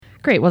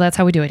Great. Well, that's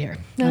how we do it here.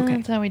 Okay.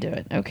 That's how we do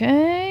it.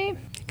 Okay.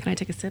 Can I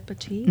take a sip of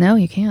tea? No,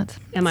 you can't.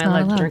 Am I It's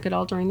not allowed to drink it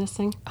all during this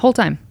thing? Whole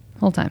time.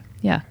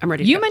 Yeah. I'm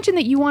ready to You go. mentioned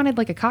that you wanted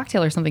like a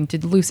cocktail or something to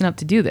loosen up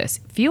to do this.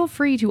 Feel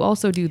free to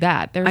also do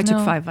that. I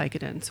took 5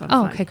 Vicodin, so I'm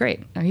Oh, fine. okay,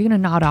 great. Are you going to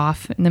nod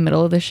off in the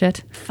middle of this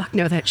shit? Fuck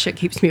no, that shit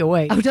keeps me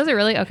awake. Oh, does it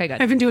really? Okay,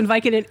 good. I've been doing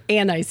Vicodin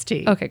and iced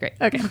tea. Okay, great.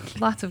 Okay.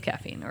 Lots of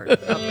caffeine.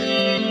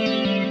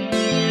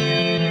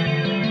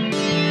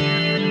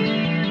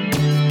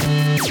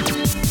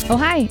 Oh,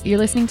 hi. You're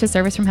listening to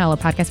Service from Hell, a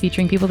podcast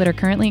featuring people that are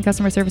currently in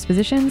customer service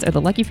positions or the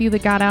lucky few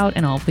that got out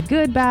and all of the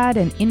good, bad,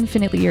 and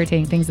infinitely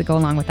irritating things that go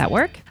along with that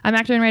work. I'm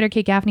actor and writer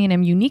Kate Gaffney, and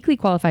I'm uniquely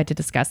qualified to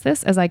discuss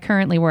this as I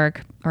currently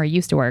work, or I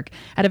used to work,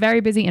 at a very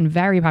busy and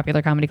very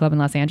popular comedy club in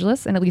Los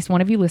Angeles, and at least one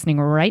of you listening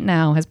right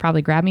now has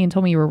probably grabbed me and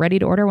told me you were ready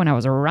to order when I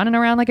was running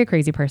around like a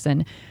crazy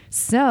person.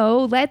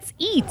 So let's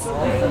eat.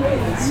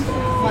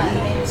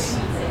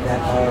 That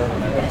are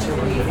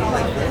material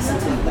like this,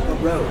 like a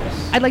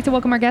rose. I'd like to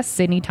welcome our guest,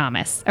 Sydney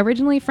Thomas.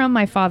 Originally from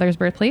my father's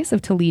birthplace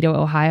of Toledo,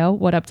 Ohio.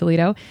 What up,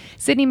 Toledo?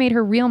 Sydney made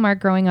her real mark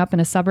growing up in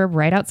a suburb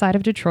right outside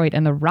of Detroit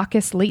in the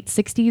raucous late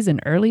 60s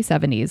and early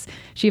 70s.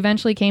 She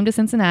eventually came to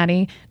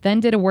Cincinnati, then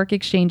did a work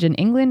exchange in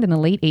England in the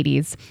late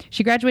 80s.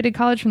 She graduated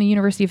college from the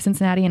University of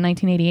Cincinnati in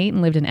 1988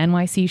 and lived in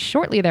NYC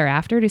shortly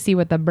thereafter to see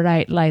what the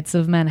bright lights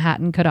of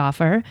Manhattan could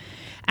offer.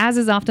 As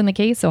is often the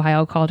case,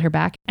 Ohio called her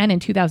back, and in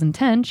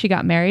 2010, she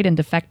got married and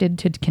defected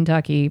to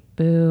Kentucky.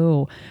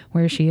 Boo.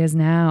 Where she is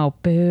now.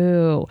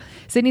 Boo.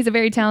 Sydney's a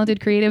very talented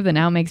creative that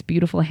now makes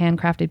beautiful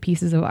handcrafted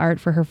pieces of art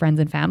for her friends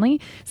and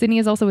family. Sydney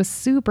is also a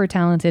super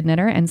talented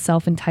knitter and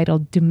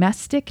self-entitled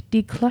domestic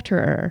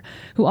declutterer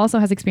who also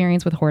has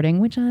experience with hoarding,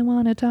 which I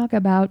want to talk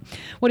about.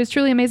 What is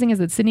truly amazing is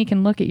that Sydney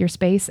can look at your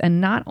space and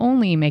not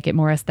only make it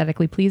more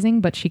aesthetically pleasing,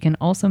 but she can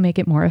also make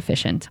it more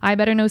efficient. I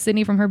better know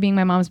Sydney from her being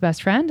my mom's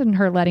best friend and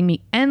her letting me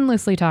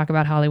endlessly talk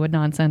about Hollywood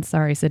nonsense,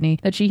 sorry Sydney,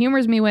 that she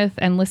humors me with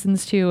and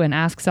listens to and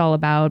asks all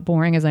about,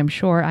 boring as I'm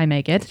sure I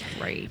make it.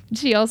 Right.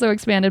 She also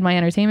expanded my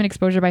entertainment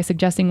exposure by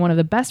suggesting one of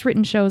the best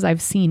written shows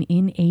I've seen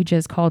in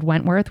ages called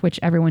Wentworth, which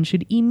everyone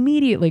should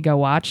immediately go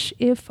watch,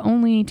 if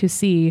only to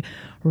see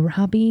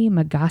Robbie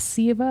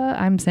Magasieva.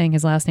 I'm saying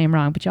his last name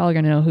wrong, but y'all are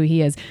going to know who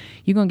he is.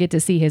 You're going to get to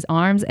see his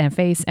arms and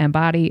face and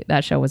body.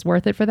 That show was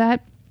worth it for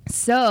that.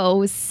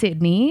 So,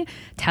 Sydney,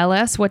 tell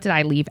us, what did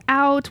I leave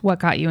out? What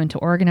got you into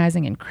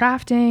organizing and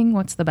crafting?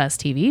 What's the best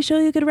TV show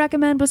you could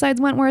recommend besides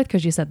Wentworth?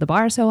 Because you set the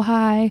bar so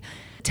high.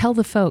 Tell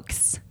the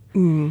folks.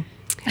 God,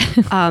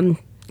 I'm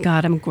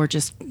a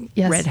gorgeous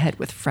Yes. redhead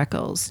with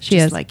freckles, She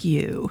just is. like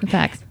you.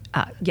 Facts.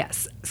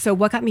 Yes. So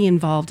what got me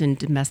involved in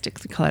domestic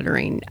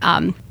decluttering?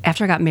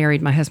 After I got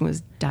married, my husband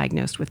was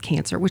diagnosed with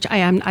cancer, which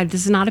this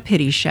is not a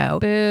pity show.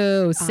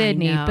 Boo,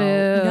 Sydney, I know.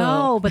 boo.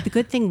 No, but the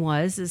good thing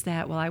is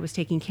that while I was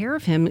taking care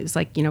of him, it was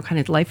like, kind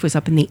of life was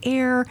up in the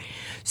air.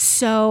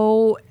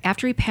 So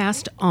after he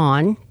passed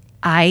on,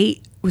 I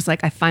was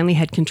like, I finally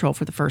had control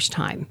for the first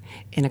time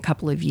in a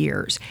couple of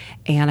years.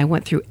 And I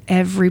went through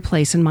every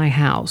place in my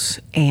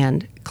house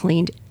and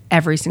cleaned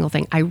every single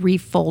thing. I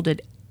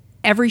refolded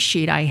every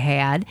sheet I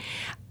had.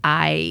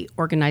 I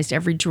organized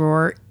every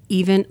drawer.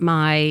 Even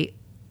my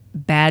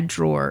bad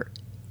drawer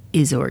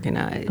is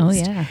organized. Oh,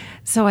 yeah.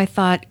 So I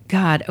thought,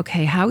 God,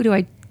 okay, how do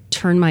I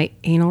turn my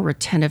anal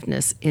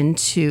retentiveness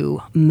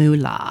into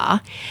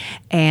moolah?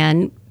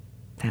 And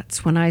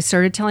that's when I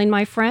started telling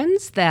my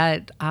friends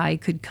that I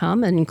could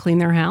come and clean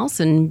their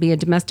house and be a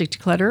domestic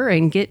declutterer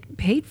and get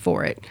paid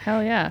for it.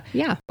 Hell yeah.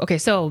 Yeah. Okay,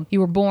 so you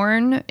were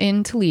born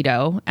in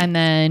Toledo and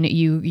then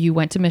you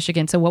went to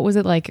Michigan. So what was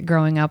it like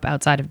growing up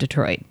outside of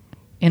Detroit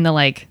in the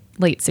late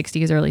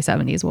 60s, early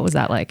 70s? What was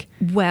that like?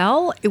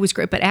 Well, it was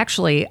great, but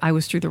actually I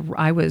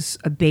was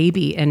a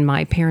baby and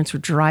my parents were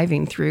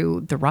driving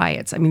through the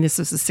riots. I mean, this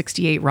was the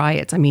 68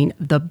 riots. I mean,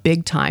 the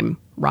big time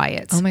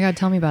riots. Oh my God,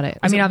 tell me about it.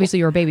 I mean, obviously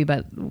you were a baby,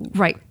 but...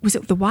 Right. Was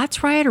it the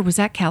Watts riot or was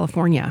that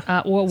California?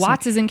 Well,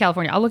 Watts is in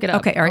California. I'll look it up.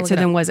 Okay, all right. So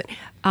then was it?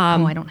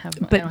 I don't have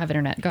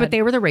internet. Go But ahead.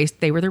 they were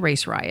the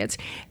race riots,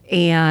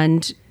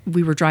 and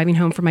we were driving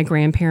home from my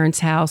grandparents'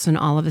 house, and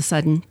all of a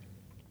sudden,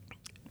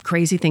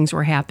 crazy things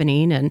were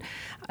happening, and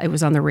it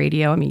was on the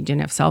radio. I mean, you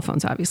didn't have cell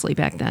phones obviously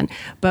back then,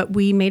 but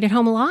we made it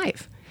home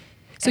alive.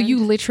 So you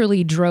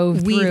literally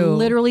drove We through...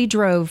 literally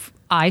drove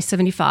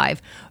I-75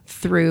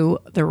 through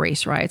the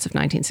race riots of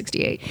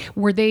 1968.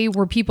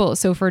 Were people,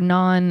 so for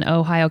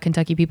non-Ohio,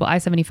 Kentucky people,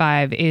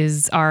 I-75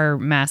 is our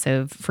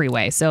massive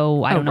freeway.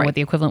 So I don't know right. what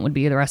the equivalent would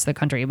be the rest of the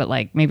country, but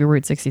like maybe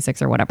Route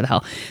 66 or whatever the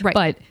hell. Right.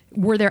 But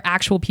were there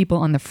actual people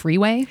on the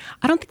freeway?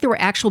 I don't think there were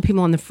actual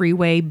people on the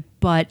freeway,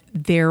 but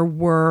there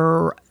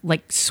were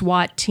like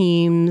SWAT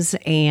teams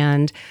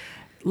and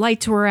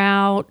lights were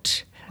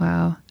out.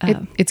 Wow.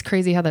 It's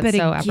crazy how that's But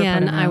so apropos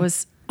again, now. I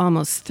was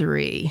almost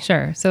 3.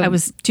 Sure. So I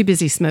was too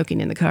busy smoking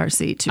in the car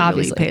seat to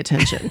Obviously. really pay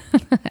attention.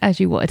 as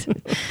you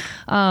would.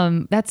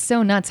 That's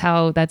so nuts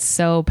how that's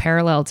so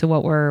parallel to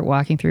what we're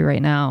walking through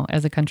right now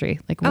as a country.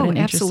 Like, what Oh, an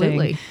interesting,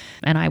 absolutely.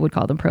 and I would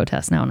call them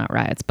protests now, not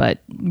riots, but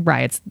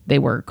riots they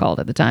were called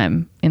at the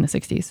time in the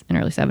 60s and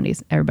early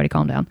 70s. Everybody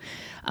calm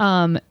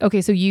down.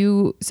 Okay.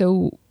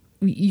 So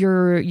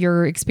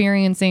you're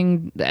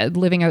experiencing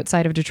living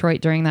outside of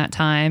Detroit during that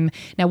time.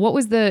 Now,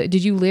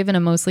 did you live in a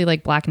mostly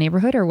like black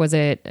neighborhood, or was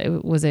it a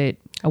white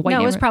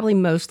No, it was neighborhood? probably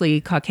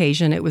mostly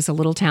Caucasian. It was a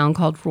little town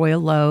called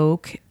Royal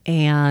Oak,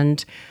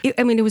 and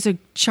it was a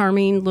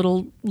charming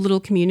little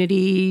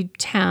community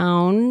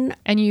town.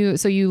 And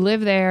you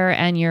live there,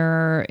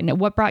 and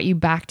what brought you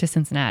back to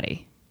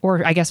Cincinnati?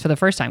 Or I guess for the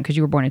first time, because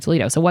you were born in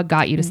Toledo. So what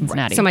got you to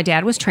Cincinnati? So my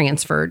dad was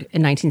transferred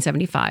in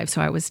 1975,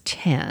 so I was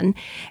 10.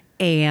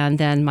 And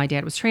then my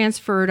dad was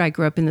transferred. I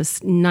grew up in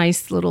this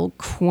nice little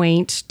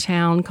quaint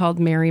town called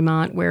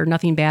Marymount where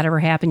nothing bad ever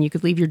happened. You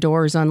could leave your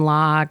doors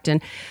unlocked.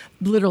 And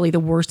literally the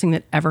worst thing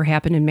that ever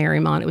happened in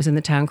Marymount, it was in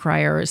the town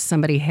crier, is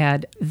somebody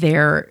had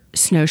their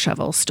snow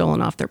shovel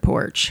stolen off their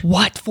porch.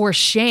 What? For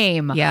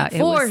shame. Yeah,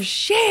 For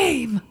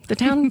shame. The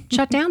town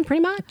shut down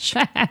pretty much.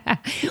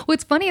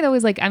 What's funny though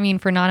is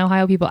for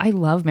non-Ohio people, I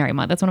love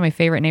Marymount. That's one of my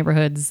favorite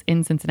neighborhoods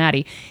in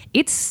Cincinnati.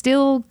 It's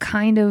still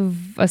kind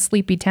of a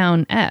sleepy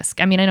town-esque.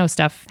 I know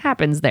stuff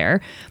happens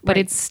there, but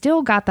it's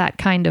still got that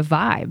kind of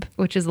vibe,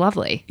 which is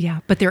lovely.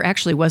 Yeah, but there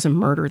actually was a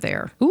murder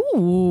there.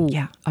 Ooh.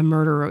 Yeah, a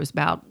murder. It was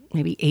about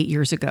maybe 8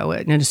 years ago.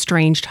 An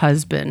estranged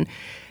husband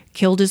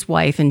killed his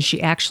wife, and she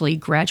actually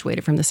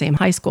graduated from the same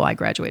high school I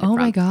graduated from. Oh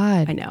my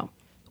God. I know.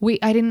 Wait,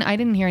 I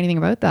didn't hear anything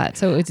about that.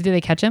 So did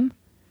they catch him?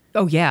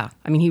 Oh yeah.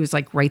 He was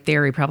like right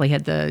there. He probably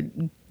had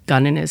the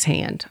gun in his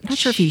hand. I'm not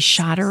sure if he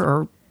shot her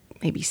or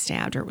maybe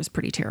stabbed her. It was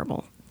pretty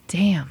terrible.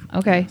 Damn.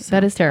 Okay.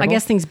 That is terrible. I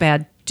guess things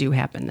bad do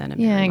happen then.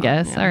 Yeah, I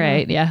guess. Yeah. All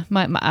right. Yeah.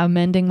 My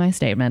amending my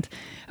statement.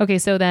 Okay.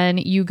 So then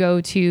you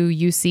go to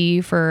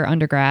UC for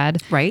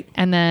undergrad. Right.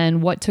 And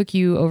then what took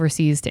you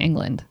overseas to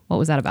England? What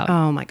was that about?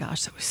 Oh my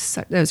gosh, that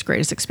was the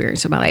greatest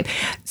experience of my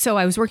life. So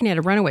I was working at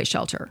a runaway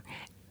shelter.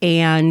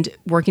 And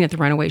working at the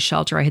runaway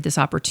shelter, I had this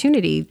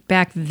opportunity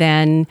back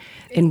then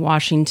in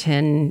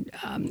Washington.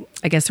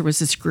 I guess there was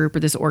this group or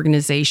this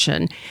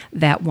organization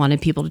that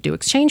wanted people to do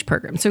exchange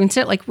programs. So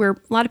instead, where a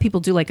lot of people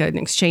do like an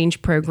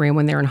exchange program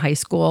when they're in high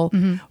school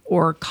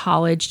or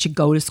college to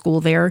go to school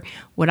there,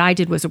 what I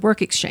did was a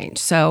work exchange.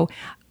 So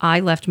I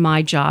left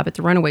my job at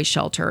the runaway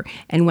shelter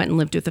and went and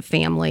lived with a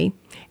family.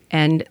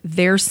 And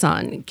their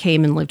son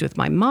came and lived with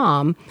my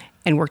mom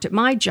and worked at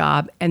my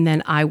job, and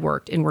then I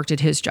worked at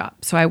his job.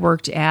 So I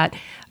worked at,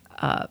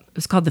 it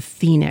was called the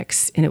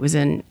Phoenix, and it was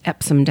in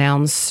Epsom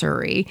Downs,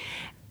 Surrey.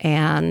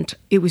 And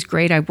it was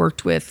great. I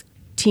worked with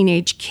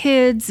teenage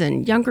kids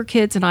and younger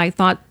kids, and I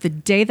thought the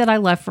day that I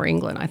left for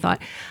England, I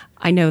thought,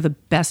 I know the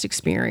best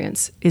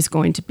experience is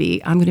going to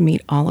be, I'm going to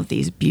meet all of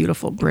these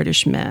beautiful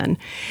British men,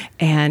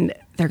 and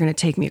they're going to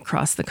take me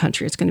across the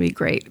country. It's going to be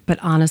great. But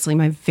honestly,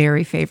 my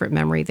very favorite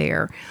memory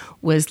there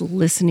was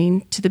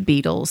listening to the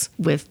Beatles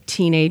with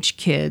teenage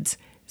kids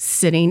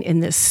sitting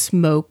in this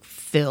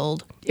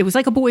smoke-filled, it was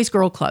like a boys'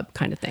 girl club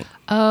kind of thing.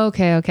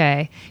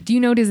 Okay. Do you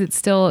know, is it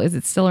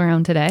still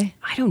around today?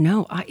 I don't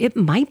know. It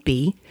might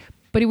be.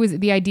 But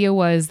the idea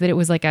was that it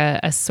was like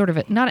a sort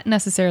of not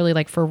necessarily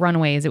like for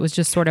runaways. It was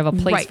just sort of a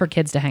place for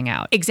kids to hang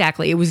out.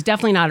 Exactly. It was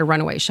definitely not a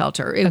runaway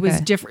shelter. It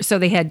was different. So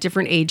they had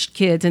different aged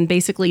kids, and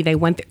basically they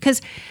went there because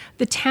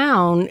the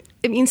town,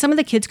 some of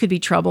the kids could be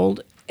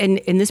troubled. And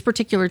in this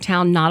particular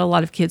town, not a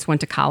lot of kids went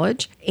to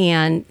college,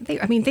 and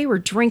they were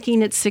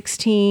drinking at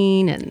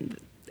 16, and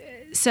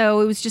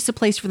so it was just a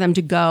place for them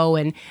to go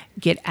and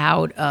get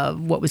out of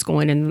what was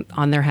going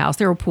on their house.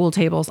 There were pool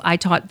tables. I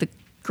taught the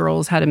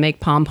girls how to make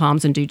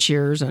pom-poms and do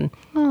cheers, and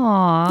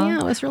yeah,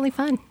 it was really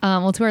fun.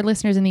 Well, to our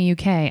listeners in the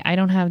UK, I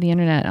don't have the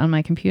internet on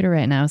my computer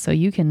right now, so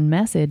you can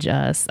message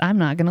us. I'm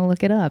not going to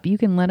look it up. You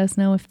can let us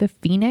know if the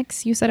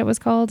Phoenix, you said it was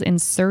called, in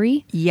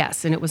Surrey?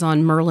 Yes, and it was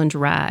on Merland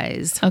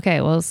Rise.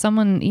 Okay, well,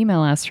 someone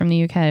email us from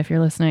the UK if you're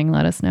listening.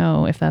 Let us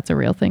know if that's a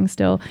real thing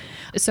still.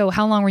 So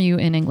how long were you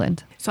in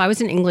England? So I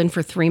was in England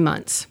for 3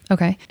 months.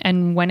 Okay.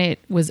 And when it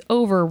was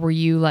over, were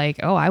you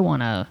like, oh, I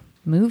want to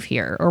move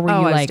here? Or were you I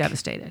like... was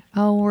devastated.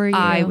 Oh, were you?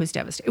 I was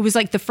devastated. It was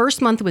like the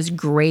first month was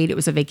great. It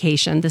was a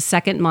vacation. The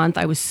second month,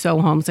 I was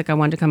so homesick. I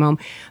wanted to come home.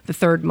 The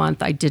third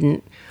month, I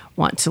didn't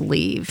want to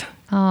leave.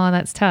 Oh,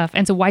 that's tough.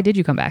 And so why did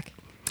you come back?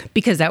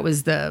 Because that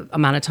was the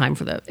amount of time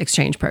for the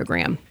exchange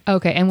program.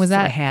 Okay. And was So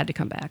I that... had to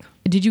come back.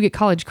 Did you get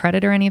college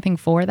credit or anything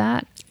for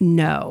that?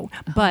 No,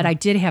 but I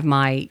did have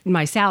my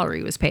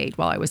salary was paid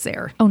while I was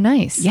there. Oh,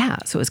 nice. Yeah,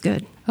 so it was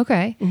good.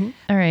 Okay.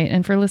 All right.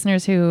 And for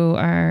listeners who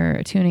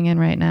are tuning in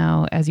right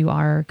now, as you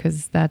are,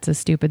 because that's a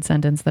stupid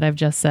sentence that I've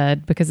just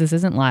said, because this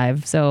isn't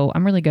live. So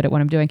I'm really good at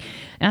what I'm doing.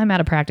 And I'm out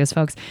of practice,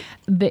 folks.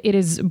 It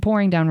is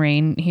pouring down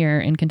rain here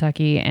in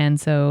Kentucky. And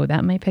so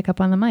that may pick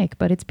up on the mic,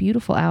 but it's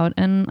beautiful out.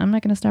 And I'm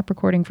not going to stop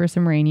recording for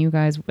some rain. You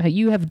guys,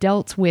 you have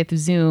dealt with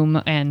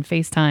Zoom and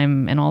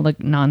FaceTime and all the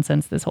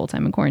nonsense this whole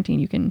time in quarantine.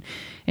 You can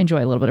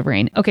enjoy a little bit of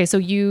rain. Okay. So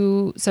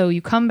you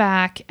come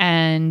back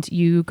and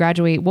you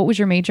graduate. What was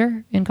your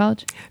major in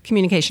college?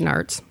 Communication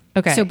arts.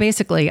 Okay. So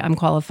basically, I'm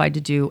qualified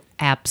to do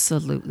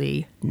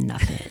absolutely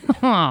nothing.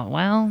 Oh,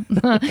 well,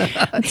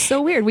 it's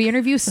so weird. We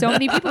interview so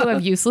many people who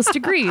have useless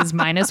degrees,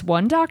 minus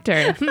one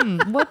doctor.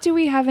 What do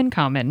we have in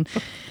common?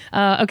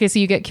 Okay, so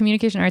you get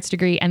communication arts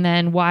degree, and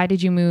then why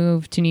did you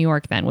move to New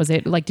York then? Was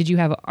it like, did you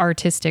have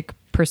artistic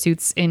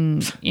pursuits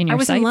in your I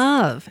was in sights?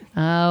 love.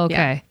 Oh, okay.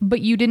 Yeah.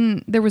 But you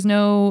didn't, there was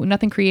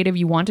nothing creative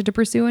you wanted to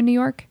pursue in New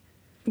York?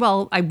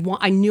 Well,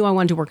 I knew I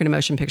wanted to work in a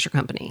motion picture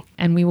company.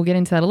 And we will get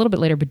into that a little bit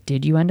later, but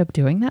did you end up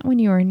doing that when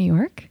you were in New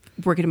York?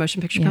 Work at a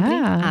motion picture company?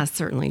 Yeah. I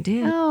certainly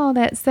did. Oh,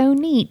 that's so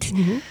neat.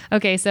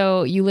 Okay,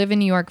 so you live in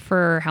New York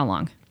for how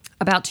long?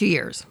 About 2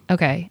 years.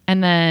 Okay.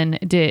 And then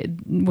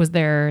was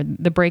there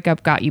the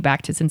breakup got you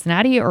back to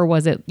Cincinnati, or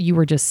was it you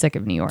were just sick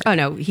of New York? Oh,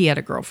 no, he had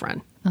a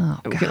girlfriend. Oh,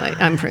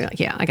 I'm pretty like,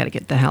 yeah, I got to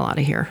get the hell out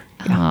of here.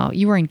 Oh,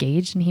 you were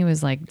engaged and he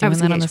was like I doing was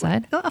that on the engaged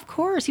side? Oh, of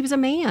course, he was a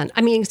man.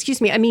 I mean, excuse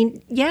me. I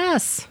mean,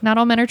 yes. Not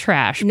all men are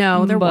trash.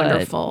 No, they're but-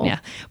 wonderful. Yeah.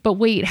 But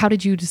wait, how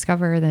did you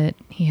discover that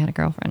he had a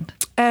girlfriend?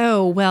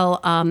 Oh,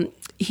 well,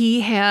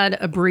 he had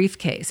a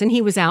briefcase and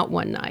he was out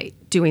one night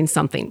doing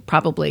something,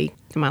 probably,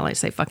 am I allowed to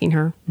say fucking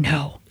her?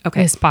 No.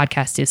 Okay. This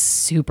podcast is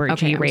super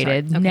Okay, I'm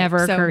G-rated. sorry. Okay,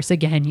 Never so- curse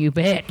again, you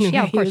bitch.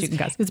 Yeah, of course you can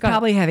cuss. He was Go ahead.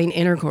 probably having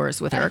intercourse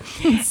with her.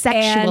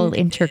 Sexual And-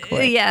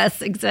 intercourse.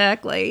 Yes,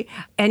 exactly.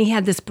 And he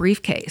had this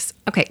briefcase.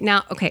 Okay,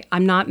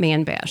 I'm not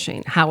man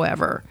bashing.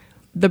 However,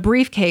 the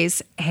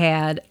briefcase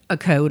had a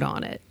code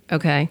on it.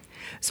 Okay.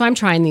 So I'm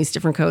trying these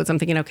different codes. I'm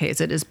thinking, okay, is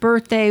it his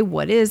birthday?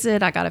 What is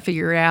it? I got to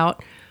figure it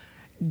out.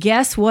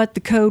 Guess what the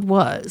code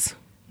was?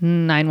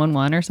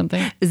 911 or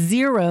something?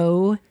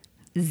 000.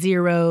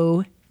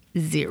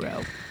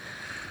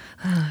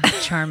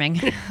 Charming.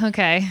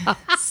 Okay.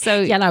 So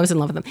Yeah, and I was in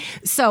love with them.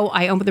 So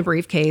I open the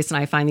briefcase and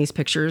I find these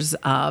pictures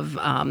of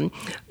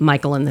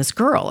Michael and this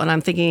girl. And I'm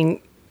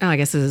thinking, oh, I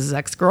guess this is his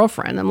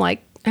ex-girlfriend. I'm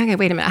like, okay,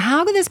 wait a minute.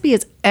 How could this be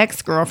his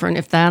ex-girlfriend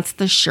if that's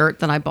the shirt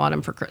that I bought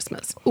him for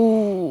Christmas?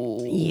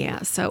 Ooh.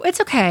 Yeah, so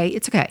it's okay.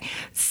 It's okay.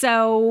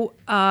 So,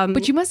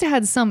 but you must have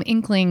had some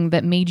inkling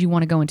that made you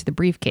want to go into the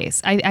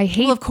briefcase. I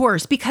hate well, of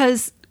course,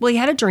 because, well, he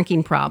had a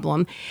drinking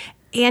problem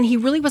and he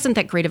really wasn't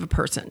that great of a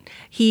person.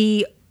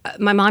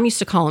 My mom used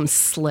to call him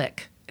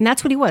slick. And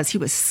that's what he was. He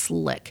was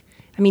slick.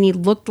 I mean, he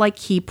looked like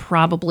he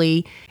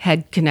probably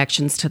had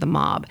connections to the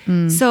mob.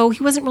 So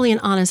he wasn't really an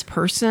honest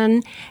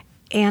person.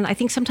 And I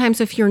think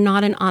sometimes if you're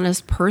not an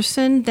honest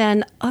person,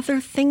 then other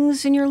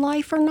things in your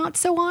life are not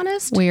so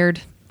honest.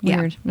 Weird.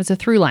 Yeah. It's a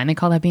through line. They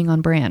call that being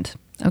on brand.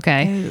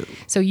 Okay.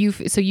 So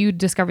you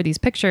discovered these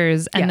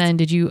pictures, and Yes. then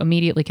did you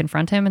immediately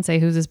confront him and say,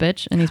 "Who's this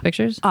bitch?" in these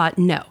pictures?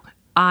 No.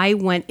 I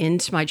went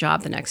into my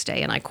job the next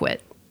day and I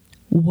quit.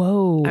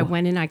 Whoa. I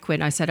went in, I quit.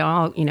 And I said,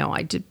 oh,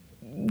 I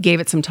gave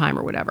it some time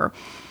or whatever.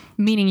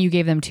 Meaning you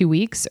gave them 2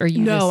 weeks, or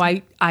you? No,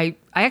 just, I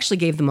actually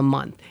gave them a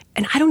month.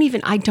 And I don't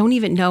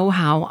even know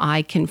how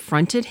I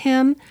confronted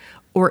him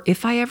or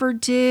if I ever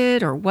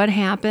did or what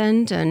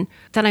happened. And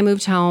then I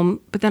moved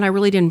home, but then I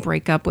really didn't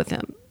break up with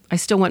him. I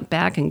still went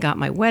back and got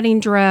my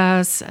wedding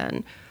dress.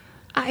 And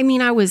I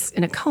mean, I was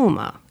in a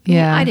coma.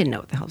 Yeah. I didn't know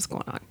what the hell was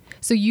going on.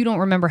 So you don't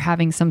remember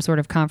having some sort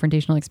of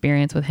confrontational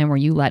experience with him where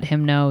you let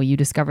him know you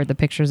discovered the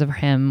pictures of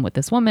him with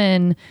this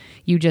woman.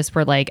 You just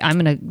were like, I'm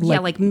going to Yeah,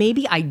 like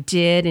maybe I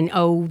did.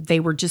 And they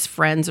were just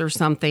friends or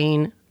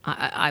something.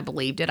 I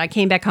believed it. I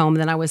came back home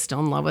and then I was still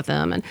in love with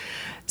him. And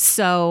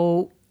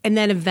and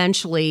then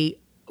eventually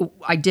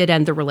I did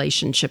end the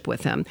relationship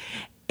with him.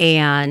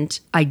 And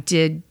I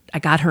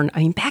got her. I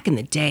mean, back in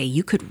the day,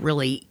 you could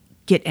really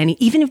get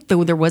even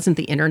though there wasn't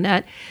the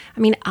internet. I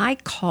mean, I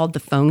called the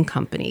phone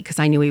company because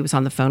I knew he was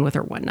on the phone with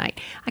her one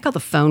night. I called the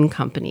phone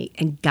company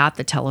and got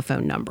the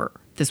telephone number,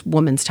 this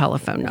woman's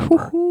telephone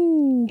number.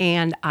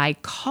 And I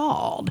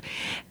called.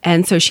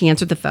 And so she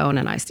answered the phone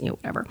and I said,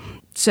 whatever.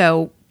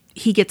 So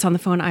he gets on the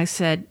phone. I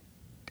said,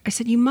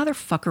 you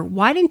motherfucker,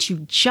 why didn't you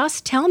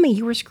just tell me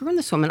you were screwing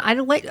this woman? I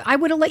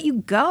would have let you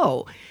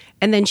go.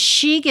 And then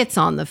she gets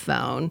on the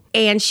phone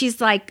and she's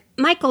like,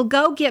 Michael,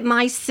 go get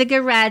my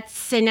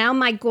cigarettes. And oh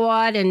my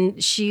God.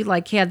 And she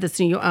had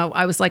this,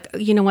 I was like,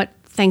 you know what?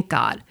 Thank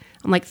God.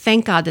 I'm like,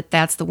 thank God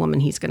that's the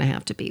woman he's going to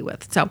have to be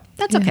with. So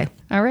that's okay.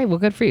 All right. Well,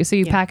 good for you. So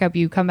you pack up,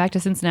 you come back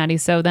to Cincinnati.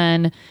 So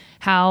then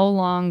how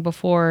long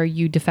before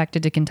you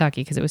defected to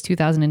Kentucky? Because it was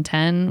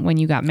 2010 when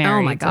you got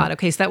married. Oh my God.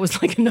 Okay. So that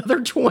was like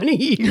another 20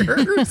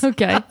 years.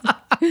 Okay.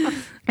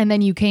 And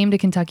then you came to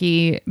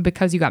Kentucky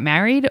because you got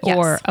married? Yes.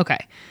 Or,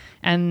 okay.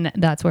 And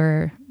that's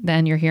where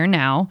then you're here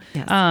now.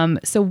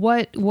 Yes. So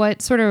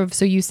what sort of,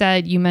 so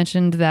you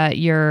mentioned that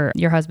your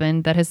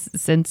husband that has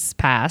since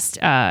passed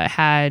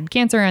had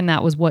cancer, and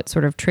that was what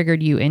sort of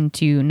triggered you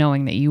into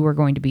knowing that you were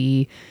going to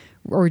be,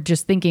 or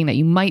just thinking that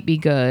you might be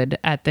good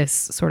at this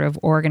sort of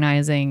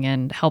organizing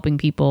and helping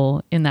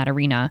people in that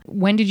arena.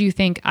 When did you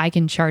think I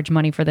can charge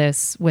money for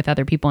this with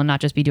other people and not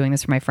just be doing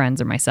this for my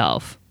friends or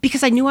myself?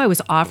 Because I knew I was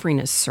offering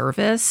a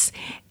service,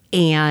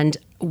 and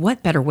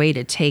what better way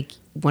to take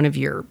one of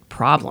your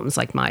problems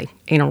like my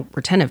anal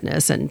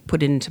retentiveness and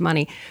put it into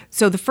money.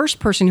 So the first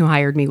person who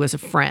hired me was a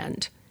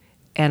friend,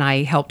 and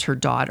I helped her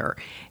daughter.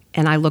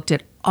 And I looked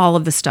at all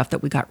of the stuff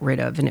that we got rid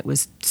of, and it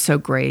was so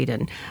great.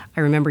 And I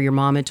remember your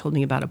mom had told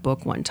me about a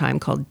book one time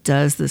called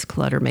Does This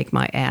Clutter Make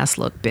My Ass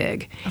Look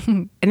Big?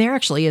 And there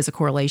actually is a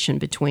correlation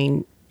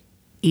between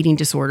eating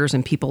disorders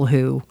and people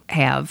who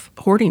have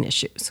hoarding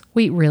issues.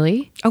 Wait,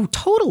 really? Oh,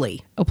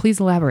 totally. Oh, please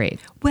elaborate.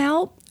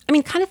 Well, I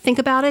mean, kind of think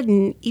about it.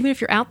 And even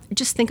if you're out,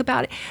 just think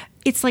about it.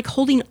 It's like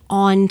holding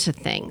on to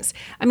things.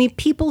 I mean,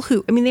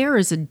 there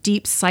is a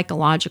deep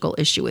psychological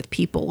issue with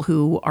people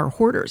who are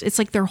hoarders. It's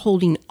like they're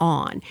holding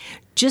on.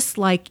 Just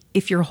like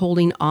if you're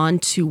holding on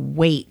to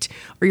weight,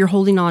 or you're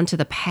holding on to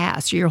the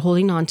past, or you're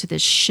holding on to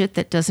this shit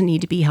that doesn't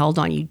need to be held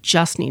on. You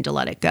just need to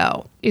let it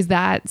go. Is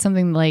that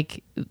something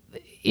like,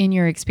 in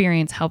your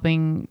experience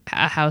helping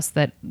a house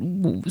that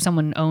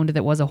someone owned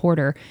that was a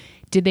hoarder,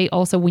 did they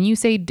also, when you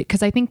say,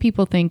 because I think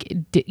people think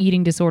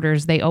eating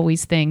disorders, they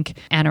always think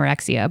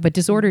anorexia, but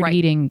disordered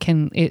eating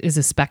is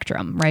a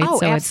spectrum, right? Oh,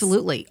 so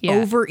absolutely.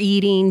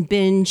 Overeating,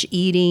 binge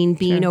eating,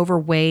 being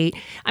overweight.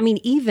 I mean,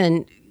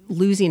 even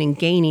losing and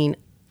gaining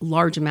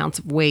large amounts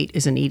of weight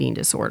is an eating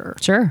disorder.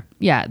 Sure.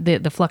 Yeah.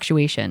 The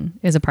fluctuation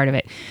is a part of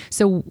it.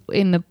 So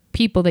in the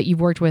people that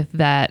you've worked with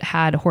that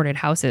had hoarded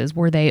houses,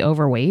 were they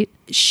overweight?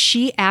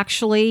 She had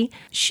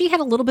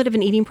a little bit of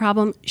an eating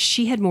problem.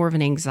 She had more of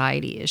an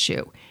anxiety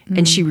issue,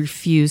 and she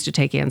refused to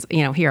take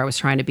here I was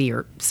trying to be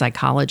her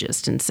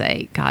psychologist and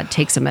say, God,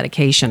 take some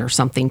medication or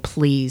something,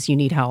 please. You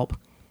need help.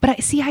 But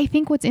I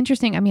think what's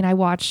interesting, I mean, I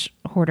watch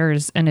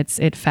hoarders and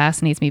it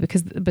fascinates me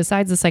because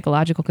besides the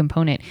psychological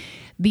component,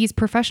 these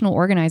professional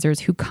organizers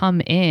who come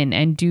in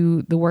and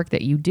do the work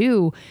that you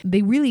do,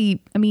 they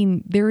really, I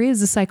mean, there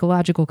is a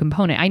psychological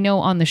component. I know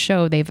on the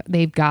show,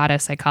 they've got a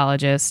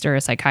psychologist or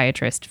a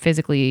psychiatrist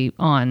physically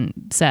on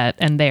set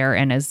and there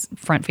and as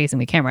front facing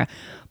the camera.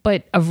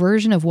 But a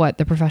version of what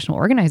the professional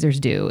organizers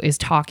do is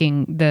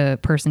talking the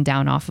person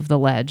down off of the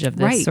ledge of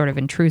this sort of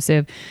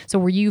intrusive. So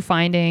were you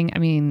finding, I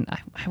mean,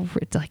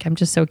 I'm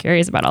just so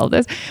curious about all of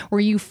this.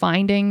 Were you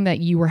finding that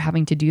you were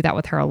having to do that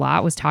with her a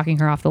lot? Was talking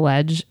her off the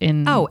ledge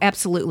Oh,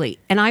 absolutely.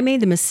 And I made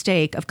the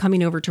mistake of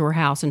coming over to her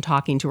house and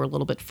talking to her a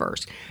little bit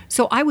first.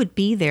 So I would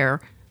be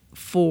there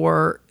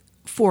for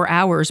 4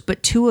 hours,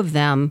 but 2 of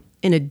them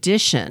in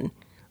addition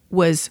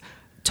was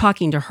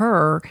talking to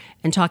her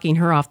and talking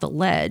her off the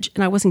ledge,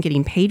 and I wasn't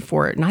getting paid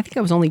for it. And I think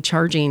I was only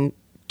charging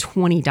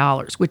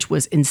 $20, which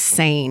was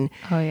insane.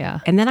 Oh,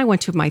 yeah. And then I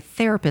went to my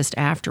therapist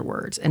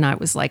afterwards, and I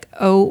was like,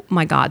 oh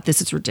my God,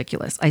 this is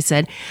ridiculous. I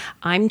said,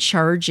 I'm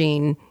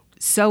charging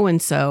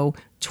so-and-so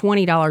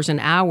 $20 an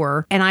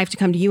hour, and I have to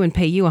come to you and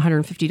pay you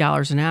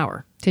 $150 an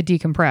hour. To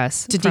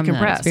decompress. From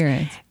that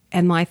experience.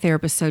 And my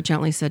therapist so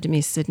gently said to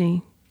me,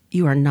 Sydney,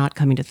 you are not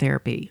coming to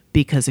therapy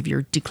because of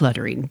your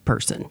decluttering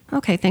person.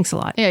 Okay, thanks a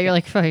lot. Yeah, you're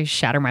like, oh,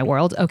 shatter my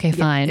world. Okay,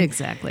 fine. Yeah,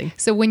 exactly.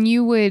 So when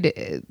you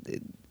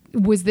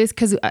was this,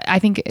 because I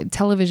think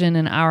television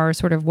and our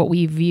sort of what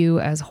we view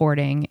as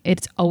hoarding,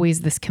 it's always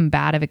this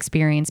combative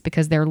experience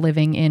because they're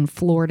living in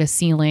floor to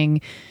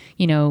ceiling,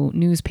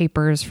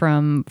 newspapers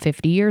from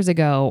 50 years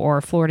ago,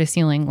 or floor to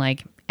ceiling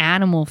like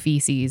animal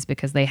feces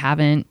because they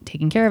haven't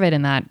taken care of it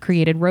and that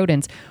created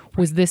rodents.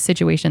 Was this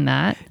situation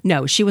that?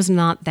 No, she was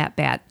not that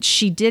bad.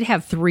 She did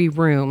have 3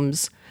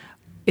 rooms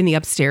in the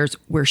upstairs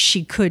where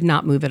she could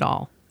not move at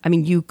all. I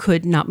mean, you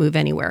could not move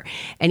anywhere.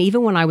 And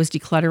even when I was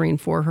decluttering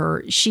for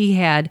her, she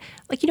had,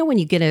 when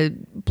you get a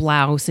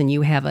blouse and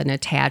you have an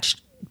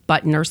attached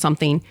button or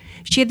something,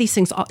 she had these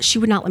things. She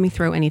would not let me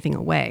throw anything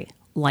away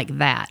like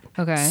that.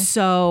 Okay.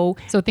 So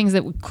things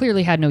that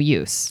clearly had no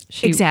use.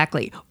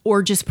 Exactly.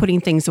 Or just putting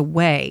things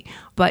away.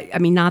 But I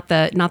mean, not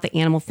the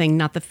animal thing,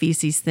 not the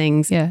feces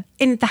things. Yeah.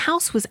 And the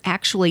house was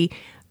actually,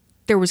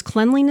 there was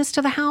cleanliness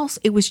to the house.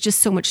 It was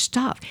just so much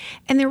stuff.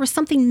 And there was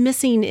something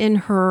missing in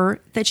her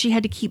that she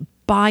had to keep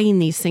buying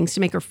these things to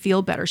make her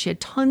feel better. She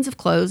had tons of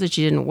clothes that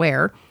she didn't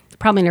wear.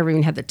 Probably never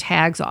even had the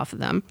tags off of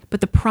them.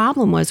 But the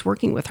problem was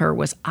working with her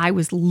was I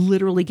was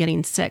literally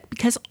getting sick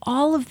because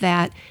all of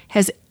that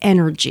has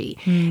energy.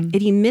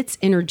 It emits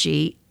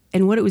energy.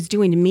 And what it was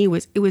doing to me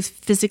was it was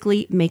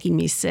physically making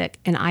me sick.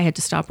 And I had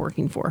to stop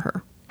working for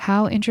her.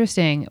 How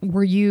interesting.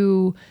 Were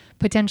you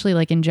potentially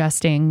like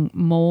ingesting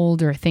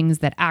mold or things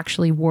that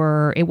actually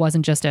it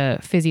wasn't just a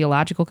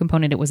physiological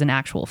component, it was an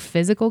actual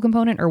physical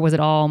component, or was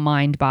it all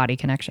mind-body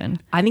connection?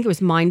 I think it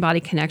was mind-body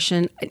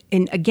connection.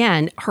 And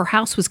again, her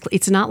house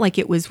it's not like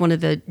it was one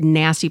of the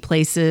nasty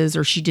places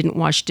or she didn't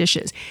wash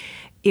dishes.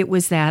 It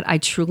was that I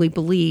truly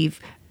believe,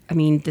 I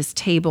mean, this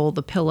table,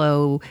 the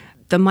pillow,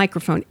 the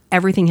microphone,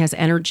 everything has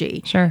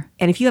energy. Sure.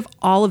 And if you have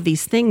all of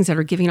these things that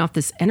are giving off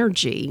this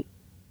energy,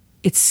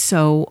 it's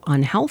so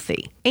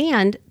unhealthy.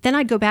 And then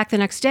I'd go back the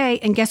next day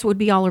and guess what would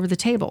be all over the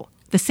table?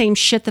 The same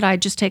shit that I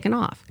had just taken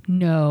off.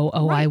 No.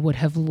 Oh, right. I would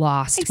have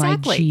lost my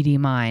GD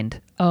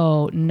mind.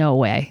 Oh, no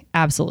way.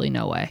 Absolutely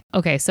no way.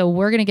 Okay, so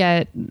we're going to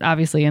get,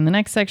 obviously in the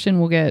next section,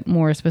 we'll get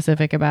more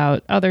specific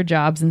about other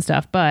jobs and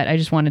stuff, but I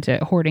just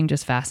hoarding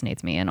just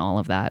fascinates me in all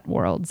of that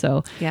world.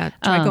 So yeah,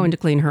 try going to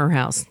clean her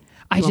house.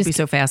 I won't be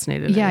so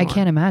fascinated. Yeah, anymore. I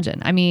can't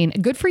imagine. I mean,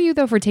 good for you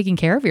though for taking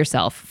care of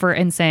yourself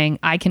and saying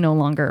I can no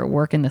longer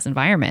work in this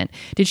environment.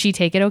 Did she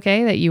take it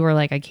okay that you were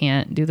like, I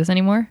can't do this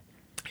anymore?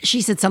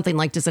 She said something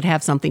like, "Does it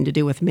have something to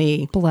do with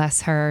me?"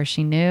 Bless her.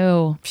 She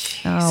knew.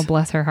 Oh,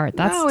 bless her heart.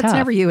 That's No, tough. it's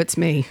never you. It's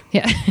me.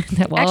 Yeah.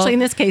 Well, Actually, in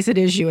this case, it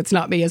is you. It's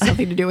not me. It's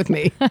something to do with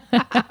me.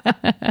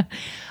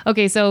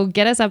 okay. So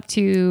get us up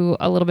to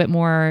a little bit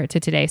more to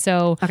today.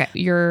 So Okay.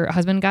 your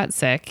husband got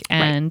sick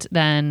and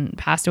then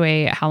passed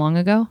away how long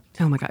ago?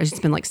 Oh my gosh, it's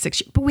been like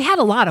 6 years. But we had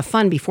a lot of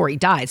fun before he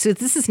died. So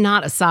this is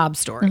not a sob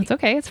story. It's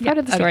okay. It's part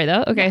of the story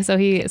though. Okay. So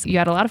you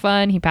had a lot of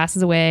fun. He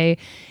passes away.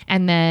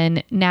 And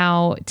then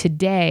now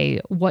today,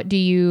 what do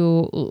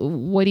you,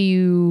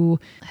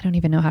 I don't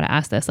even know how to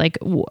ask this. Like,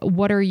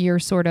 what are your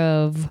sort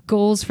of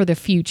goals for the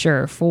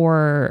future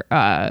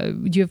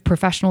do you have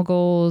professional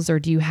goals or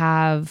do you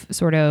have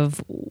sort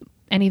of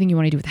anything you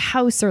want to do with the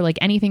house or like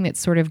anything that's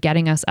sort of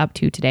getting us up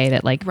to today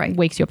that like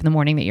wakes you up in the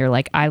morning that you're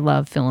like, I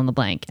love fill in the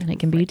blank, and it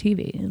can be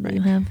TV and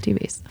you have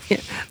TVs.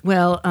 Yeah.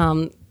 Well,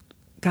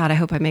 God, I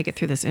hope I make it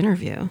through this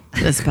interview,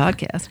 this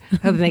podcast. I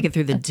hope I make it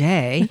through the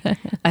day.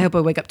 I hope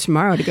I wake up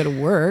tomorrow to go to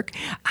work.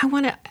 I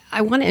want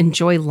to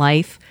enjoy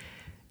life.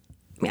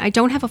 I mean, I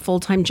don't have a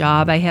full-time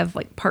job. I have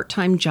like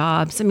part-time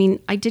jobs. I mean,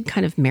 I did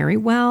kind of marry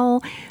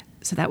well,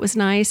 so that was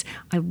nice.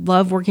 I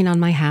love working on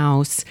my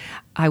house.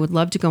 I would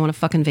love to go on a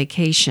fucking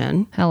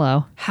vacation.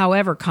 Hello.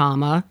 However,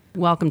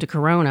 welcome to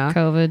Corona.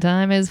 COVID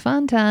time is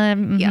fun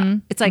time. Mm-hmm. Yeah.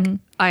 It's like,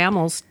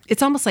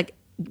 it's almost like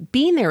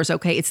being there is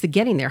okay. It's the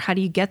getting there. How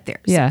do you get there?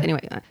 Yeah. So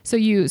anyway.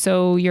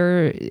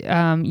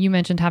 You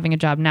mentioned having a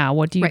job now.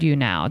 What do you do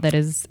now? That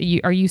is,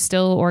 are you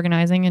still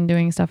organizing and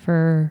doing stuff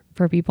for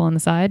people on the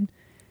side?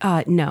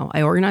 No,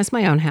 I organize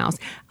my own house.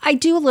 I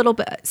do a little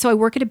bit. So I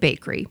work at a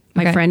bakery.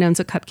 My friend owns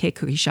a cupcake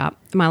cookie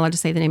shop. Am I allowed to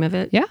say the name of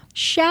it? Yeah.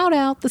 Shout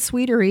out the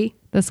Sweetery.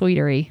 The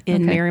Sweetery.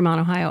 In Marymount,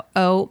 Ohio.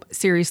 Oh,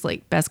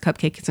 seriously. Best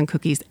cupcakes and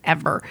cookies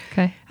ever.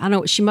 Okay. I don't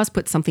know. She must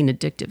put something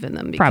addictive in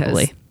them.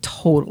 Probably.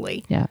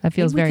 Totally. Yeah, that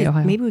feels very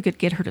Ohio. Maybe we could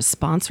get her to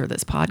sponsor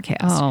this podcast.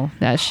 Oh,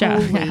 that's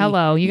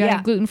hello. You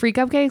got gluten-free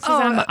cupcakes?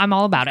 I'm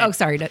all about it. Oh,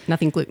 sorry.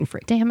 Nothing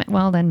gluten-free. Damn it.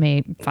 Well,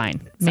 then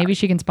fine. Maybe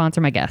she can sponsor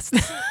my guests.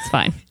 It's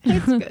fine.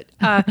 It's good.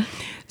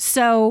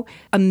 So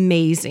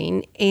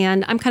amazing.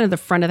 And I'm kind of the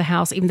front of the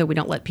house, even though we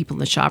don't let people in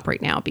the shop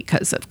right now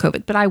because of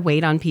COVID. But I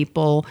wait on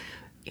people,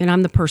 and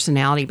I'm the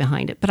personality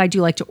behind it. But I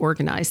do like to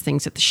organize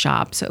things at the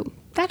shop. So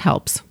that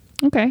helps.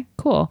 Okay,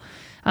 cool.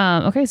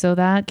 Okay, so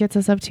that gets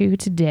us up to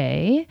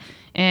today.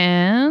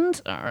 And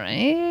all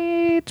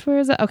right, where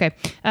is it? Okay,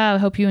 I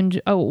hope you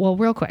enjoy. Oh, well,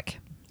 real quick.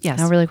 Yes.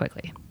 Now, really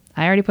quickly.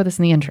 I already put this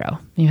in the intro.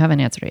 You haven't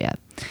answered it yet.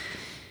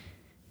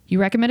 You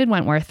recommended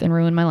Wentworth and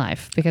ruined my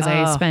life because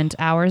I spent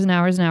hours and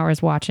hours and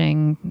hours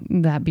watching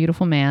that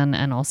beautiful man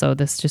and also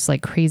this just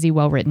like crazy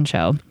well-written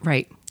show.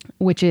 Right.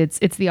 Which it's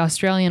the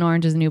Australian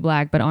Orange is the New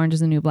Black, but Orange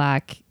is the New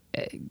Black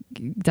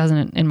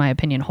doesn't, in my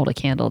opinion, hold a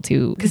candle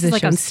to... Because it's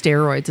like on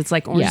steroids. It's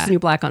like Orange is the New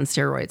Black on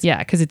steroids. Yeah,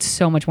 because it's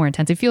so much more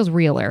intense. It feels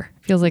realer.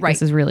 It feels like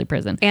this is really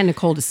prison. And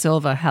Nicole De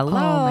Silva. Hello.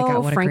 Oh my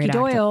God, what Frankie a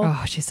great Doyle. Actor.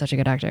 Oh, she's such a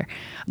good actor.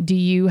 Do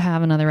you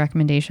have another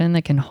recommendation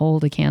that can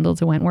hold a candle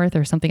to Wentworth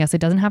or something else?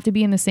 It doesn't have to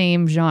be in the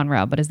same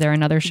genre, but is there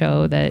another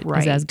show that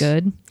is as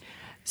good?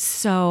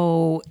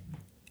 So,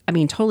 I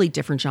mean, totally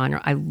different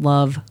genre. I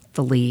love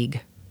The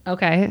League.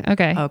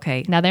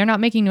 Okay. Now they're not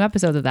making new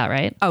episodes of that,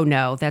 right? Oh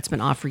no, that's been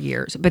off for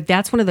years. But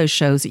that's one of those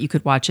shows that you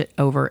could watch it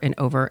over and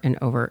over and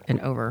over and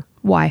over.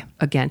 Why?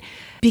 Again,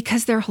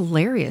 because they're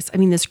hilarious. I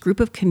mean, this group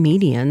of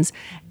comedians,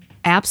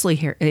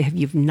 absolutely. If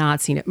you've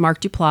not seen it,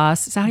 Mark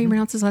Duplass. Is that how you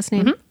pronounce his last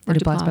name? Mark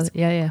Duplass.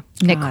 Yeah.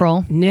 Nick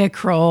Kroll. Nick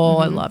Kroll.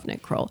 I love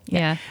Nick Kroll.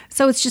 Yeah.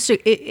 So it's just,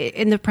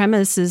 and the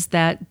premise is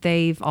that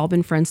they've all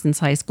been friends since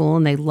high school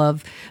and they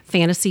love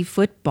fantasy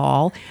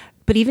football.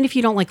 But even if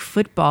you don't like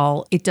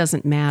football, it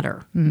doesn't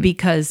matter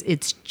because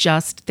it's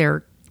just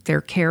their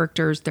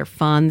characters. They're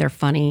fun, they're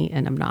funny,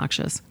 and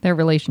obnoxious. Their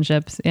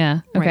relationships.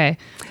 Yeah. Okay. Right.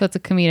 So it's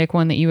a comedic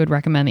one that you would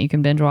recommend that you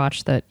can binge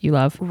watch that you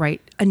love. Right.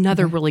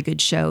 Another really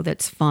good show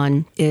that's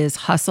fun is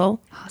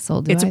Hustle.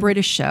 It's a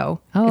British show.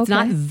 Oh, It's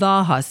not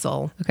The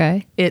Hustle.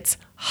 Okay. It's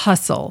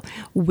Hustle,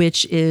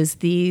 which is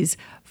these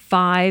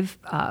five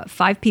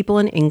people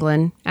in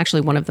England.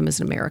 Actually, one of them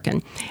is an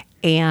American.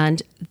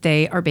 And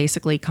they are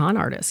basically con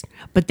artists,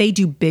 but they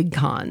do big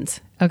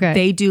cons. Okay.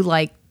 They do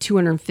like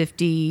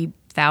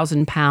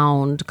 250,000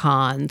 pound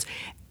cons,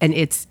 and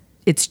it's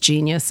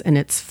genius and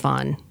it's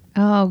fun.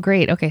 Oh,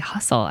 great. Okay.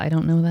 Hustle. I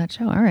don't know that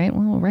show. All right.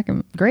 Well,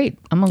 great.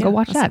 I'm going to go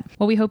watch that.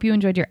 Well, we hope you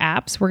enjoyed your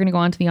apps. We're going to go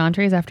on to the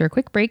entrees after a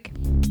quick break.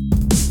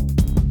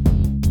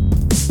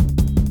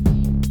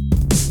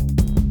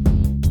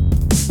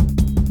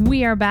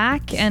 We are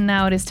back, and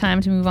now it is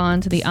time to move on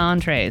to the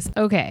entrees.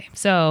 Okay,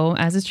 so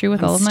as is true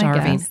with all of my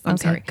guests, I'm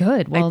sorry.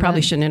 Good. Well, I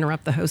probably shouldn't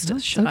interrupt the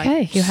hostess. Should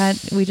okay.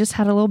 We just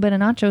had a little bit of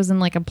nachos and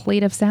like a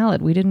plate of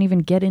salad. We didn't even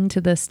get into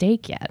the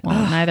steak yet.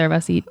 Well, neither of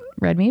us eat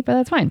red meat, but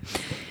that's fine.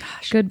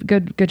 gosh.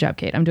 Good job,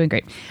 Kate. I'm doing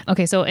great.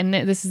 Okay, so and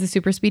this is the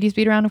super speed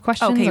round of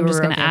questions. Okay, I'm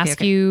just going to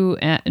ask you,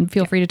 and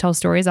feel free to tell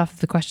stories off of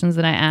the questions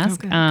that I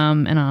ask,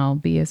 and I'll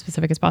be as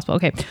specific as possible.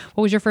 Okay,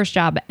 what was your first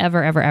job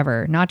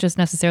ever? Not just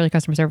necessarily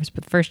customer service,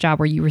 but the first job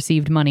where you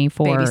received money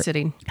for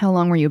Babysitting. How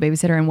long were you a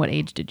babysitter, and what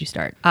age did you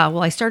start?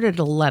 Well, I started at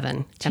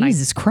 11.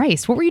 Jesus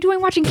Christ, what were you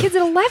doing watching kids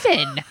at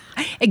 11?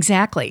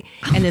 Exactly.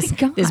 And this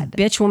God.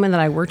 bitch woman that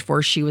I worked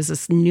for, she was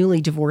this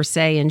newly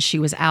divorcee, and she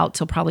was out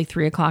till probably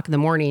 3 o'clock in the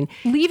morning.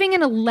 Leaving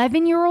an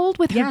 11-year-old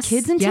with her Yes,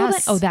 kids until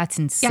yes. then? Oh, that's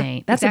insane.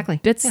 Yeah, That's exactly.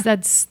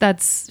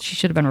 That's she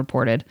should have been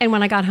reported. And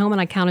when I got home and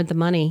I counted the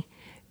money,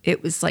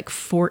 it was like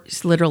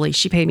literally,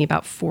 she paid me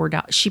about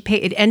 $4.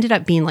 It ended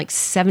up being like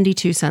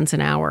 72 cents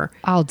an hour.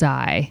 I'll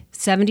die.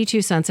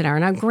 72 cents an hour.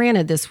 Now,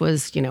 granted, this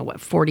was,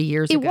 40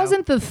 years ago. It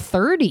wasn't the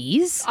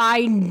 30s.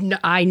 I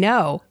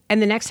know.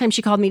 And the next time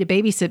she called me to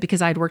babysit,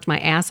 because I'd worked my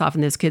ass off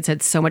and those kids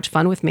had so much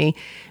fun with me,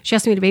 she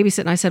asked me to babysit.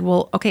 And I said,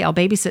 well, okay, I'll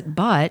babysit,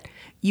 but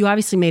you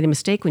obviously made a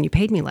mistake when you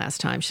paid me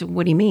last time. She said,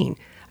 what do you mean?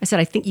 I said,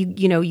 I think you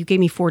gave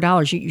me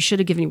 $4. You should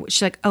have given me.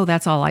 She's like, oh,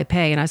 that's all I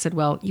pay. And I said,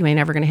 well, you ain't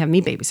ever going to have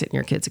me babysitting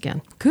your kids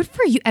again. Good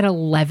for you. At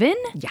 11?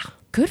 Yeah.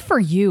 Good for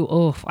you.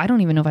 Oh, I don't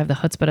even know if I have the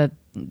chutzpah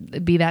to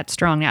be that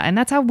strong now. And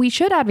that's how we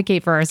should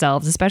advocate for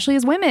ourselves, especially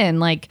as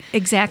women. Like,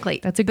 Exactly.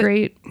 that's a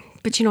great.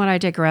 But you know what? I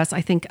digress.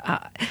 I think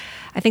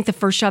the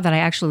first job that I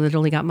actually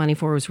literally got money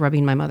for was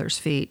rubbing my mother's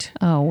feet.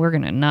 Oh, we're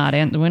not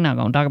going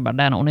to talk about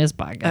that on this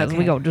podcast. Okay.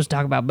 We go just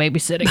talk about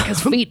babysitting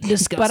because feet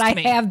disgust But I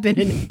me. have been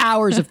in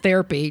hours of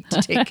therapy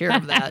to take care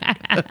of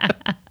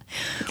that.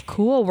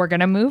 Cool. We're going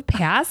to move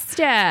past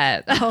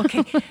it.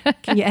 Okay.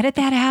 Can you edit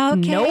that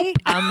out, Kate? Nope.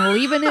 I'm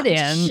leaving it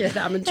in. Shit,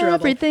 I'm in trouble.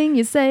 Everything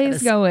you say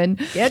is going.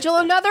 Schedule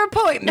another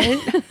appointment.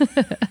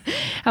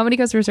 How many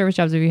customer service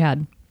jobs have you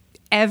had?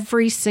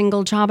 Every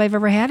single job I've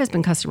ever had has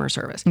been customer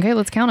service. Okay,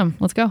 let's count them.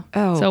 Let's go.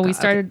 Oh, so we God,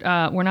 started,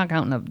 we're not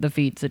counting the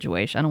feet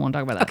situation. I don't want to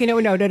talk about that. Okay, no.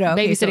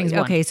 Babysitting's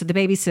one. Okay, so the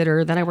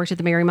babysitter. Then I worked at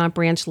the Marymount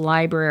Branch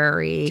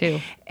Library. 2.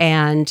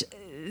 And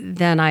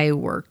then I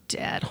worked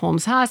at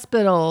Holmes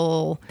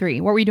Hospital.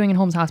 3. What were you doing in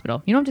Holmes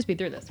Hospital? You don't have to speed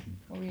through this.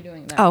 What were you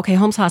doing there? Oh, okay,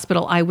 Holmes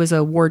Hospital. I was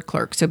a ward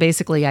clerk. So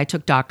basically I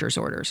took doctor's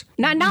orders.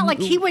 Not like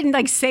he wouldn't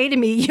like say to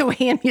me,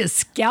 hand me a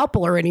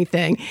scalpel or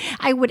anything.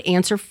 I would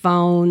answer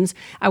phones.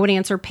 I would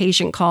answer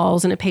patient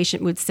calls, and a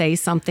patient would say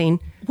something.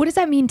 What does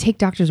that mean, take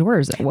doctor's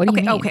orders? What do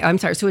you mean? Okay, I'm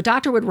sorry. So a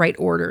doctor would write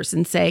orders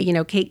and say,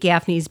 Kate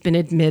Gaffney's been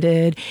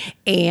admitted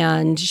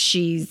and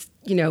she's,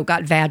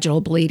 got vaginal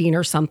bleeding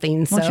or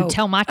something. Why don't you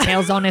tell my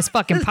tales on this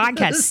fucking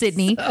podcast,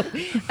 Sydney?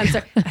 I'm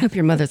sorry. I hope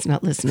your mother's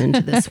not listening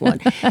to this one.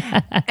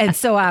 And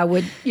so I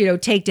would,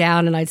 take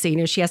down and I'd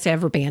say, she has to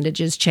have her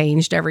bandages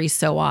changed every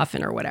so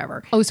often or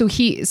whatever. Oh, so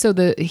he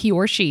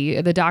or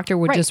she, the doctor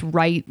would just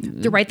write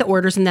The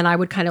orders, and then I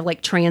would kind of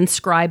like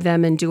transcribe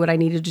them and do what I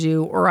needed to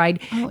do, or I'd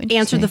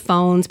answer the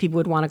phones. People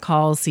would want to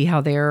call, see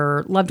how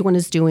their loved one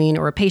is doing,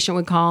 or a patient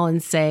would call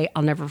and say,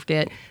 I'll never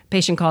forget,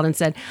 patient called and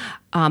said,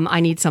 I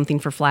need something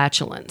for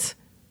flatulence.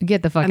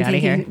 Get the fuck out of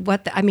here.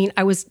 What?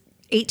 I was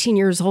 18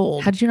 years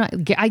old. How did you not?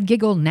 I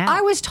giggle now.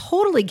 I was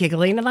totally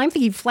giggling, and I'm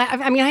thinking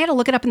I had to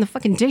look it up in the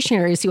fucking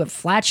dictionary to see what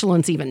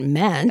flatulence even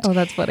meant. Oh,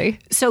 that's funny.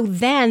 So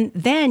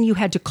then you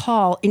had to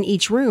call in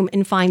each room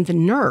and find the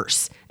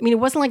nurse. It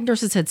wasn't like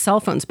nurses had cell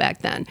phones back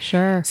then.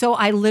 Sure. So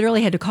I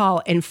literally had to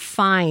call and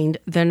find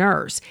the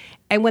nurse.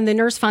 And when the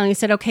nurse finally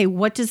said, okay,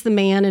 what does the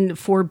man in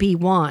 4B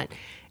want?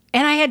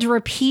 And I had to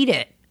repeat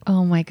it.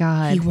 Oh my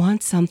God. He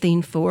wants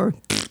something for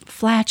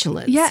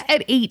flatulence. Yeah,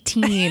 at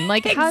 18.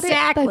 Like,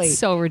 Exactly. That's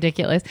so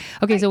ridiculous.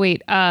 Okay, so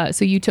wait.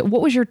 So you took,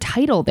 what was your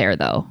title there,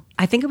 though?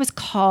 I think it was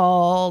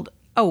called,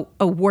 a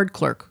ward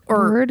clerk.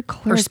 Or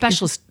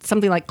specialist,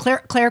 something like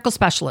clerical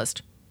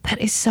specialist. That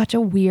is such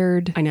a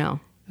weird, I know.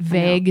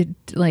 vague,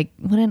 like,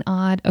 what an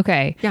odd.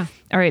 Okay. Yeah.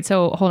 All right,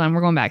 so hold on. We're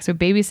going back. So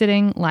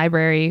babysitting,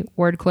 library,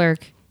 ward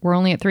clerk. We're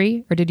only at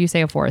 3, or did you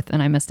say a 4th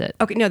and I missed it?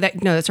 Okay, no,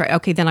 that's right.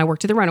 Okay, then I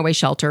worked at the runaway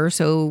shelter.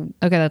 So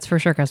Okay, that's for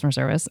sure customer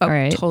service. All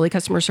right. totally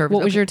customer service.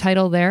 What was your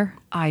title there?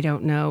 I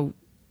don't know,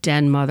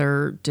 den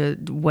mother,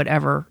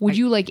 whatever. Would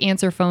you like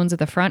answer phones at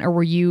the front, or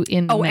were you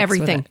in the mix with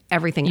everything, it?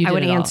 everything. You I would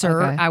did it all.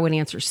 answer. Okay. I would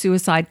answer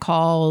suicide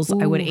calls.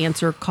 I would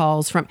answer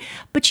calls from.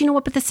 But you know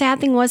what? But the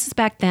sad thing was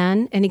back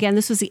then, and again,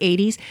 this was the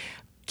 80s.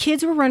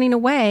 Kids were running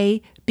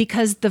away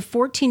because the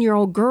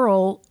 14-year-old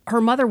girl, her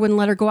mother wouldn't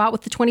let her go out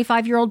with the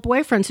 25-year-old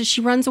boyfriend, so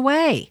she runs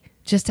away.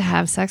 Just to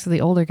have sex with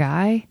the older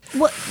guy?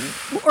 Well,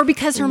 or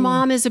because her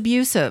mom is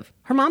abusive.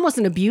 Her mom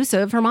wasn't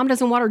abusive. Her mom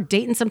doesn't want her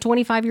dating some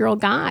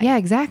 25-year-old guy. Yeah,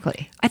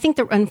 exactly. I think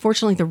that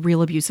unfortunately the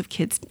real abusive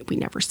kids, we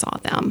never saw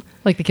them.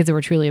 Like the kids that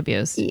were truly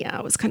abused. Yeah,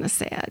 it was kind of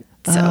sad.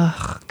 So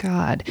Oh,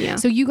 God. Yeah.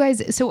 So you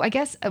guys, so I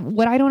guess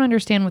what I don't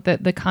understand with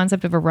the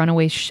concept of a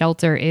runaway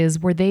shelter is,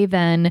 were they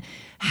then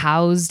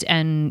housed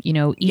and,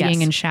 eating Yes.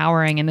 and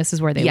showering, and this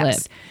is where they Yes.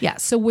 lived?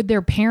 Yes. So would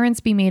their parents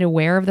be made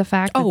aware of the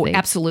fact that they...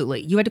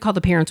 absolutely. You had to call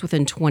the parents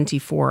within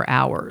 24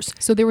 hours.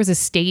 So there was a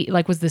state,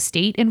 was the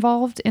state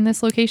involved in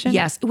this location?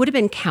 Yes, it would have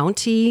been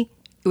county.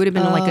 It would have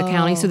been like a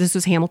county. So this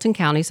was Hamilton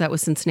County. So that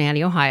was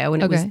Cincinnati, Ohio.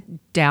 And it was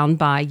down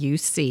by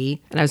UC,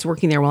 and I was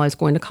working there while I was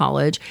going to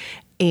college.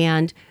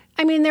 And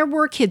I mean, there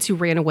were kids who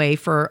ran away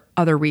for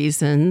other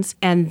reasons,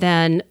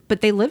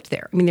 but they lived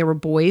there. I mean, there were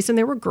boys and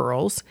there were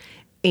girls,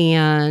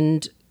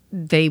 and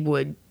they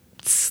would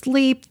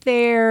sleep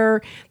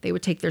there. They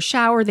would take their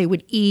shower. They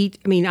would eat.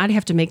 I mean, I'd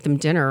have to make them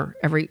dinner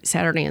every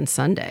Saturday and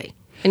Sunday,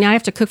 and I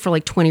have to cook for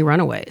like 20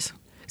 runaways.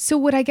 So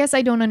what I guess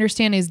I don't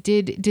understand is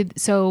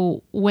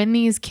so when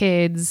these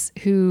kids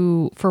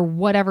who, for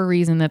whatever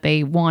reason that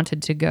they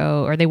wanted to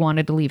go or they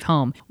wanted to leave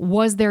home,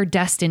 was their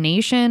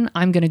destination,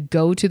 I'm going to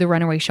go to the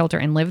runaway shelter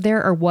and live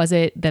there? Or was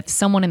it that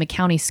someone in the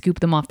county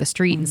scooped them off the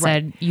street and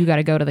said, you got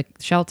to go to the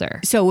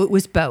shelter? So it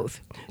was both.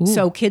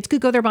 So kids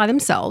could go there by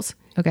themselves.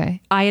 Okay.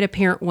 I had a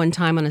parent one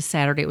time on a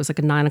Saturday. It was like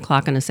a 9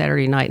 o'clock on a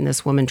Saturday night, and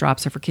this woman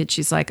drops off her kid.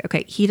 She's like,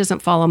 okay, he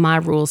doesn't follow my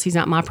rules. He's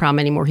not my problem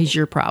anymore. He's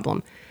your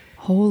problem.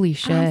 Holy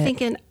shit. And I'm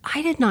thinking,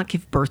 I did not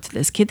give birth to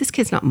this kid. This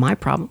kid's not my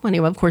problem.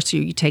 Anyway, of course,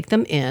 you take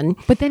them in.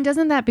 But then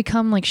doesn't that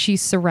become like she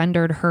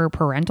surrendered her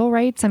parental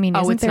rights? I mean,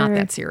 It's not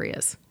that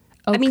serious.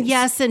 Okay. I mean,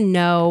 yes and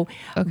no.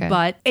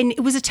 Okay. And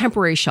it was a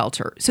temporary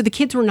shelter. So the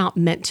kids were not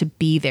meant to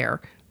be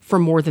there for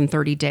more than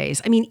 30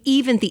 days. I mean,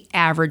 even the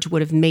average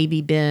would have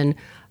maybe been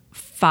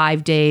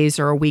 5 days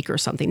or a week or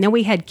something. Now,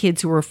 we had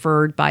kids who were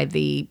referred by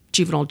the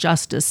juvenile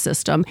justice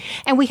system,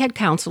 and we had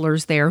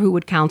counselors there who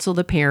would counsel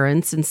the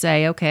parents and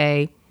say,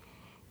 okay,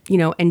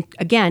 and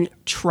again,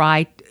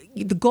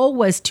 the goal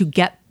was to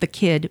get the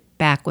kid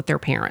back with their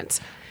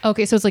parents.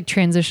 Okay, so it's like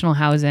transitional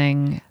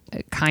housing,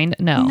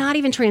 no. Not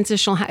even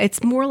transitional.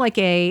 It's more like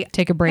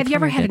take a break. Have you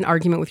ever had an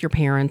argument with your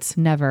parents?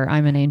 Never.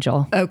 I'm an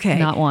angel. Okay.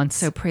 Not once.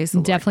 So praise the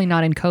Lord. Definitely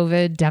not in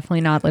COVID.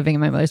 Definitely not living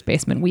in my mother's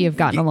basement. We have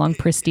gotten along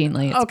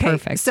pristinely. It's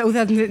perfect. So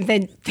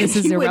then this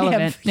is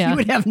irrelevant. You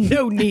would have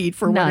no need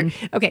for none.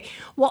 Okay.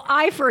 Well,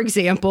 for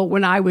example,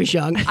 when I was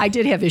young, I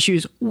did have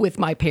issues with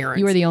my parents.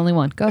 You were the only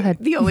one. Go ahead.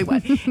 The only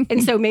one.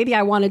 And so maybe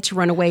I wanted to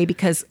run away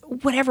because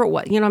whatever it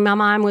was, my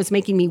mom was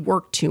making me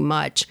work too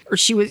much, or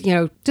she was,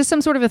 just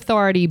some sort of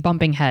authority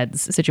bumping heads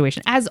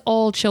situation, as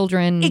all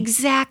children.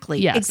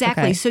 Exactly. Yes,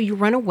 exactly. okay. So you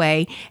run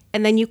away,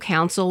 and then you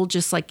counsel,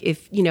 just like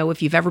if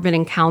you've ever been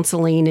in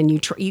counseling and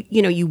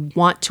you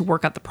want to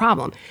work out the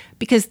problem,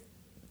 because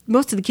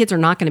most of the kids are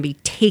not going to be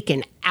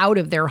taken out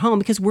of their home,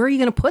 because where are you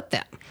going to put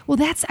them? Well,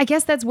 I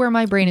guess that's where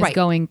my brain is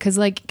going.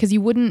 Because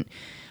you wouldn't,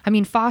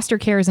 foster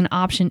care is an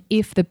option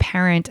if the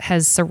parent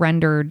has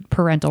surrendered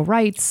parental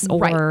rights,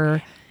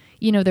 or,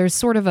 there's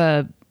sort of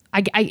a,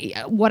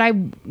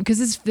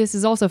 because this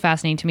is also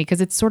fascinating to me,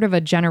 because it's sort of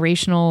a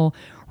generational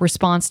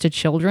response to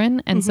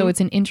children. And so it's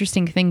an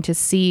interesting thing to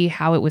see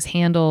how it was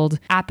handled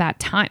at that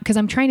time. Because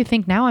I'm trying to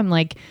think now, I'm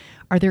like,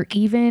 are there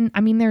even,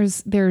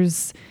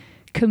 there's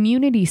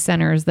community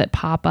centers that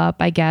pop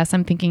up, I guess.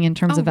 I'm thinking in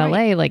terms of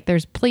LA, like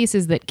there's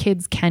places that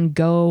kids can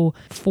go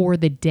for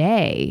the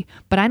day,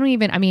 but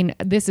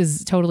this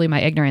is totally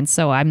my ignorance.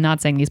 So I'm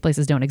not saying these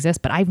places don't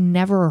exist, but I've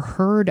never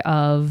heard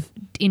of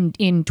in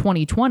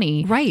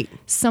 2020,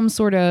 some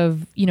sort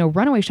of,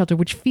 runaway shelter,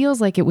 which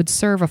feels like it would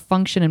serve a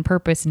function and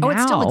purpose now. Oh, it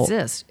still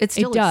exists. It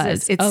still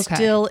exists. It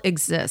still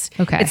exists.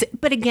 Okay.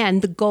 But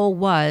again, the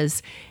goal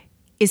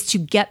is to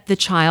get the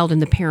child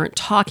and the parent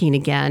talking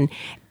again,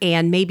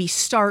 and maybe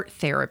start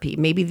therapy.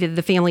 Maybe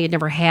the family had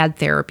never had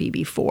therapy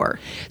before.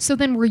 So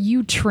then were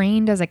you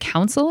trained as a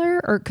counselor,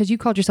 or because you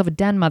called yourself a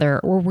den mother,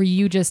 or were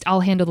you just,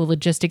 I'll handle the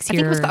logistics here?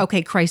 I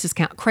think it was,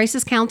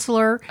 crisis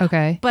counselor.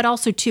 Okay. But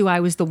also too, I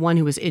was the one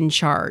who was in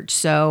charge.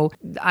 So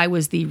I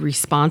was the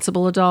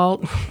responsible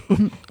adult.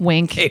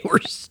 Wink. They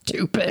were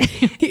stupid.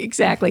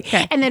 Exactly.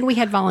 Okay. And then we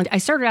had I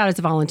started out as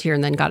a volunteer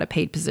and then got a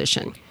paid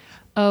position.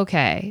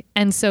 Okay.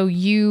 And so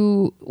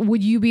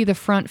would you be the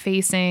front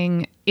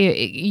facing,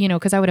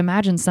 because I would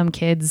imagine some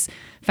kids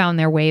found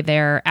their way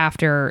there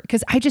after,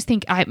 because I just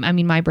think,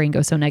 my brain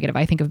goes so negative.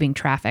 I think of being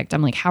trafficked.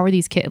 I'm like, how are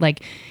these kids,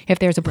 like if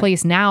there's a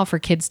place now for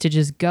kids to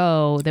just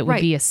go that would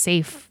be a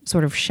safe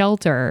sort of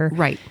shelter.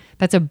 Right.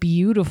 That's a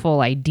beautiful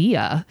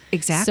idea.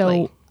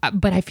 Exactly. So,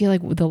 but I feel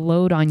like the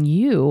load on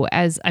you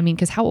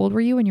because how old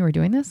were you when you were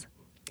doing this?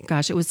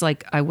 Gosh, it was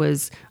like I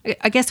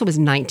guess it was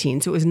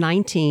 19. So it was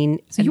 19.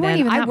 So you weren't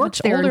even that I worked much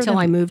there older until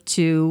I moved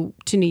to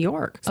New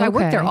York. So I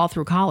worked there all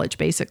through college,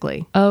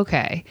 basically.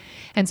 Okay.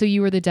 And so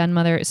you were the den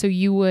mother. So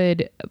you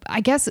would,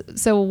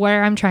 so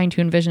where I'm trying to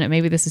envision it,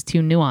 maybe this is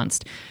too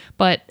nuanced,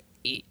 but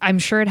I'm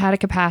sure it had a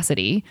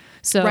capacity.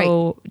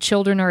 So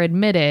children are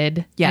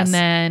admitted, and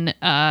then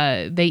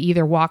they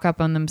either walk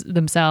up on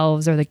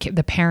themselves, or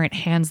the parent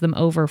hands them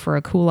over for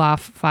a cool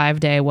off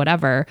 5-day,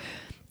 whatever.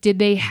 Did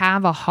they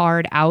have a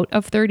hard out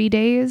of 30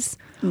 days?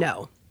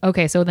 No.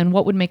 Okay, so then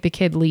what would make the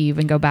kid leave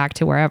and go back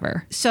to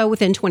wherever? So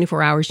within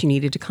 24 hours, you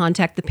needed to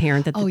contact the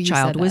parent that the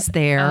child was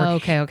there. Oh,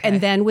 okay.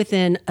 And then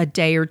within a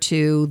day or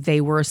two,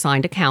 they were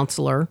assigned a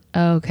counselor.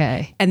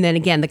 Okay. And then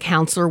again, the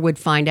counselor would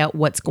find out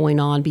what's going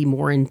on, be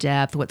more in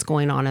depth, what's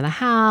going on in the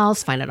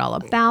house, find out all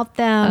about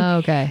them.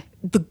 Okay.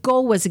 The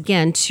goal was,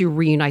 again, to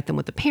reunite them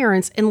with the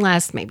parents,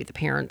 unless maybe the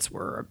parents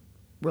were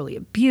really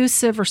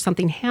abusive or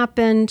something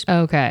happened.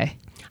 Okay.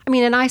 I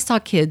mean, and I saw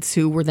kids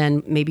who were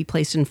then maybe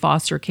placed in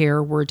foster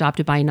care, were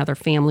adopted by another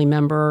family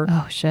member.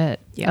 Oh, shit.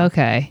 Yeah.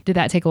 Okay. Did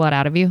that take a lot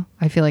out of you?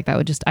 I feel like that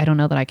would just, I don't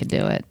know that I could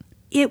do it.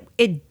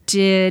 It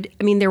did.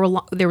 I mean, there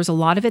was a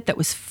lot of it that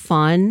was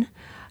fun,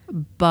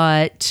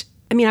 but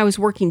I mean, I was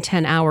working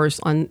 10 hours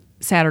on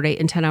Saturday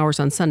and 10 hours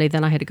on Sunday.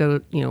 Then I had to go,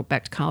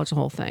 back to college, the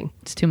whole thing.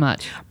 It's too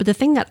much. But the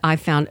thing that I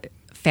found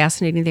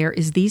fascinating there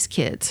is these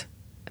kids.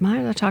 Am I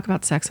going to talk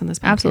about sex on this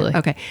podcast? Absolutely.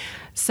 Okay.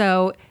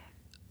 So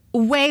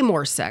way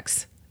more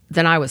sex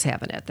than I was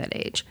having at that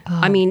age. Oh,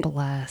 I mean,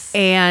 bless.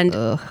 And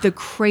the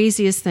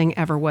craziest thing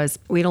ever was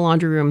we had a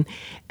laundry room,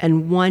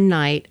 and one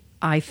night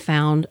I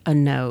found a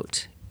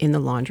note in the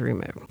laundry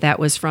room that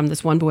was from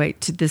this one boy.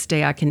 To this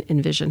day, I can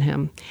envision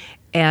him.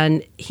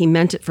 And he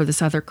meant it for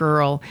this other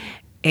girl.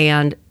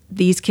 And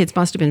these kids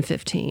must have been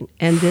 15.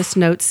 And this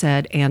note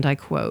said, and I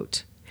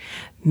quote,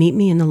 "Meet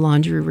me in the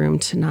laundry room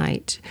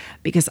tonight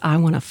because I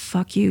want to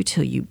fuck you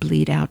till you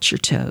bleed out your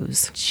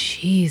toes."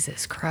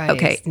 Jesus Christ.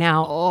 Okay,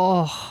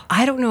 now,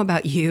 I don't know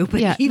about you, but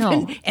Yeah,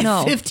 even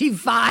no. at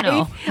 55,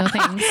 No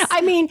thanks.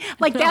 I mean,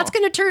 like that's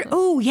going to turn,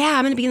 oh yeah,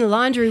 I'm going to be in the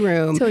laundry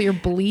room. Until you're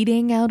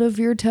bleeding out of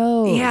your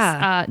toes.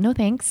 Yeah. No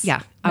thanks.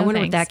 Yeah, I No wonder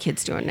thanks. what that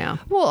kid's doing now.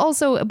 Well,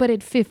 also, but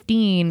at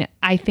 15,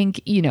 I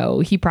think,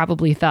 he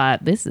probably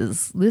thought this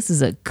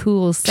is a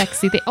cool,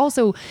 sexy thing.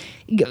 Also,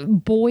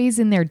 boys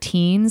in their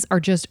teens are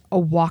just a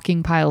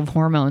walking pile of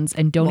hormones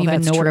and don't Well,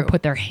 even that's know where to true.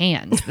 put their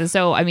hands.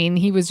 So, I mean,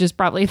 he was just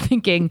probably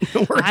thinking,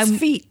 Worst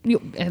feet.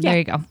 There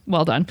you go.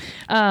 Well done.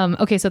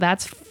 Okay, so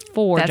that's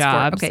four That's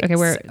jobs.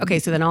 Okay,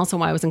 so then also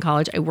while I was in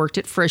college, I worked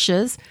at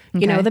Frisch's,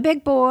 the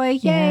big boy,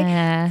 yay,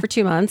 Yeah. for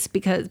 2 months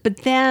but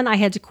then I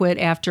had to quit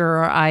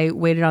after I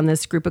waited on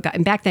this group of guys.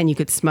 And back then you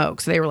could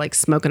smoke, so they were like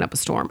smoking up a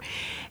storm.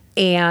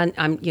 And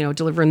I'm,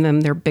 delivering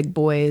them their big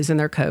boys and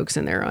their Cokes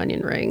and their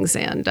onion rings.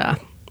 And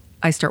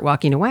I start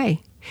walking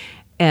away.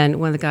 And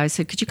one of the guys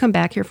said, "Could you come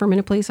back here for a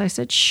minute, please?" I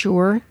said,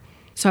 "Sure."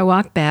 So I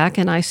walked back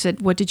and I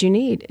said, "What did you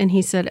need?" And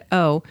he said,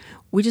 "Oh,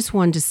 we just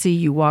wanted to see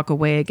you walk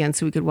away again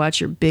so we could watch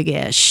your big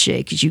ass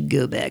shake as you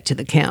go back to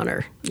the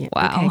counter." Yeah,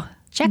 Wow. okay.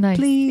 Check, Nice.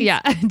 please. Yeah.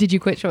 Did you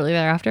quit shortly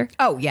thereafter?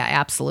 Oh, yeah,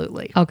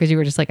 absolutely. Oh, because you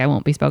were just like, I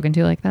won't be spoken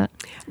to like that?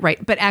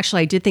 Right. But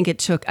actually, I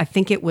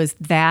think it was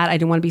that. I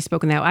didn't want to be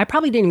spoken that way. I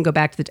probably didn't even go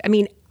back to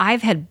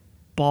I've had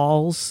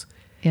balls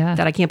Yeah.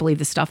 that I can't believe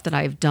the stuff that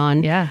I've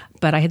done. Yeah.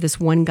 But I had this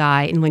one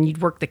guy, and when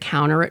you'd work the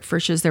counter at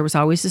Frisch's, there was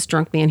always this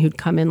drunk man who'd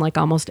come in like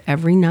almost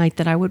every night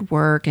that I would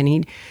work, and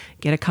he'd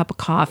get a cup of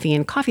coffee.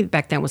 And coffee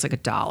back then was like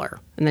 $1.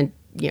 And then,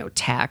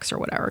 tax or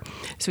whatever.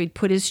 So he'd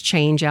put his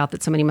change out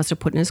that somebody must have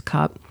put in his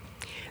cup.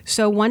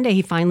 So one day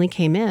he finally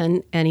came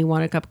in and he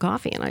wanted a cup of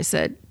coffee. And I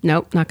said,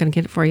 "Nope, not going to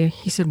get it for you."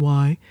 He said,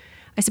 "Why?"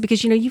 I said,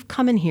 "Because, you've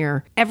come in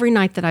here every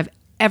night that I've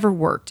ever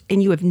worked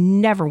and you have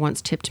never once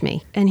tipped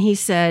me." And he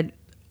said,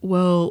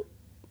 "Well,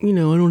 I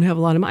don't have a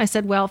lot of money." I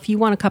said, "Well, if you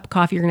want a cup of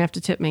coffee, you're going to have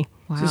to tip me."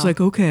 Wow. So he's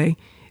like, "Okay."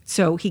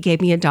 So he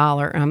gave me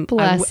 $1.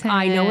 Bless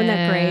I know, isn't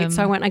that great? him.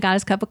 So I went and I got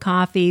his cup of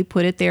coffee,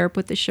 put it there,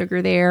 put the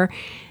sugar there.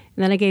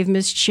 And then I gave him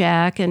his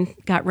check and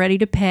got ready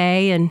to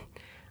pay. And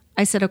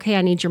I said, "Okay,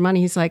 I need your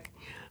money." He's like,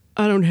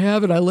 "I don't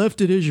have it. I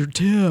left it as your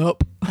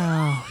tip."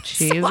 Oh,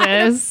 So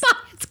I Jesus. thought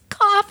it's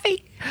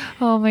coffee.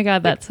 Oh my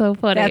God, that's so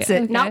funny. That's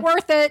it. Okay. Not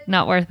worth it.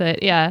 Not worth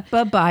it. Yeah.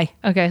 Bye-bye.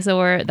 Okay,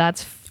 so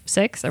that's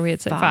 6? Are we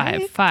at 6?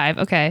 Five. 5.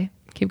 Okay.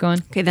 Keep going.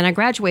 Okay, then I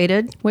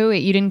graduated. Wait.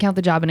 You didn't count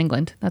the job in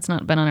England. That's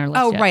not been on our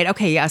list Oh, yet. right.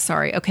 Okay, yeah,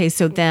 sorry. Okay,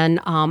 so then,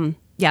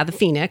 the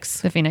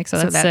Phoenix. The Phoenix.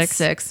 So that's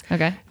 6.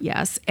 Okay.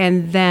 Yes.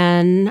 And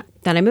then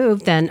I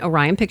moved. Then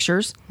Orion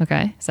Pictures.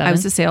 Okay. 7. I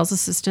was a sales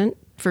assistant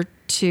for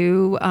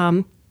 2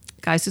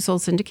 guys who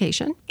sold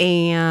syndication,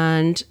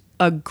 and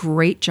a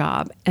great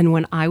job. And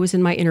when I was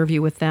in my interview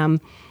with them,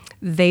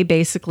 they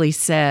basically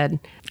said,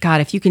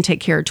 "God, if you can take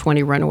care of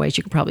 20 runaways,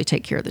 you can probably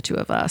take care of the 2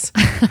 of us."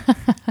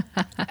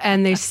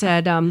 And they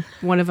said,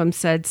 one of them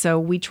said, "So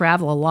we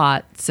travel a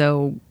lot,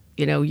 so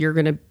you're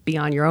going to be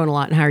on your own a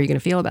lot, and how are you going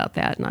to feel about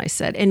that?" And I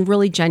said, and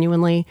really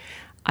genuinely,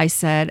 I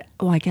said,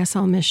 "Oh, I guess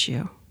I'll miss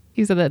you."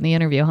 You said that in the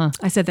interview, huh?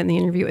 I said that in the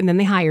interview, and then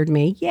they hired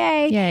me.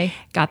 Yay. Yay.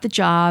 Got the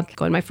job,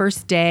 going my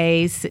first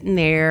day, sitting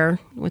there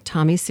with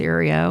Tommy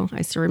Serio.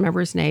 I still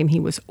remember his name.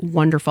 He was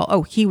wonderful.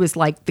 Oh, he was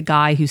like the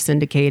guy who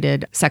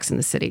syndicated Sex and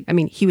the City. I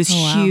mean, he was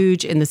wow.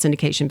 huge in the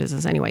syndication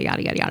business anyway,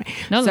 yada, yada, yada.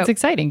 No, So- that's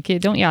exciting.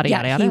 Kid, don't yada,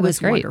 yada, yada. he That's was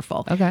great.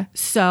 wonderful. Okay.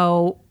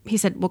 So he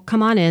said, "Well,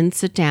 come on in,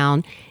 sit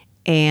down,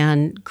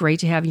 and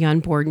great to have you on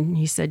board." And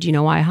he said, "You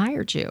know why I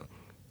hired you?"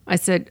 I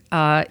said,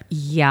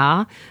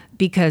 "Yeah,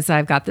 because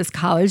I've got this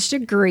college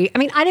degree." I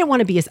mean, I didn't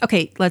want to be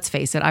okay, let's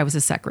face it, I was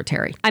a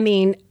secretary. I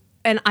mean,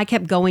 and I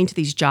kept going to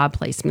these job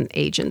placement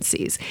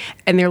agencies,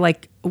 and they're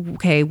like,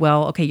 okay,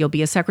 you'll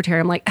be a secretary."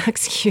 I'm like,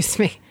 "Excuse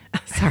me.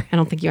 Sorry, I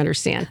don't think you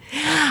understand.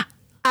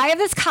 I have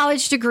this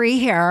college degree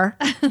here,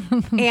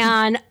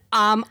 and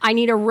I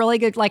need a really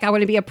good, I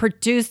want to be a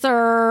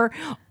producer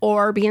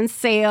or be in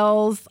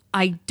sales.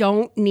 I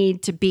don't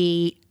need to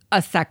be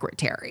a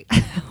secretary."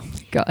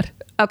 God.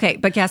 Okay,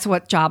 but guess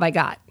what job I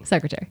got?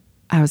 Secretary.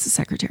 I was a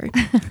secretary.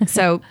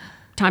 So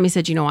Tommy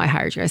said, I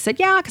hired you. I said,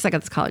 yeah, because I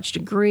got this college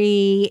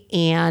degree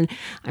and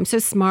I'm so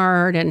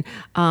smart and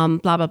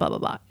blah, blah, blah, blah,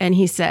 blah. And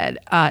he said,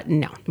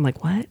 no. I'm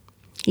like, what?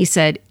 He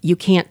said, you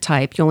can't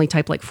type. You only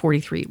type like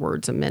 43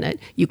 words a minute.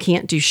 You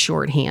can't do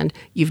shorthand.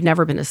 You've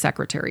never been a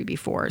secretary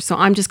before. So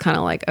I'm just kind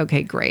of like,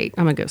 okay, great.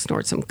 I'm going to go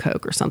snort some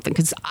Coke or something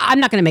because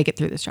I'm not going to make it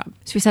through this job.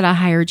 So he said, I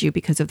hired you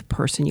because of the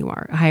person you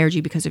are. I hired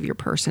you because of your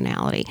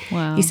personality.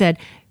 Wow. He said,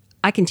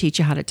 I can teach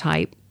you how to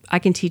type. I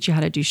can teach you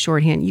how to do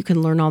shorthand. You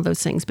can learn all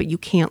those things, but you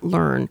can't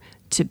learn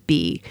to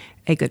be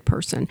a good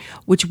person,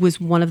 which was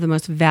one of the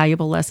most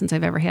valuable lessons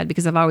I've ever had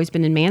because I've always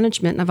been in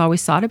management and I've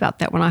always thought about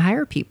that when I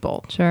hire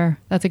people. Sure.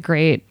 That's a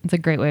great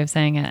way of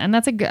saying it. And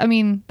that's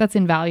that's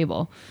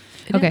invaluable.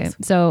 It is.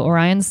 So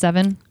Orion's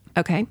 7.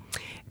 Okay.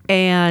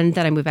 And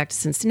then I moved back to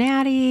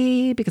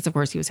Cincinnati because, of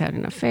course, he was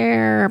having an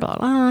affair, blah,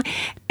 blah.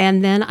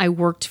 And then I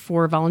worked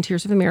for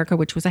Volunteers of America,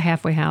 which was a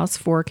halfway house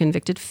for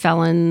convicted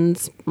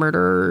felons,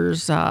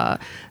 murderers,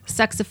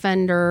 sex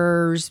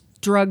offenders,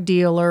 drug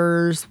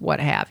dealers,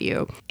 what have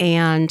you.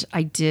 And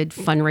I did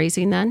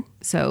fundraising then.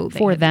 So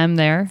For them,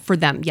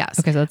 yes.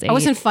 Okay, so that's 8. I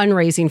wasn't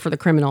fundraising for the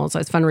criminals. I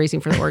was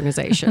fundraising for the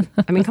organization.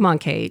 I mean, come on,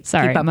 Kate.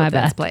 Sorry, keep up my with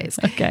bad. this, please.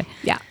 Okay.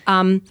 Yeah.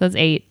 So that's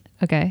 8.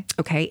 Okay.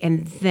 Okay.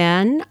 And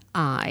then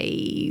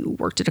I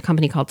worked at a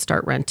company called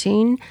Start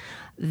Renting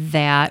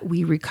that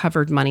we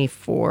recovered money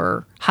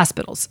for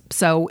hospitals.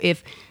 So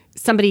if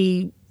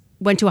somebody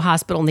went to a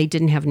hospital and they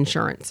didn't have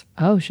insurance.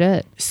 Oh,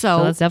 shit.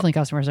 So that's definitely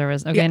customer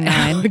service. Okay,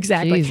 yeah, 9.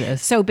 Exactly.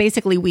 Jesus. So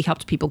basically we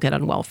helped people get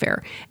on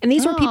welfare. And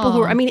these were people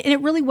who were, and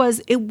it really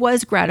was, it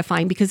was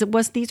gratifying because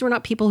these were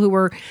not people who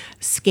were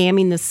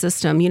scamming the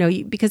system,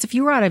 because if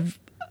you were out of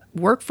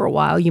work for a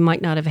while, you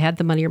might not have had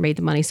the money or made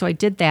the money. So I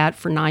did that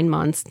for 9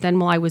 months. Then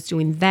while I was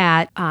doing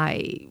that,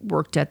 I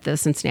worked at the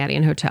Cincinnati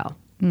Hotel.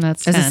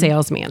 That's as 10. a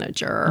sales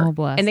manager. Oh,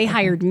 bless. And they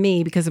hired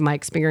me because of my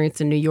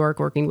experience in New York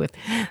working with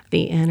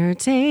the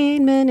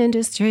entertainment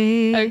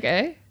industry.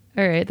 Okay.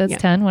 All right. That's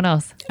 10. What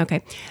else?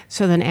 Okay.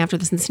 So then after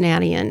the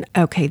Cincinnatian,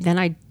 then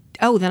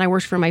I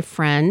worked for my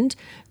friend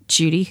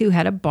Judy, who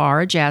had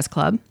a jazz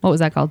club. What was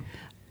that called?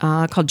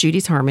 Called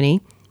Judy's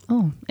Harmony.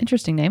 Oh,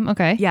 interesting name.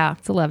 Okay. Yeah.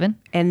 It's 11.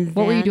 And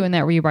what were you then, doing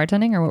there? Were you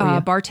bartending or what were you?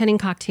 Bartending,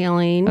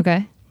 cocktailing.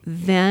 Okay.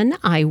 Then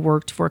I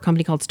worked for a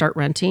company called Start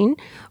Renting,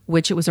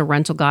 which it was a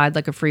rental guide,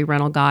 like a free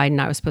rental guide.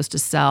 And I was supposed to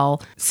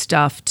sell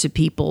stuff to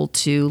people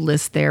to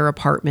list their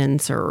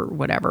apartments or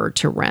whatever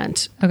to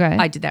rent. Okay.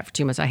 I did that for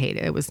 2 months. I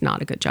hated it. It was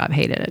not a good job.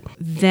 Hated it.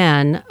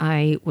 Then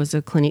I was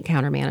a clinic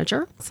counter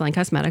manager selling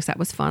cosmetics. That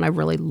was fun. I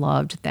really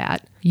loved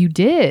that. You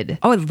did?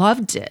 Oh, I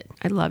loved it.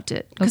 I loved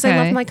it because I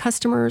loved my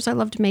customers. I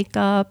loved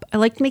makeup. I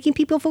liked making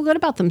people feel good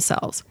about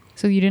themselves.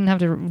 So you didn't have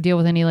to deal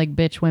with any like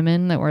bitch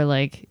women that were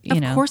like,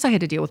 Of course I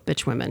had to deal with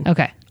bitch women.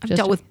 Okay. I've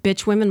dealt with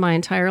bitch women my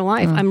entire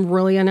life. I'm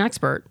really an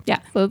expert. Yeah.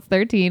 So it's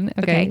 13.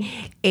 Okay.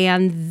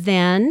 And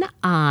then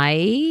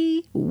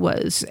I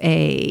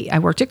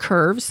worked at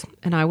Curves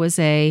and I was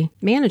a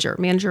manager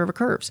of a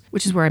Curves,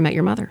 which is where I met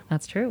your mother.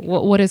 That's true.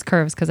 What is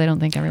Curves? Because I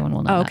don't think everyone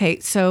will know that. Okay.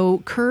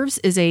 So Curves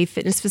is a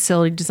fitness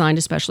facility designed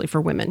especially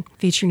for women,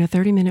 featuring a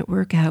 30-minute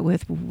workout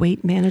with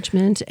weight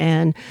management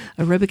and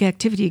aerobic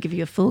activity to give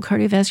you a full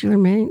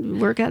cardiovascular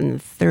workout in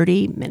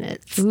 30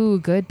 minutes. Ooh,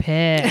 good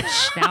pitch.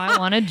 Now I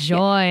want to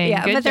join.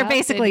 Yeah, Good but they're job,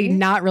 basically Sydney.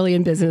 not really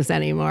in business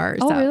anymore.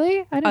 Oh,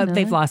 really? I didn't know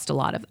They've that. lost a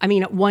lot of.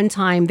 At one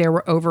time there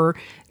were over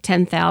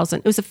 10,000.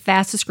 It was the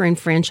fastest growing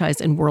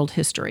franchise in world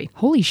history.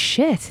 Holy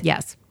shit.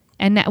 Yes.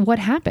 And what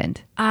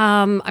happened?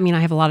 I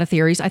have a lot of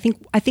theories. I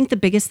think the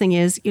biggest thing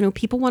is,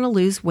 people want to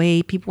lose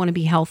weight, people want to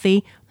be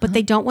healthy, but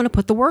they don't want to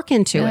put the work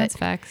into Yeah, it. that's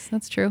facts.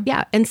 That's true.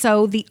 Yeah. And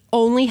so the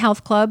only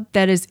health club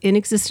that is in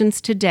existence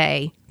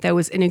today that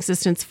was in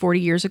existence 40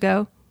 years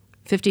ago,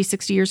 50,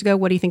 60 years ago,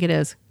 what do you think it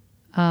is?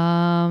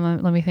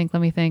 Let me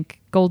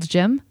think. Gold's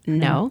Gym?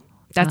 No.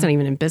 That's not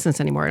even in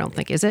business anymore, I don't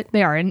think, is it?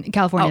 They are in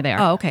California. They are.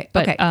 Oh, okay.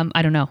 But Okay.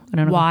 I don't know.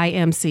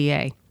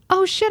 YMCA.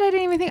 Oh shit! I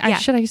didn't even think.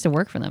 Yeah. I used to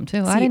work for them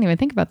too. I didn't even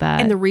think about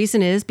that. And the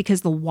reason is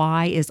because the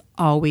Y is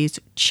always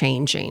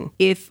changing.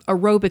 If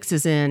aerobics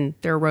is in,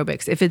 they're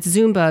aerobics. If it's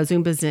Zumba,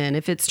 Zumba's in.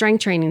 If it's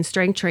strength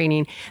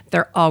training,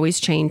 they're always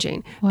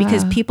changing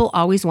because people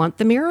always want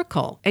the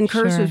miracle. And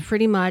Curves Sure. was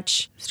pretty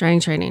much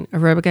strength training,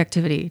 aerobic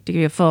activity to give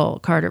you a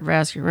full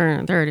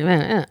cardiovascular 30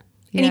 minutes.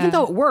 And even Yeah.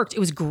 though it worked, it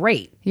was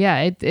great.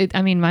 Yeah,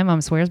 my mom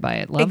swears by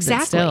it. Loves it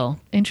Exactly. still.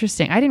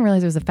 Interesting. I didn't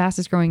realize it was the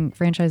fastest growing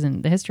franchise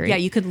in the history. Yeah,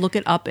 you could look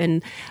it up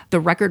in the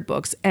record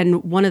books.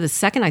 And one of the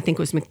second, I think,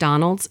 was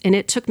McDonald's. And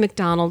it took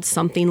McDonald's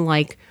something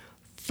like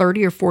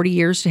 30 or 40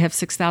 years to have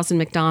 6,000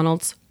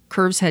 McDonald's.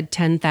 Curves had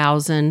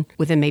 10,000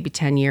 within maybe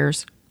 10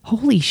 years.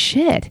 Holy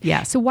shit.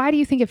 Yeah. So why do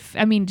you think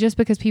just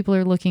because people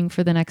are looking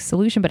for the next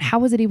solution, but how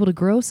was it able to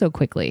grow so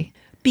quickly?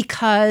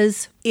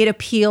 Because it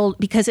appealed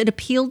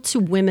to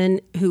women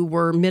who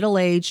were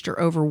middle-aged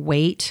or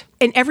overweight,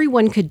 and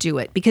everyone could do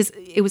it because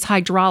it was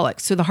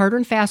hydraulic. So the harder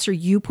and faster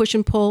you push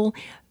and pull,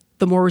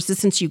 the more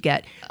resistance you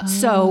get.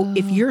 So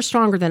if you're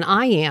stronger than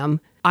I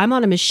am, I'm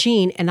on a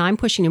machine and I'm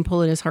pushing and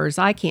pulling as hard as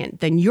I can,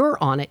 then you're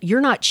on it.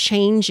 You're not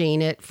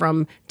changing it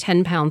from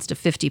 10 pounds to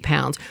 50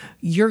 pounds.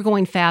 You're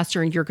going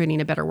faster and you're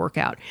getting a better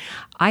workout.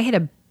 I had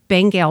a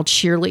Bengal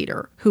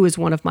cheerleader who was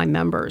one of my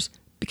members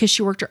because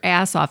she worked her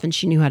ass off and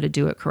she knew how to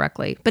do it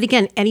correctly. But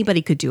again,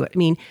 anybody could do it. I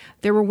mean,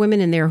 there were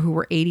women in there who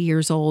were 80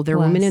 years old. There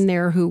were women in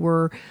there who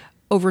were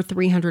over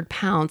 300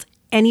 pounds.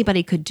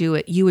 Anybody could do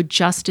it. You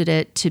adjusted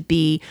it to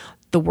be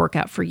the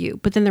workout for you.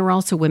 But then there were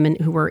also women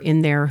who were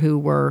in there who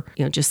were,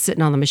 just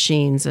sitting on the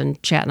machines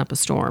and chatting up a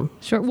storm.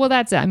 Sure. Well,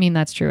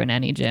 that's true in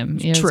any gym.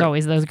 There's True.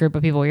 always those group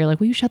of people where you're like,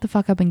 will you shut the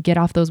fuck up and get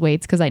off those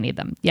weights? Because I need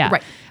them. Yeah.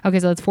 Right. Okay.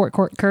 So that's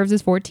curves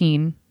is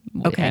 14.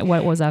 Okay.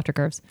 What was after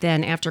curves?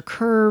 Then after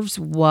curves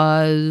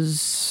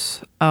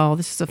was,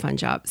 this is a fun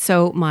job.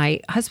 So my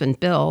husband,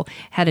 Bill,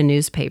 had a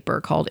newspaper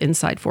called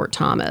Inside Fort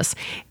Thomas.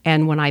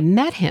 And when I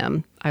met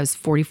him, I was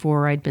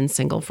 44. I'd been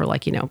single for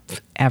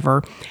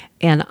ever.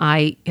 And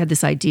I had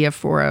this idea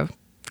for a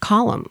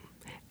column.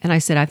 And I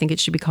said, I think it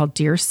should be called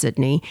Dear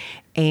Sydney.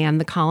 And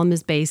the column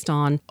is based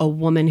on a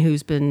woman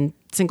who's been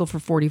single for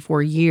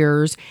 44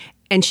 years.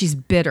 And she's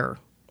bitter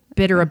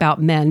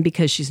about men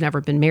because she's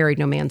never been married.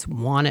 No man's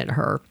wanted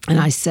her.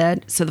 And I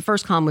said, so the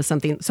first column was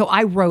something. So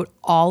I wrote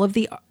all of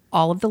the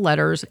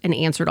letters and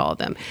answered all of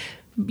them.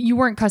 You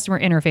weren't customer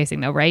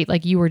interfacing though, right?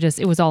 Like you were just,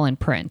 it was all in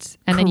print.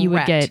 And then you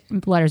would get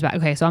letters back.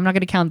 Okay, so I'm not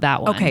going to count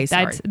that one. Okay,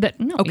 sorry.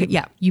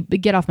 You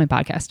get off my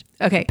podcast.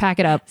 Okay. Pack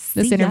it up.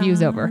 This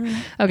interview's over.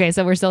 Okay,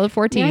 so we're still at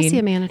 14. May I see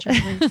a manager,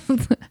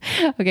 please?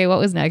 Okay, what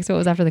was next? What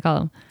was after the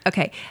column?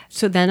 Okay,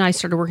 so then I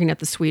started working at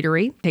the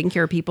Sweetery, taking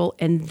care of people.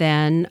 And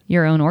then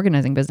your own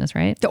organizing business,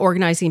 right? The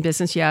organizing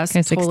business, yes.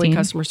 Okay, totally 16.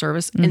 Customer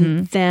service. Mm-hmm.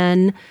 And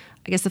then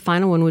I guess the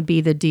final one would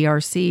be the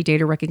DRC,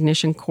 Data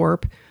Recognition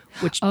Corp,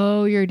 which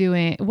you're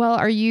doing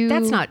are you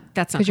that's not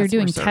because you're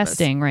doing service.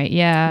 Testing, right?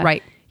 Yeah,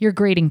 right. You're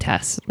grading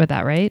tests with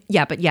that, right?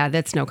 Yeah, but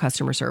that's no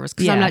customer service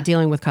because I'm not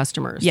dealing with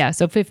customers. Yeah,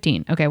 so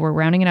 15. Okay, we're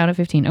rounding it out at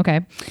 15.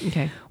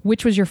 Okay.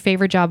 Which was your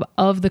favorite job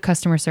of the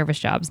customer service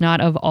jobs,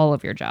 not of all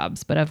of your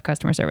jobs, but of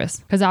customer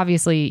service? Because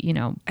obviously,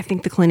 I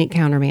think the clinic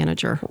counter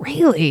manager.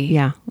 Really?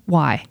 Yeah.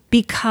 Why?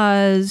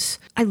 Because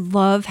I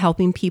love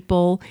helping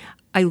people.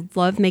 I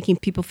love making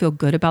people feel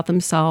good about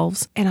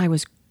themselves, and I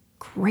was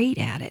great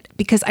at it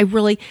because I'm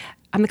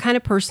the kind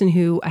of person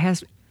who I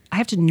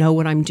have to know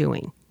what I'm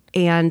doing.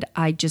 And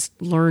I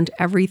just learned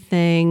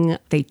everything.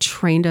 They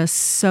trained us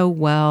so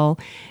well.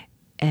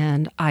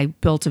 And I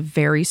built a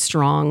very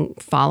strong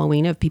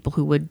following of people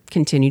who would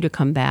continue to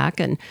come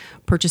back and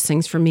purchase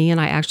things from me. And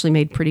I actually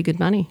made pretty good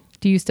money.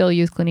 Do you still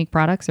use Clinique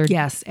products? Or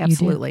yes,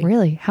 absolutely.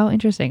 Really? How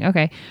interesting.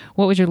 Okay.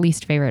 What was your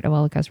least favorite of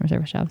all the customer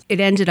service jobs? It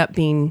ended up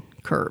being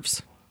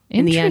curves.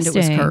 In the end, it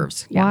was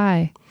curves. Yeah.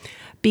 Why?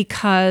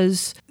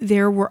 Because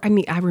there were,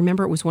 I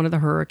remember it was one of the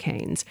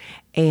hurricanes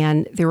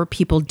and there were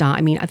people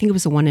dying. I think it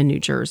was the one in New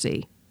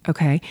Jersey.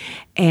 Okay.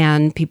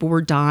 And people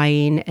were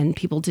dying and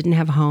people didn't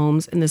have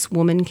homes. And this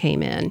woman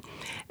came in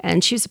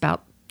and she was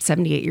about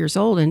 78 years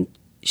old and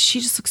she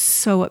just looked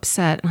so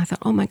upset. And I thought,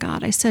 oh my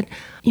God. I said,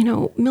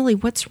 Millie,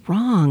 what's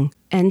wrong?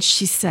 And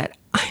she said,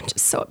 I'm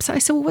just so upset. I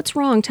said, well, what's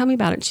wrong? Tell me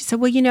about it. And she said,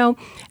 well,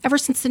 ever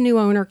since the new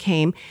owner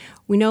came,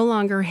 we no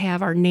longer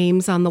have our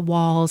names on the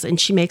walls and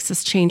she makes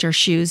us change our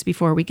shoes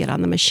before we get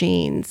on the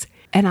machines.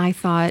 And I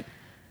thought,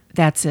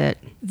 that's it.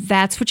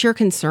 That's what you're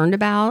concerned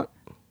about?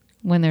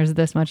 When there's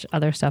this much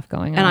other stuff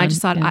going on. And I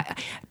just thought,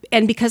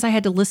 and because I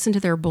had to listen to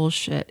their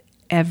bullshit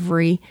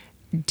every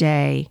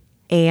day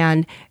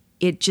and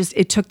it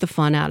took the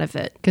fun out of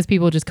it. Because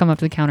people just come up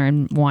to the counter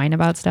and whine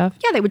about stuff?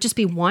 Yeah, they would just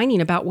be whining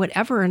about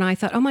whatever. And I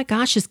thought, oh my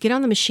gosh, just get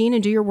on the machine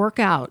and do your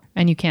workout.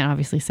 And you can't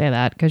obviously say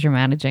that because you're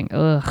managing.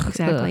 Ugh.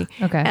 Exactly.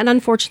 Ugh. Okay. And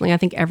unfortunately, I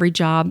think every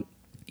job,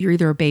 you're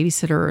either a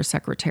babysitter or a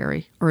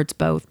secretary, or it's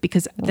both.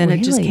 Because then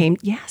it just came,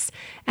 yes.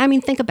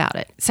 Think about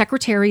it.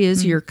 Secretary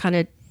is you're kind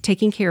of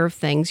taking care of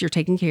things, you're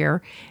taking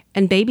care.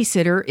 And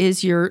babysitter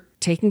is you're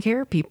taking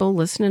care of people,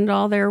 listening to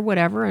all their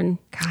whatever, and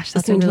gosh,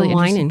 that's a really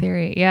interesting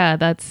theory. Yeah,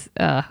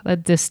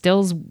 that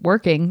distills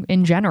working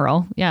in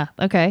general. Yeah,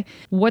 okay.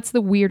 What's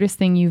the weirdest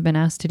thing you've been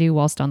asked to do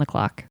whilst on the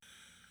clock?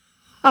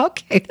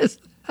 Okay, this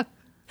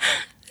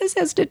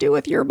has to do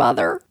with your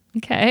mother.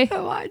 Okay.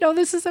 Oh, I know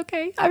this is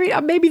okay.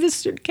 Maybe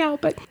this shouldn't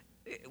count, but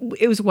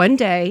it was one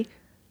day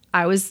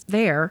I was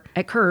there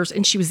at Curves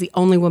and she was the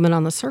only woman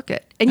on the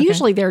circuit. And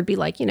usually there'd be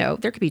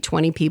there could be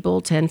 20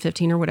 people, 10,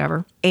 15 or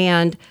whatever.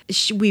 And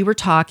we were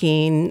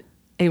talking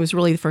and it was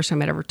really the first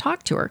time I'd ever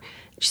talked to her.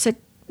 She said,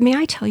 may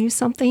I tell you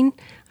something?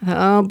 I thought,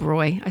 oh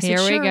boy. I said,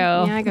 here we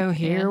go. Yeah, I go,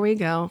 here we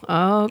go.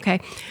 Oh,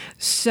 okay.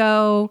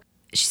 So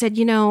she said,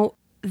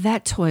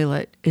 that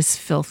toilet is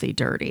filthy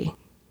dirty.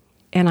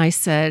 And I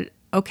said,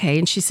 okay.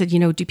 And she said,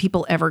 do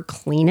people ever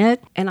clean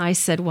it? And I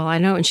said, well, I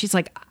know. And she's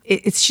like,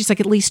 she's like,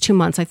 at least 2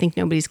 months, I think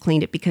nobody's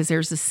cleaned it because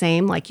there's the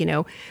same,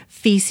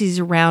 feces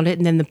around it.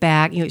 And then the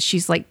back,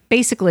 she's like,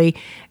 basically,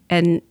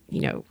 and,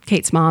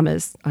 Kate's mom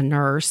is a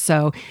nurse.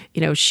 So,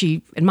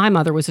 and my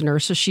mother was a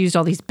nurse. So she used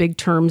all these big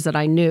terms that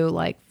I knew,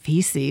 like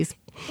feces.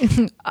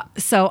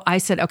 So I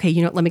said, okay,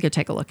 let me go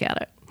take a look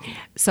at it.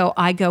 So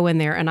I go in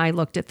there and I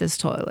looked at this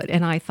toilet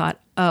and I thought,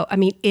 oh, I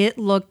mean, it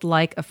looked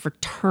like a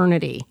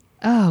fraternity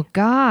Oh,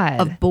 God.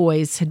 of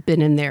boys had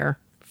been in there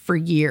for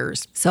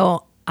years.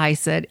 So I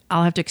said,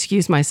 I'll have to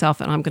excuse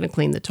myself and I'm going to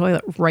clean the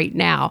toilet right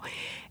now.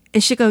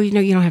 And she'd go, you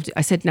don't have to.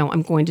 I said, no,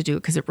 I'm going to do it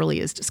because it really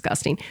is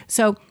disgusting.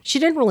 So she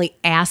didn't really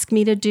ask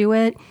me to do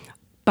it,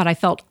 but I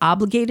felt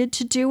obligated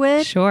to do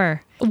it.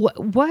 Sure.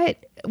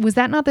 What was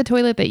that not the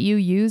toilet that you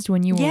used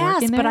when you were Yes,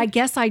 working there? but I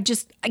guess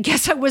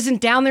I wasn't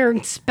down there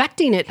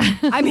inspecting it.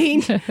 I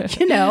mean,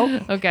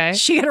 Okay.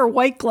 she had her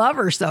white glove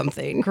or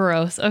something.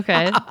 Gross.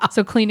 Okay.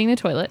 So cleaning the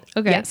toilet.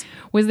 Okay. Yes.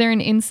 Was there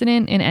an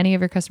incident in any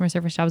of your customer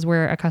service jobs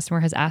where a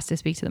customer has asked to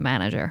speak to the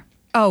manager?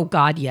 Oh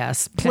God,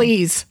 yes,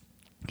 please.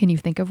 Can you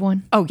think of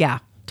one? Oh yeah,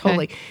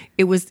 totally. Okay.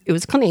 It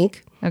was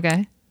Clinique,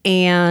 Okay.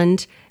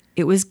 and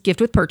it was gift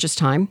with purchase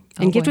time.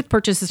 And gift boy. with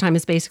purchase time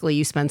is basically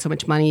you spend so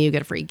much money, you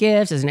get a free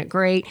gift. Isn't it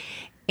great?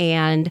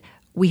 And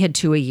we had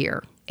 2 a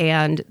year,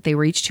 and they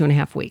were each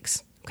 2.5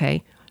 weeks.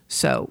 Okay,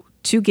 so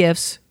 2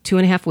 gifts,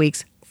 2.5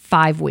 weeks,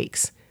 5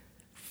 weeks,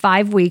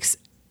 5 weeks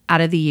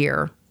out of the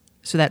year.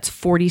 So that's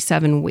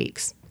 47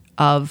 weeks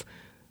of.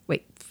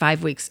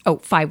 5 weeks. Oh,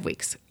 5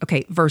 weeks.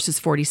 Okay. Versus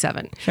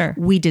 47. Sure.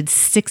 We did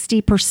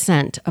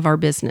 60% of our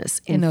business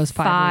in those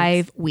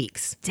 5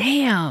 weeks.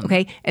 Damn.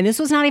 Okay. And this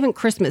was not even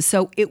Christmas.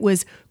 So it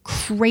was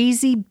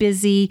crazy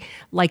busy.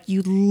 Like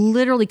you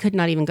literally could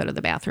not even go to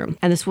the bathroom.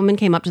 And this woman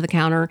came up to the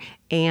counter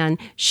and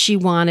she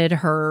wanted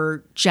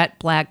her jet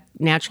black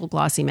natural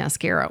glossy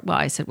mascara. Well,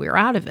 I said, we're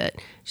out of it.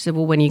 She said,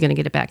 well, when are you going to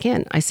get it back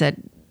in? I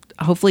said,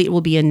 hopefully it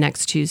will be in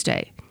next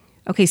Tuesday.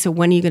 Okay, so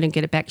when are you going to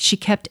get it back? She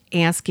kept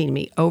asking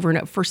me over and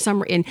over for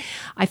some reason.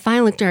 I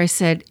finally looked at her. I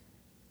said,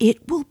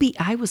 it will be,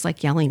 I was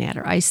like yelling at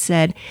her. I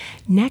said,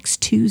 next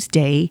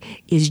Tuesday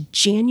is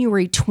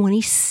January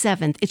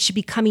 27th. It should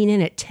be coming in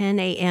at 10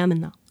 a.m.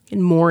 in the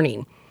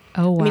morning.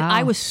 Oh, wow. I mean,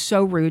 I was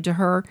so rude to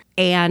her.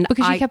 And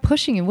Because she kept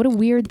pushing you. What a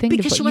weird thing to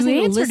because put. she wasn't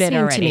you even answered listening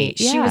it already. to me.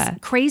 Yeah. She was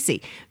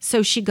crazy.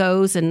 So she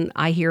goes and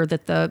I hear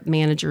that the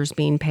manager's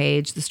being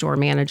paged, the store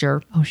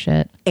manager. Oh,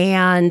 shit.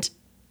 And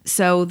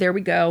so there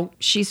we go.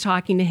 She's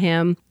talking to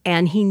him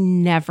and he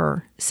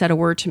never said a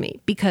word to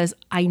me because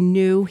I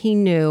knew he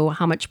knew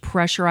how much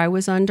pressure I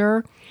was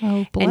under.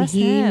 Oh, bless and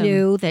he him.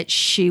 knew that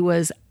she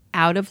was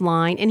out of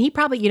line. And he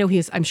probably,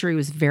 I'm sure he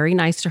was very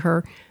nice to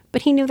her,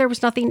 but he knew there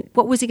was nothing.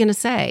 What was he going to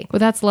say? Well,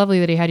 that's lovely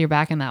that he had your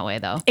back in that way,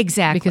 though.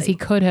 Exactly. Because he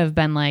could have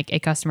been like, a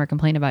customer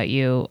complained about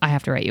you. I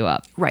have to write you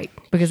up. Right.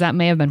 Because that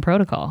may have been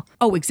protocol.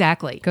 Oh,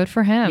 exactly. Good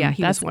for him. Yeah,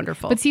 he was That's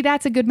wonderful. But see,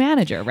 that's a good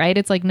manager, right?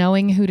 It's like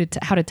knowing how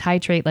to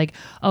titrate. Like,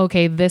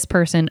 okay, this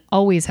person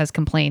always has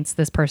complaints.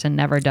 This person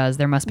never does.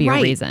 There must be a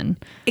Right. reason.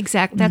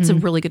 Exactly. That's a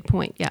really good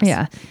point. Yes.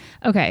 Yeah.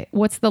 Okay.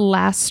 What's the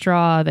last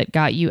straw that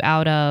got you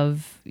out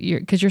of your?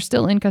 Because you're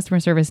still in customer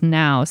service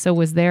now. So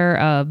was there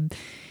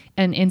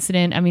an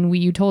incident? I mean,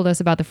 you told us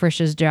about the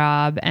Frisch's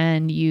job,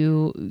 and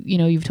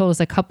you've told us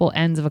a couple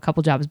ends of a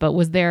couple jobs. But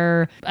was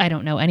there, I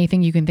don't know,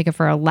 anything you can think of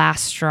for a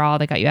last straw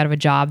that got you out of a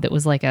job that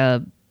was like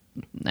the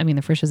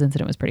Frisch's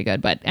incident was pretty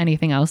good, but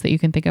anything else that you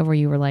can think of where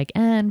you were like,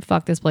 and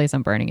fuck this place,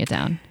 I'm burning it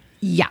down?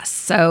 Yes.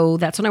 So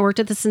that's when I worked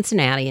at the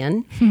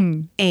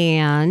Cincinnatian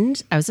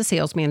and I was a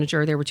sales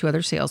manager. There were 2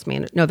 other sales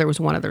managers. No, there was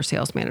 1 other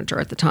sales manager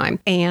at the time.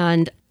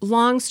 And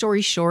long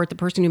story short, the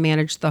person who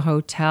managed the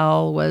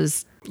hotel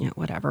was,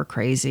 whatever,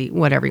 crazy,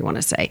 whatever you want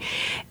to say.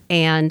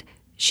 And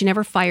she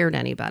never fired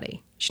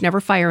anybody. She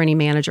never fired any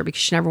manager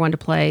because she never wanted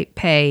to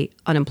pay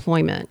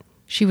unemployment.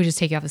 She would just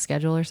take you off the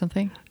schedule or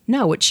something?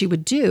 No, what she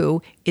would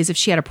do is if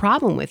she had a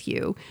problem with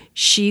you,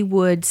 she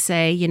would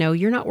say,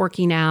 you're not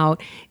working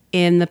out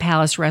in the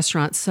Palace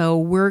restaurant, so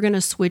we're going to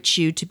switch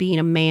you to being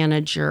a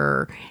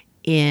manager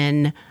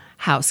in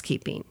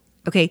housekeeping.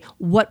 Okay,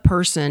 what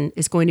person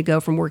is going to go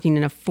from working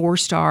in a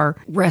 4-star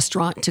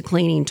restaurant to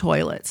cleaning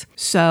toilets?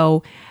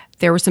 So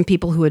there were some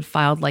people who had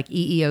filed like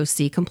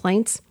EEOC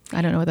complaints.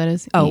 I don't know what that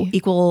is. Oh,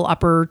 equal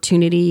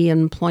opportunity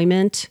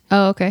employment,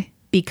 Oh, okay.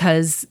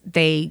 because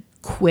they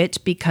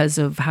quit because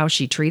of how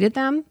she treated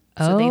them.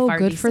 So they Oh, fired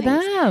good these for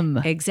things.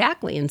 them.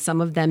 Exactly. And some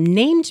of them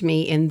named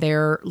me in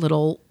their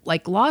little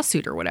like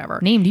lawsuit or whatever.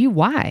 Named you?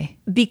 Why?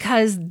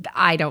 Because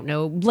I don't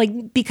know,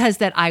 because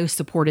that I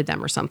supported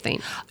them or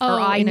something. Oh, or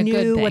I in a good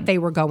knew thing. what they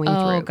were going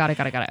Oh, through. got it.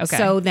 Okay.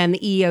 So then the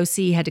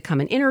EEOC had to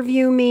come and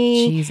interview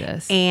me.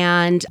 Jesus.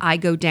 And I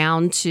go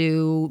down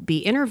to be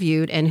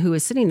interviewed, and who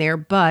is sitting there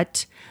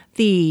but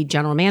the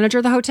general manager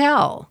of the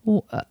hotel.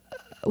 Well,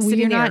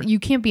 sitting there. you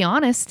can't be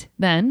honest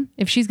then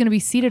if she's going to be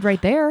seated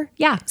right there.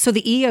 Yeah. So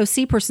the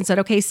EEOC person said,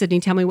 okay, Sydney,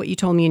 tell me what you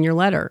told me in your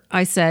letter.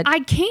 I said,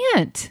 I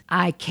can't.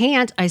 I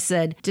can't. I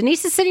said,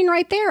 Denise is sitting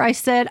right there. I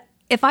said,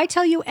 if I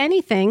tell you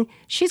anything,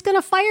 she's going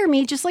to fire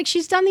me just like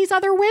she's done these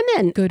other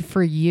women. Good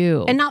for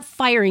you. And not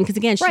firing, because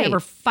again, she Right. never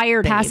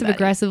fired Passive anybody.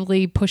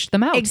 aggressively pushed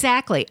them out.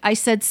 Exactly. I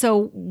said,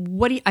 so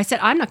what do you, I said,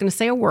 I'm not going to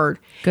say a word.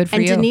 Good for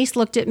and you. Denise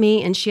looked at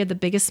me and she had the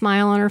biggest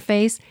smile on her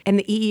face. And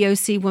the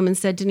EEOC woman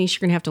said, Denise, you're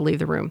going to have to leave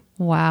the room.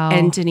 Wow.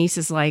 And Denise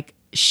is like,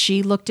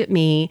 she looked at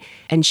me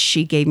and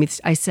she gave me,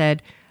 I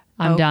said,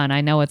 I'm done.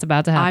 I know what's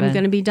about to happen. I'm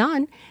going to be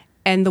done.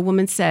 And the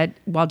woman said,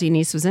 while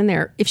Denise was in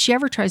there, if she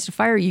ever tries to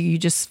fire you, you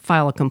just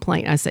file a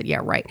complaint. I said, yeah,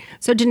 right.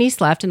 So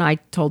Denise left, and I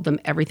told them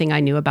everything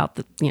I knew about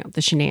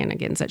the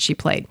shenanigans that she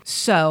played.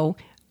 So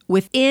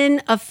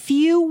within a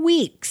few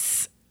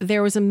weeks,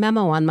 there was a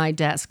memo on my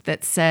desk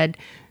that said,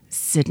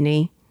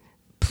 Sydney,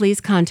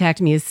 please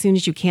contact me as soon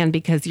as you can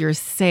because your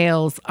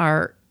sales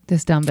are...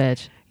 This dumb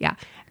bitch. Yeah.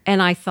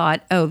 And I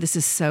thought, oh, this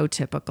is so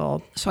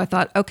typical. So I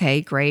thought,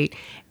 okay, great.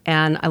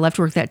 And I left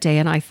work that day,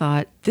 and I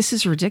thought, this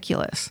is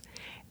ridiculous.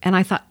 And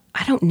I thought,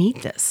 I don't need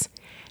this.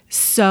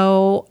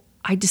 So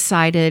I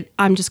decided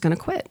I'm just going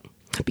to quit.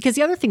 Because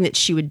the other thing that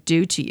she would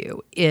do to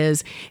you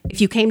is if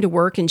you came to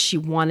work and she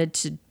wanted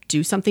to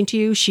do something to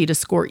you, she'd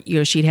escort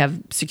you. She'd have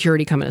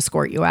security come and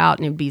escort you out,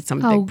 and it'd be some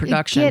big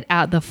production. Get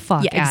out the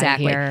fuck out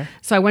exactly. of here.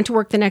 So I went to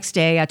work the next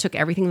day. I took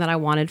everything that I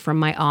wanted from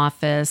my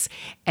office.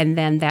 And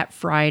then that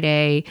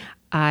Friday,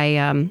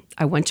 I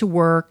went to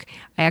work.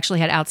 I actually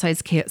had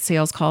outside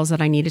sales calls that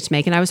I needed to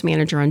make, and I was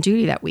manager on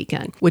duty that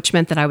weekend, which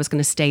meant that I was going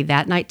to stay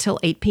that night till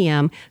 8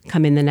 p.m.,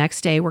 come in the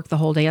next day, work the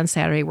whole day on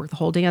Saturday, work the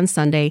whole day on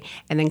Sunday,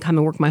 and then come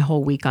and work my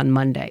whole week on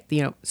Monday.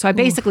 So I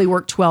basically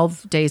worked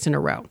 12 days in a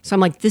row. So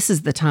I'm like, this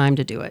is the time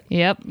to do it.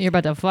 Yep, you're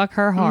about to fuck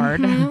her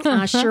hard.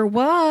 I sure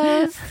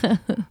was.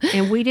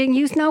 And we didn't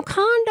use no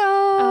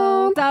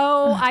condom.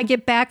 So I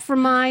get back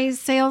from my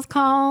sales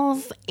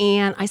calls,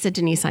 and I said,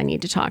 Denise, I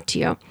need to talk to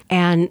you.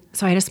 And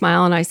so I had a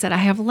smile, and I said, I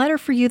have a letter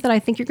for you that I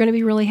think you're going to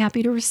be really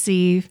happy to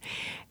receive.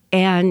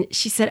 And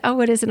she said, oh,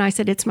 it is. And I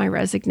said, it's my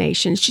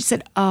resignation. She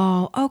said,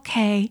 oh,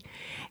 okay.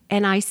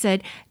 And I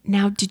said,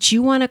 now, did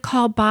you want to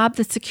call Bob,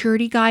 the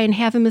security guy, and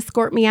have him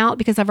escort me out?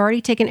 Because I've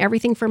already taken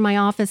everything from my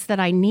office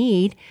that I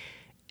need.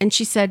 And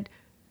she said,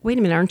 wait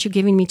a minute, aren't you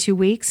giving me 2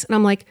 weeks? And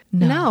I'm like,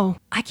 no,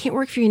 I can't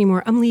work for you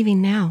anymore. I'm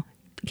leaving now.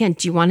 Again,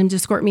 do you want him to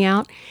escort me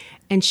out?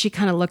 And she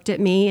kind of looked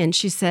at me and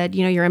she said,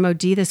 your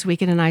MOD this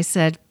weekend. And I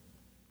said,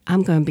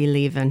 I'm going to be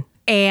leaving.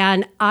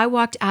 And I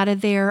walked out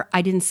of there.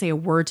 I didn't say a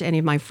word to any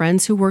of my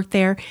friends who worked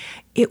there.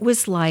 It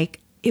was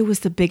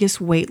the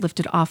biggest weight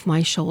lifted off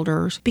my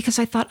shoulders because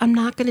I thought, I'm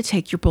not going to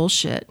take your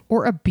bullshit.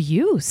 Or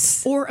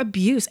abuse.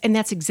 And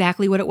that's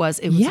exactly what it was.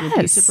 It was an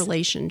abusive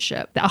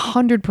relationship.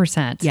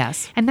 100%.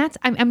 Yes. And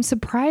I'm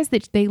surprised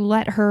that they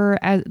let her,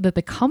 that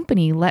the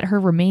company let her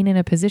remain in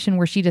a position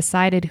where she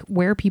decided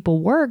where people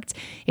worked.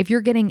 If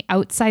you're getting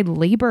outside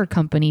labor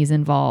companies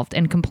involved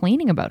and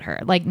complaining about her,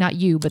 like not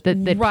you, but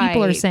that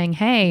people are saying,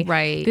 hey,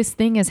 this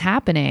thing is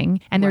happening,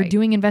 and they're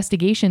doing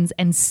investigations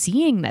and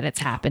seeing that it's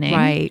happening.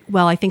 Right.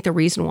 Well, I think the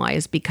reason why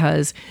is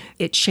because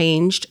it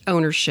changed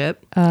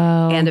ownership,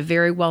 and a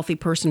very wealthy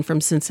person from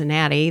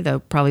Cincinnati,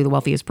 probably the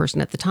wealthiest person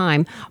at the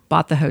time,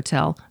 bought the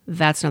hotel.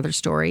 That's another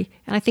story.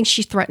 And I think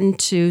she threatened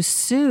to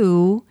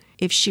sue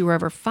if she were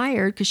ever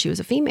fired because she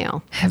was a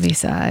female. Heavy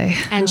sigh.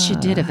 And she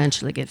did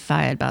eventually get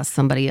fired by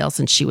somebody else,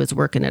 and she was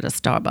working at a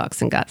Starbucks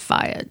and got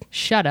fired.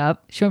 Shut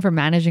up. She went from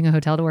managing a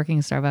hotel to working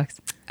at Starbucks.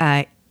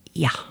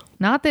 Yeah.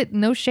 Not that,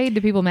 no shade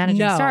to people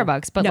managing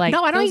Starbucks, but I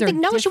don't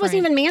even think, she wasn't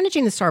even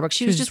managing the Starbucks.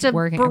 She was just a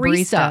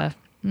barista.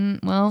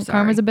 Well,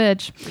 karma's a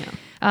bitch.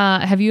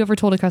 Yeah. Have you ever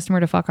told a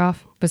customer to fuck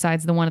off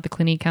besides the one at the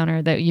Clinique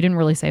counter that you didn't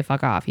really say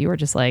fuck off? You were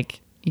just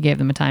like, you gave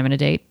them a time and a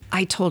date.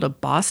 I told a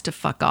boss to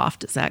fuck off.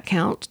 Does that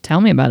count?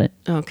 Tell me about it.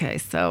 Okay.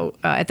 So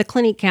at the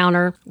Clinique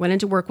counter, went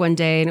into work one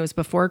day, and it was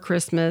before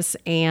Christmas,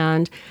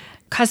 and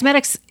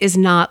cosmetics is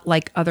not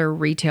like other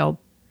retail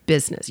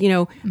business.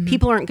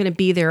 People aren't going to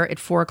be there at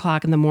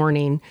 4:00 in the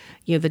morning,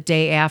 the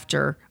day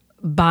after,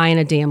 buying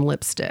a damn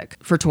lipstick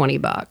for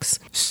 $20.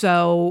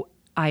 So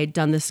I had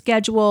done the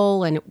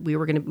schedule, and we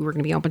were going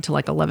to be open till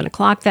like 11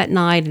 o'clock that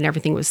night, and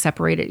everything was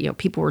separated.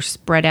 People were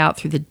spread out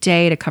through the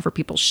day to cover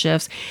people's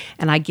shifts.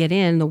 And I get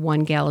in, the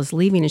one gal is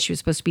leaving, and she was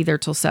supposed to be there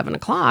till 7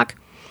 o'clock.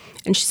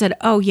 And she said,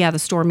 oh yeah, the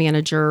store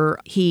manager,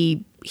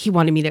 he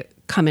wanted me to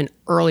come in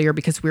earlier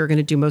because we were going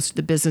to do most of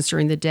the business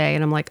during the day.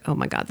 And I'm like, oh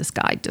my God, this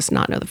guy does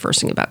not know the first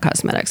thing about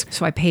cosmetics.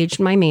 So I paged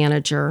my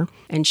manager,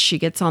 and she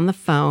gets on the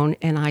phone,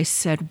 and I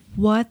said,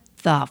 what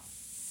the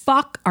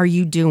fuck are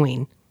you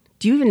doing?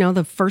 Do you even know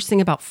the first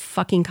thing about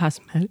fucking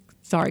cosmetics?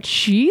 Sorry.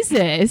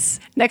 Jesus.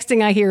 Next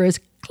thing I hear is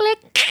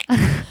click.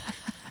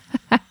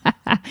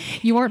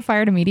 You weren't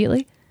fired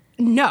immediately?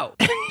 No.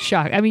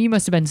 Shock. I mean, you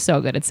must have been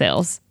so good at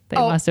sales. They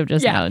must have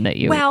just known that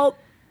you... Well,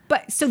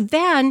 but so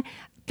then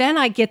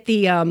I get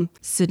the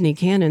Sydney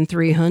Cannon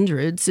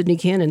 300,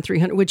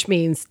 which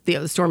means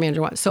the store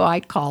manager wants. So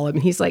I call him,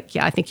 and he's like,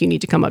 yeah, I think you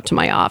need to come up to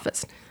my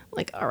office. I'm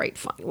like, all right,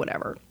 fine,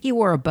 whatever. He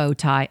wore a bow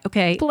tie.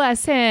 Okay.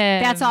 Bless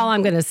him. That's all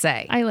I'm going to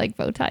say. I like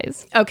bow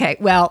ties. Okay.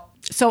 Well,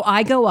 so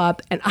I go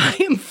up, and I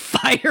am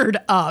fired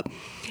up.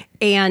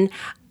 And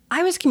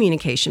I was a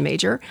communication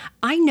major.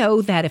 I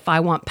know that if I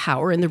want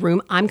power in the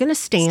room, I'm going to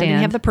stand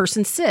and have the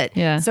person sit.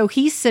 Yeah. So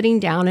he's sitting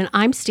down, and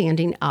I'm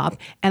standing up,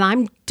 and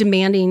I'm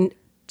demanding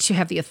to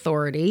have the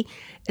authority.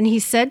 And he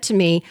said to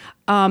me,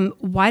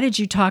 why did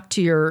you talk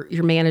to your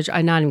manager?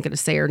 I'm not even going to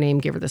say her name,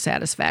 give her the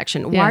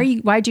satisfaction. Yeah.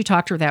 Why did you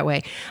talk to her that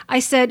way? I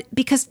said,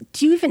 because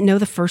do you even know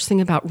the first thing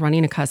about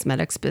running a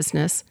cosmetics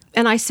business?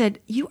 And I said,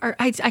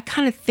 I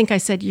kind of think I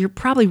said, you're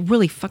probably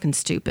really fucking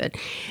stupid.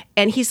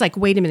 And he's like,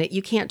 wait a minute,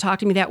 you can't talk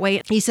to me that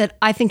way. He said,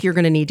 I think you're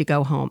going to need to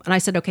go home. And I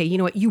said, okay, you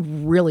know what? You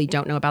really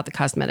don't know about the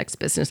cosmetics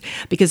business,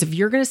 because if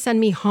you're going to send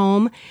me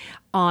home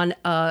on,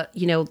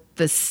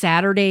 the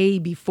Saturday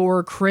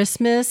before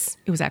Christmas,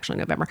 it was actually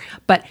November,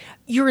 but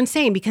you're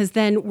insane, because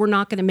then we're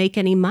not going to make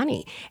any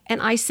money.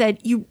 And I said,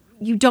 you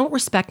don't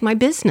respect my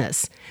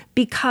business,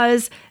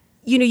 because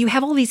you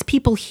have all these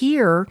people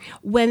here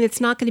when it's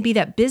not going to be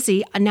that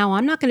busy. And now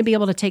I'm not going to be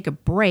able to take a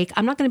break.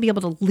 I'm not going to be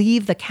able to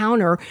leave the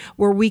counter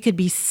where we could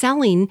be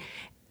selling.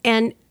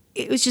 And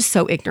it was just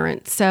so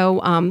ignorant.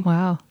 So,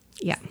 Wow.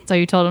 yeah. So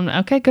you told him,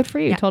 okay, good for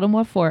you. You told him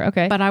what for.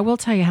 Okay. But I will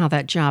tell you how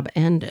that job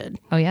ended.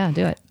 Oh, yeah,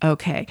 do it.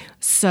 Okay.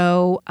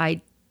 So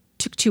I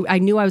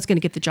knew I was going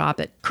to get the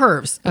job at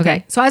Curves.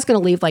 Okay. So I was going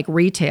to leave like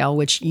retail,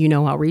 which you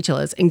know how retail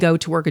is, and go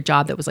to work a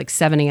job that was like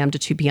 7 a.m. to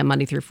 2 p.m.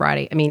 Monday through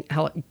Friday. I mean,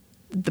 hell,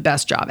 the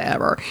best job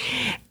ever.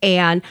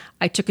 And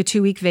I took a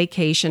 2-week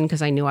vacation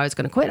because I knew I was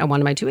going to quit. I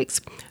wanted my 2 weeks.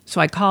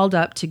 So I called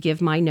up to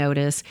give my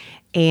notice,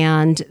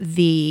 and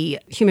the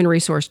human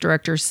resource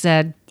director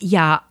said,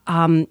 yeah,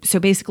 so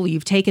basically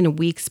you've taken a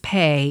week's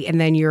pay,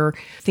 and then you're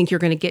going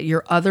to get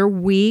your other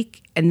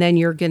week, and then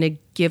you're going to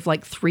give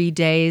like 3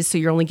 days. So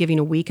you're only giving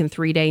a week and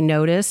 3-day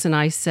notice. And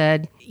I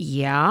said,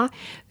 yeah.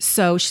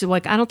 So she's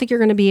like, I don't think you're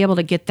going to be able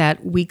to get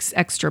that week's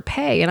extra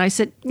pay. And I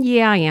said,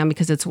 yeah, I am,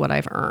 because it's what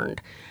I've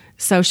earned.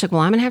 So she's like, well,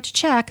 I'm going to have to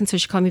check. And so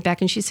she called me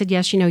back and she said,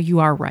 yes, you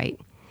are right.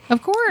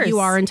 Of course. You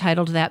are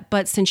entitled to that.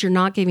 But since you're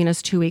not giving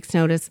us 2 weeks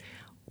notice,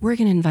 we're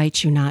going to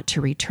invite you not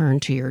to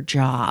return to your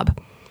job.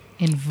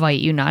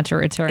 Invite you not to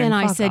return. And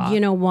I said, off. you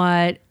know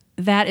what?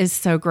 That is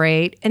so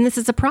great. And this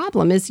is a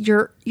problem, is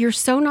you're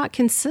so not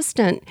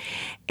consistent.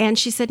 And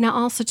she said, now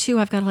also too,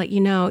 I've got to let you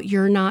know,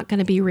 you're not going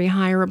to be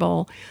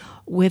rehirable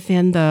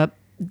within the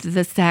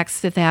Saks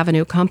Fifth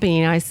Avenue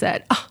company. And I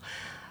said, oh,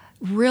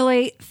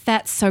 really?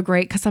 That's so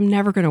great, because I'm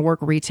never going to work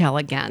retail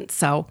again.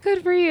 So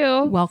Good for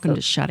you. welcome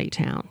to Shutty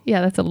Town.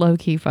 Yeah, that's a low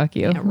key fuck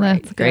you.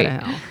 right. That's Go great. to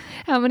hell.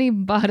 How many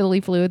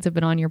bodily fluids have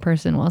been on your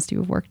person whilst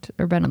you've worked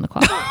or been on the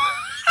clock?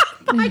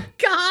 My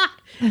God.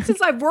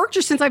 Since I've worked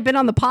or since I've been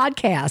on the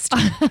podcast?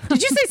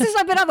 Did you say since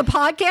I've been on the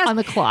podcast? On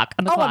the clock.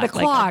 On the Oh, clock. on the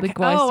clock. Like,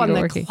 whilst on you were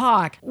the working.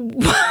 clock.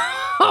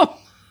 Oh,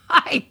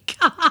 my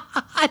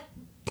God.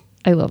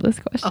 I love this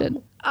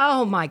question.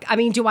 Oh, my. I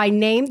mean, do I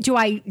name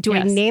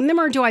them,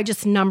 or do I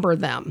just number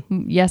them?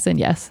 Yes and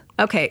yes.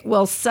 Okay.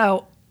 Well,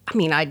 so, I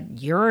mean, I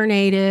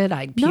urinated.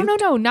 I puked.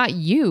 No, not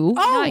you.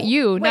 Oh, not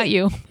you. wait. Not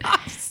you. I'm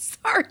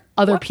sorry.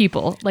 Other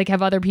people. Like,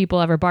 have other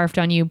people ever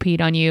barfed on you, peed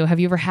on you? Have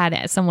you ever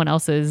had someone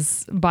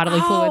else's bodily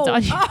fluids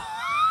on you?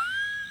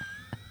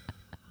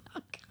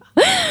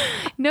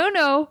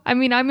 No. I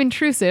mean, I'm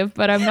intrusive,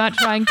 but I'm not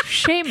trying to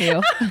shame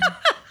you.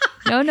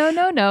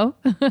 No.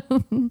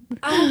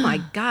 Oh,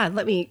 my God.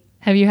 Let me.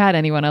 Have you had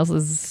anyone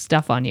else's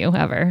stuff on you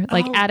ever?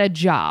 Like at a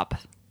job?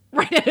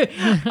 Right.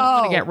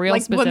 Oh, get real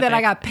like one that specific.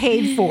 I got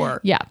paid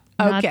for. Yeah.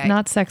 Okay.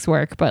 Not sex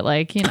work, but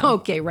like,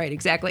 Okay, right,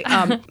 exactly.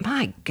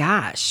 My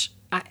gosh.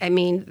 I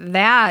mean,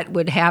 that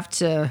would have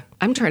to,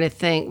 I'm trying to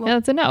think. Well, Yeah,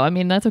 that's a no. I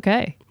mean, that's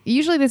okay.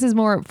 Usually this is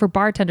more for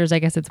bartenders. I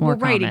guess it's more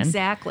right, common.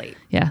 exactly.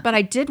 Yeah. But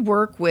I did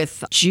work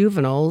with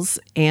juveniles,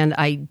 and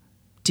I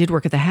did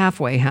work at the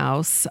halfway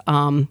house.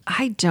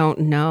 I don't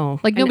know.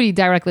 Like nobody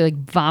directly like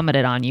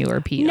vomited on you or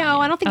peed on No,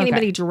 you. I don't think Okay.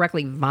 anybody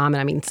directly vomited.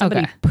 I mean,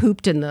 somebody Okay.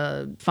 pooped in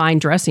the fine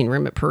dressing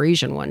room at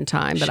Parisian one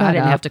time, but I Shut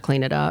didn't up. have to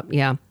clean it up.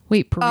 Yeah.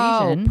 Wait,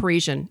 Parisian? Oh,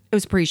 Parisian. It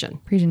was Parisian.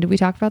 Parisian, did we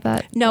talk about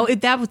that? No,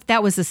 that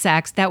was the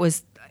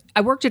Saks. I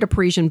worked at a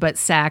Parisian, but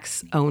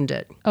Saks owned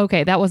it.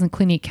 Okay, that wasn't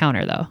Clinique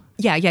Counter though.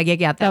 Yeah.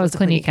 That was the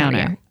Clinique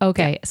Counter. yeah.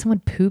 Okay, someone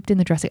pooped in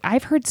the dressing.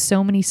 I've heard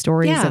so many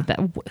stories of that.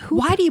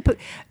 Why do you put?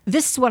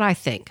 This is what I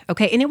think.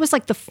 Okay, and it was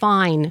like the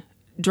fine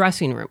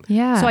dressing room.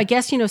 Yeah. So I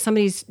guess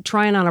somebody's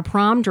trying on a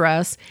prom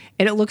dress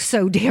and it looks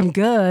so damn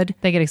good.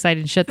 They get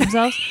excited and shit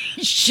themselves?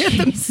 Shit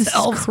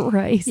themselves.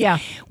 Christ. Yeah.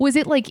 Was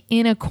it like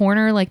in a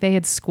corner, like they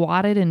had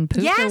squatted and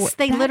pooped? or Yes, what?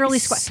 they That literally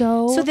is squat.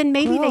 So then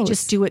maybe they gross.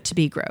 just do it to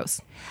be gross.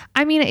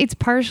 I mean, it's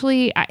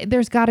partially,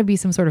 there's got to be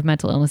some sort of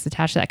mental illness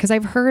attached to that. Because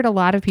I've heard a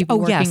lot of people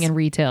working yes. in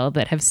retail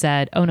that have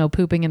said, oh no,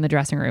 pooping in the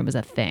dressing room is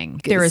a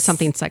thing. There is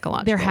something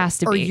psychological. There has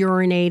to or be.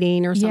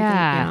 urinating or something.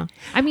 Yeah.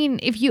 I mean,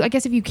 I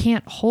guess if you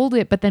can't hold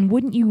it, but then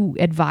wouldn't you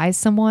advise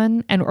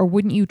someone or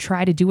wouldn't you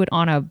try to do it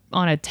on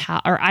a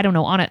towel or I don't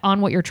know, on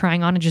what you're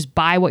trying on and just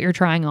buy what you're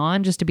trying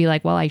on just to be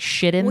like, well, I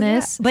shit in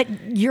this. But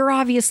you're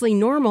obviously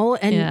normal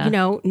and,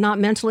 Yeah. not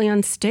mentally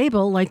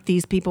unstable like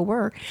these people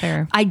were.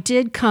 Fair. I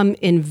did come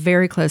in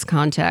very close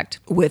contact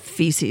with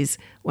feces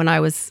when I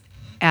was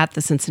at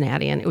the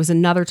Cincinnatian. It was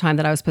another time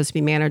that I was supposed to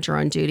be manager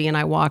on duty, and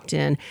I walked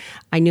in.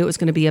 I knew it was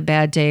going to be a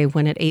bad day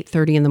when at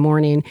 8:30 in the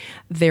morning,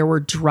 there were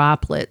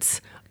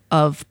droplets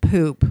of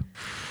poop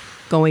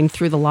going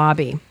through the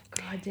lobby.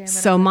 damn it,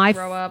 So I'm my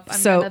gonna throw up. I'm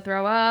so gonna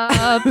throw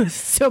up.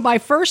 so my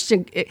first,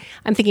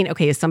 I'm thinking,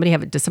 okay, does somebody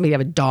have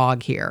a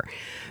dog here?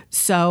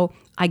 So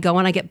I go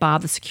and I get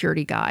Bob, the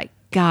security guy.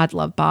 God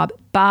love Bob.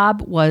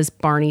 Bob was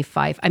Barney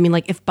Fife. I mean,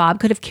 like if Bob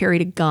could have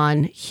carried a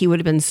gun, he would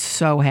have been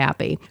so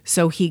happy.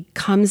 So he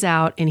comes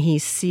out and he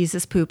sees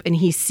this poop and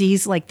he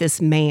sees like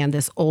this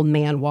old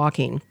man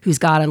walking who's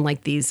got on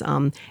like these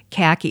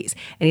khakis.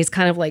 And he's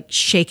kind of like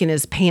shaking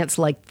his pants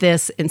like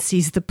this and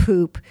sees the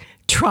poop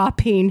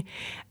dropping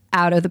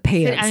out of the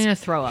pants. I'm gonna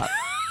throw up.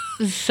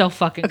 This is so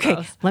fucking Okay,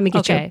 gross. let me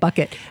get you a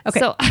bucket.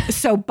 Okay,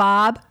 so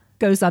Bob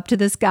goes up to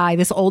this guy,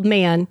 this old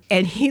man,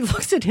 and he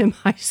looks at him.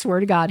 I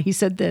swear to God, he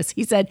said this.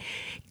 He said,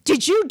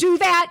 "Did you do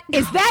that?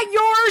 Is that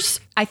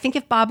yours?" I think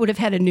if Bob would have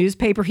had a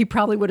newspaper, he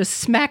probably would have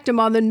smacked him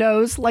on the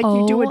nose like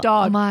you do a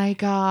dog. Oh my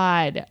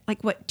God.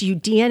 Like what? Do you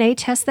DNA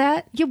test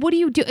that? Yeah, what do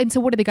you do? And so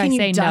what did the guy Can you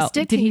say? dust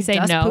No. it? Did Can he you say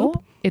dust no?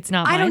 poop? It's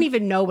not I don't mine?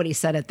 even know what he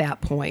said at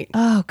that point.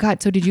 Oh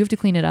God. So did you have to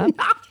clean it up?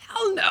 Oh,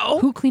 hell no.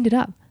 Who cleaned it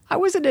up? I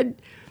wasn't a.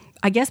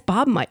 I guess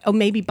Bob might. Oh,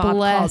 maybe Bob.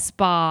 Bless called,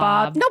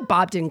 Bob. No,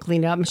 Bob didn't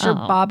clean it up. I'm sure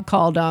Bob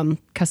called.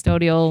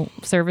 Custodial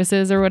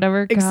services or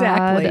whatever.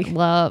 Exactly. God,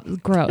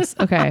 love. Gross.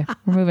 Okay.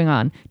 We're moving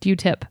on. Do you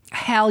tip?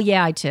 Hell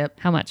yeah, I tip.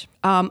 How much?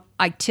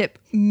 I tip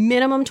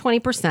minimum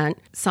 20%.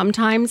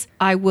 Sometimes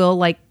I will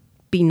like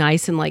be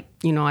nice and like,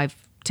 I've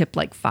tipped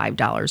like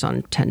 $5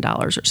 on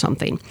 $10 or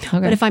something. Okay.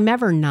 But if I'm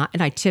ever not,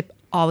 and I tip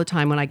all the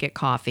time when I get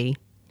coffee.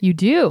 You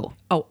do?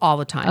 Oh, all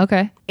the time.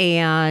 Okay.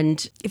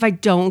 And if I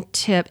don't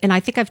tip, and I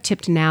think I've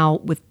tipped now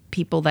with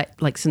people that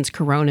like since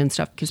Corona and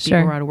stuff because people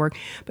Sure. are out of work.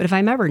 But if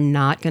I'm ever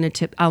not going to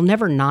tip, I'll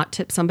never not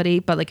tip somebody.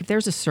 But like if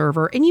there's a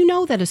server and you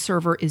know that a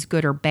server is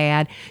good or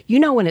bad, you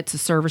know when it's a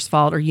server's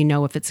fault or you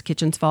know if it's the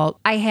kitchen's fault.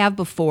 I have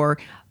before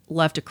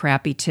left a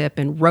crappy tip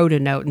and wrote a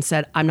note and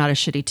said, "I'm not a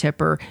shitty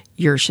tipper.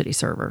 You're a shitty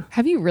server."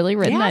 Have you really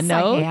written Yes, that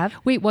note? I have.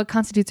 Wait, what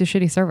constitutes a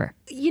shitty server?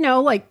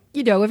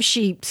 If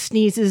she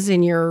sneezes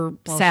in your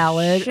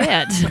salad.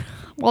 Shit.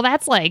 Well,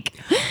 that's like,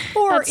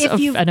 Or that's if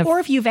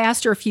you've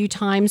asked her a few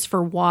times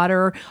for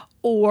water,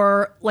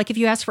 or like if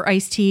you ask for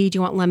iced tea, do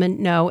you want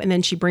lemon? No, and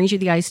then she brings you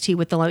the iced tea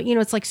with the lemon.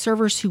 It's like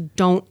servers who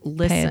don't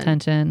listen. pay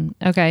attention.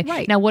 Okay.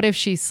 Right. Now, what if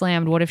she's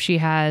slammed? What if she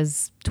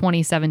has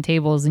 27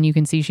 tables and you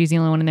can see she's the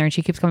only one in there and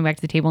she keeps coming back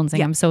to the table and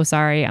saying, "I'm so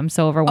sorry. I'm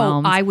so Oh,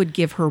 overwhelmed." I would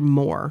give her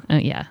more.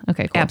 Yeah.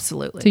 Okay, cool.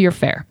 Absolutely. So you're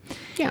fair.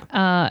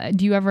 Yeah.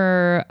 Do you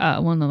ever,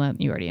 well, no,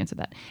 you already answered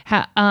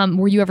that.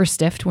 Were you ever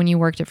stiffed when you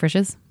worked at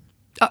Frisch's?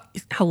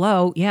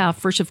 Hello. Yeah.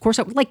 First, of course,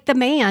 like the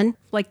man,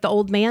 like the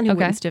old man who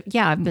Okay. went stiff.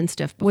 Yeah, I've been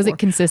stiff before. Was it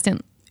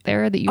consistent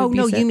there that you Oh, would be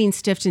no, stiff? you mean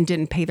stiffed and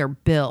didn't pay their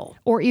bill.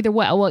 Or either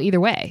way. Well, either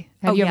way.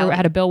 Have Oh, you ever yeah.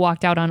 had a bill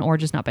walked out on or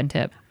just not been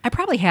tipped? I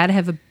probably had to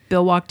have a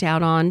bill walked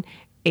out on.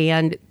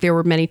 And there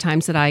were many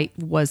times that I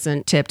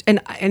wasn't tipped. And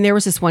there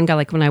was this one guy,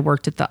 like when I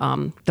worked at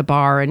the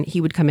bar, and he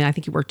would come in, I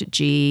think he worked at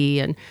G.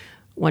 And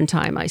one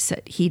time I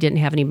said he didn't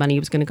have any money he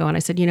was going to go. And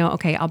I said,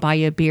 okay, I'll buy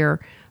you a beer.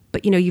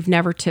 But, you've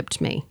never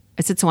tipped me.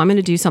 I said, so I'm going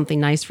to do something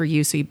nice for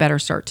you. So you better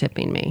start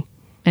tipping me.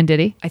 And did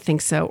he? I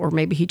think so. Or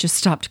maybe he just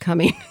stopped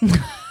coming.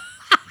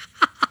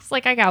 It's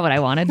like, I got what I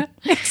wanted.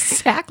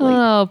 Exactly.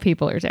 Oh,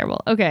 people are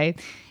terrible. Okay.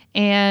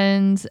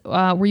 And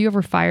were you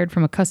ever fired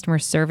from a customer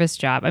service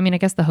job? I mean, I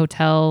guess the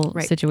hotel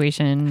Right.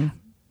 situation,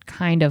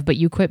 kind of, but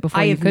you quit before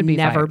I you have could be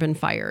never fired been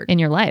fired. in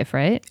your life,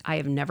 right? I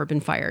have never been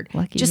fired.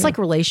 Lucky Just you. like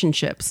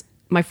relationships.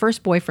 My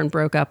first boyfriend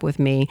broke up with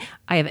me.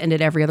 I have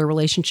ended every other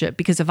relationship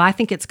because if I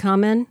think it's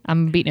coming,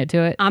 I'm beating it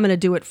to it. I'm going to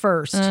do it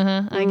first.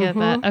 I get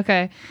that.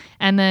 Okay.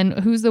 And then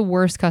who's the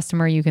worst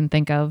customer you can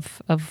think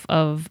of,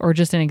 or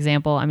just an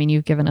example? I mean,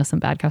 you've given us some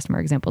bad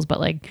customer examples, but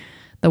like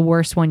the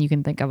worst one you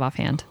can think of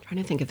offhand. I'm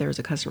trying to think if there was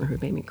a customer who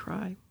made me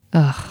cry.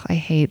 Ugh, I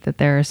hate that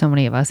there are so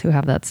many of us who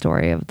have that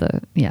story of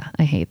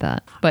I hate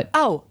that. But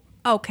Oh,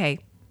 okay.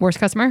 worst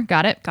customer,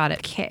 got it? Got it.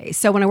 Okay.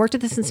 So when I worked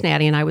at the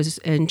Cincinnati and I was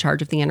in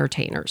charge of the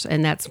entertainers,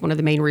 and that's one of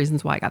the main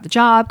reasons why I got the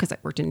job, because I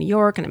worked in New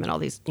York and I met all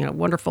these,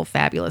 wonderful,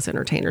 fabulous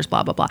entertainers,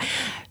 blah, blah, blah.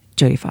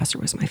 Jodie Foster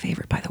was my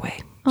favorite, by the way.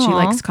 She Aw.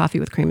 likes coffee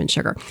with cream and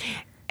sugar.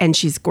 And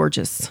she's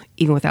gorgeous,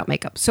 even without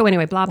makeup. So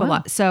anyway, blah, blah,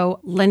 blah. So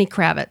Lenny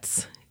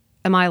Kravitz.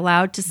 Am I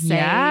allowed to say?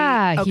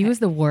 Yeah, he Okay. was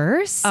the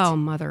worst. Oh,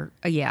 mother.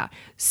 Yeah.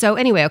 So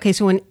anyway, okay.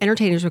 So when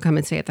entertainers would come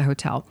and stay at the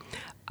hotel,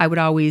 I would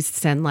always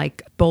send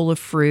like bowl of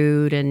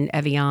fruit and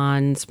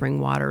Evian spring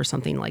water or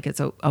something, like it's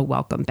a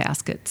welcome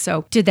basket.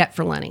 So did that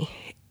for Lenny.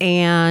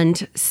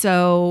 And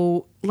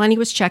so Lenny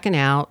was checking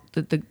out.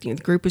 The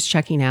group was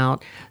checking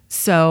out.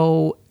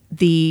 So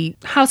the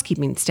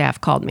housekeeping staff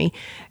called me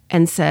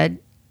and said,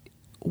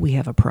 "We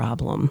have a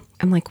problem."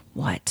 I'm like,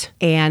 "What?"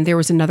 And there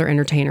was another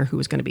entertainer who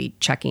was going to be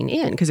checking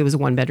in because it was a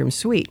 1-bedroom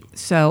suite.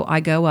 So I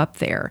go up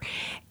there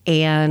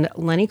and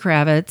Lenny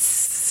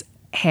Kravitz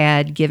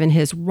had given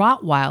his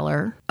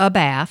Rottweiler a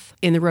bath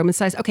in the Roman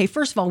size. Okay,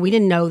 first of all, we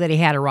didn't know that he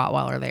had a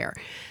Rottweiler there.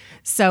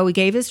 So he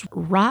gave his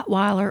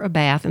Rottweiler a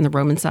bath in the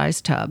Roman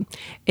sized tub.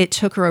 It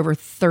took her over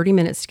 30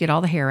 minutes to get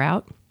all the hair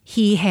out.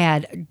 He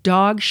had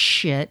dog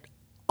shit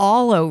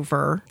all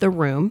over the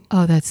room.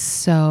 Oh, that's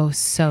so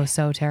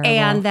terrible.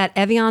 And that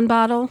Evian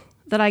bottle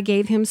that I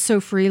gave him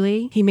so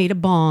freely. He made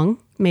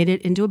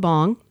it into a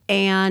bong.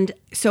 And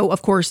so,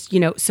 of course,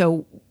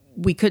 so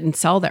we couldn't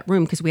sell that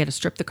room because we had to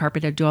strip the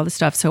carpet and do all this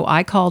stuff. So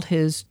I called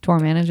his Tour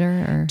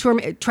manager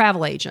or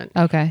travel agent.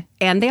 okay.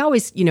 And they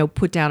always,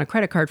 put down a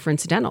credit card for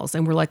incidentals.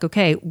 And we're like,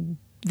 okay,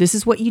 this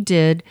is what you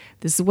did.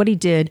 This is what he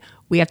did.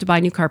 We have to buy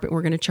new carpet.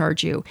 We're going to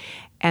charge you.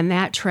 And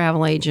that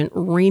travel agent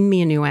reamed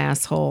me a new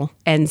asshole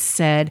and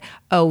said,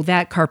 oh,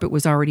 that carpet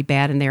was already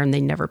bad in there and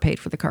they never paid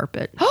for the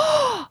carpet.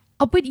 Oh,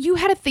 but you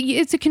had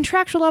it's a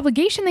contractual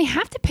obligation. They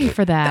have to pay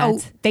for that. Oh,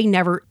 they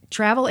never,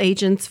 travel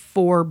agents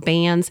for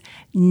bands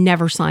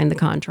never signed the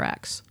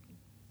contracts.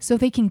 So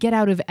they can get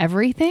out of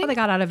everything? Oh, they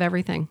got out of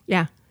everything.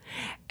 Yeah.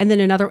 And then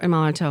am I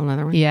going to tell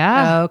another one?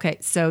 Yeah. Okay.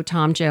 So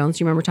Tom Jones,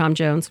 you remember Tom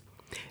Jones?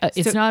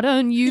 It's not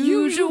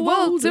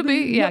unusual to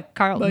be. Yeah,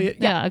 Carlton.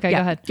 Yeah, okay, go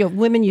ahead.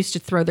 Women used to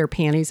throw their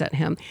panties at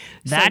him.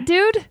 That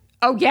dude?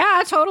 Oh,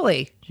 yeah,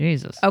 totally.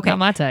 Jesus. Okay. Not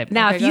my type.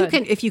 Now,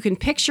 Okay, if you can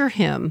picture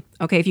him,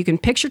 okay, if you can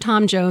picture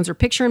Tom Jones or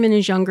picture him in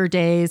his younger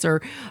days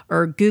or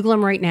Google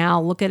him right now,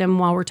 look at him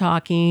while we're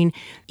talking.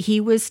 He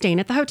was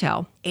staying at the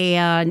hotel.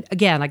 And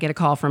again, I get a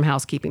call from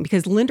housekeeping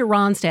because Linda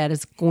Ronstadt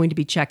is going to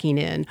be checking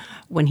in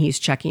when he's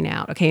checking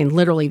out. Okay. And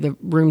literally the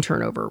room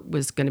turnover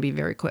was going to be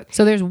very quick.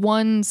 So there's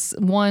one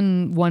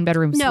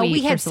bedroom suite. No,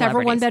 we had for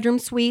several one bedroom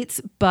suites,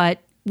 but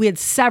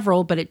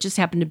it just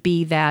happened to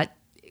be that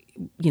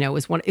it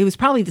was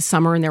probably the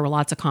summer and there were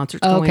lots of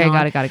concerts going on.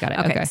 Got it.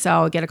 Okay,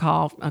 so I get a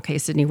call. Okay,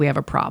 Sydney, we have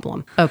a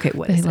problem. Okay,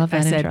 what is it? love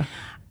that I said, intro.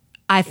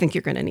 I think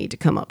you're going to need to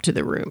come up to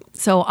the room.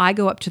 So I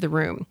go up to the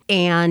room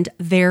and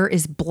there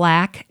is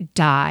black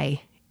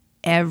dye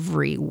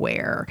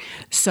everywhere.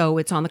 So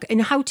it's in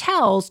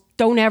hotels,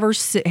 don't ever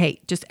sit.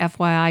 Hey, just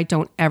FYI,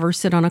 don't ever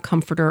sit on a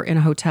comforter in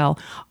a hotel.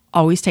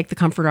 Always take the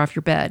comforter off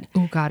your bed.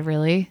 Oh, God,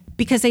 really?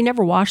 Because they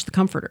never wash the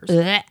comforters.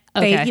 Okay.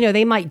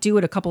 They might do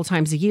it a couple of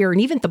times a year. And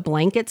even the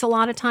blankets a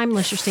lot of time,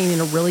 unless you're staying in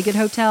a really good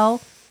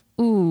hotel.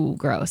 Ooh,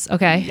 gross.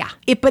 Okay. Yeah.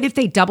 But if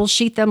they double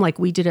sheet them like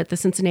we did at the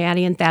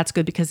Cincinnati, and that's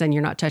good because then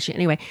you're not touching it.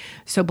 Anyway,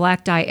 so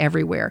black dye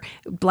everywhere.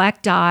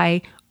 Black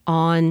dye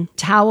on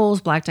towels,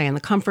 black dye on the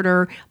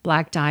comforter,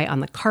 black dye on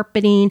the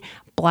carpeting,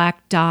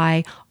 black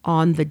dye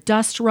on the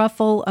dust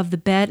ruffle of the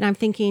bed. And I'm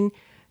thinking,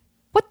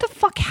 What the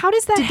fuck? How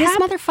does that did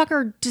happen? this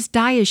motherfucker just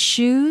dye his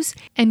shoes?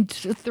 And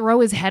throw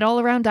his head all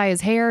around, dye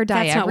his hair,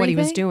 dye That's not what he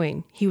was everything?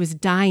 doing. He was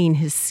dyeing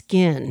his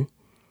skin.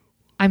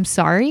 I'm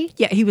sorry?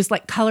 Yeah, he was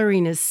like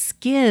coloring his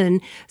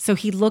skin so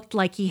he looked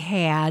like he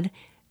had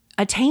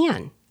a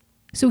tan.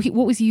 So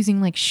what was he using,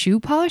 like shoe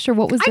polish or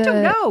what was I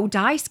don't know.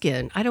 Dye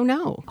skin. I don't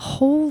know.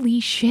 Holy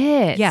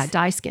shit. Yeah,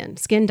 dye skin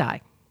dye.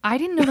 I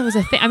didn't know that was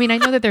a thing. I mean, I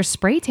know that there's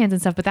spray tans and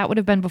stuff, but that would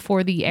have been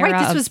before the era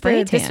Right, of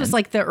spray this tan. was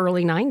like the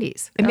early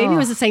 90s. And maybe it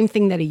was the same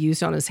thing that he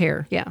used on his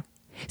hair. Yeah.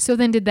 So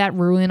then did that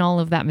ruin all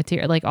of that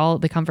material? Like all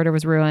the comforter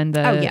was ruined?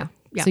 Yeah.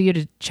 So you had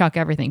to chuck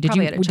everything. Did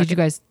Probably had to chuck you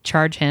guys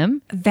charge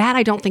him? That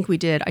I don't think we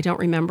did. I don't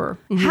remember.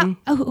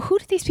 Who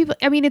did these people?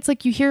 I mean, it's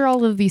like you hear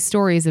all of these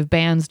stories of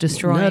bands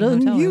destroying Not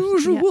hotels.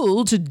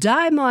 unusual to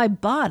dye my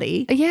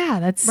body. Yeah,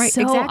 that's Right,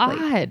 so exactly.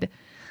 odd.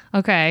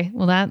 Okay,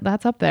 well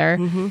that's up there.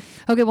 Mm-hmm.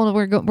 Okay, well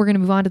we're going to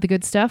move on to the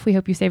good stuff. We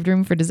hope you saved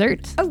room for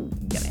dessert. Oh,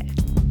 yeah.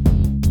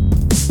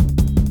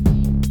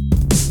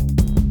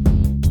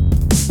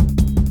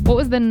 What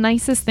was the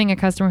nicest thing a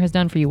customer has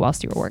done for you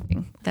whilst you were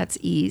working? That's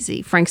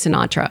easy. Frank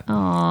Sinatra.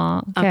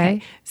 Aw,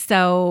 okay.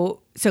 So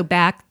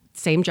back,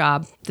 same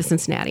job, the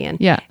Cincinnatian.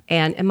 Yeah.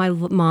 And my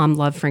mom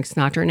loved Frank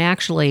Sinatra. And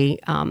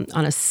actually, on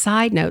a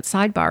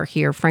sidebar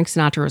here, Frank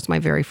Sinatra was my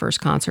very first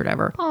concert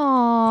ever.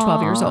 Aw.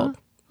 12 years old.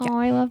 Oh,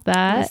 I love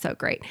that. That's so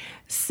great.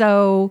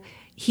 So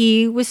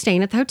he was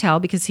staying at the hotel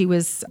because he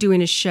was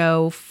doing a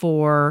show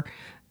for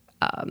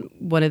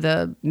one of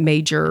the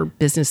major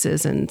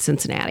businesses in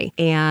Cincinnati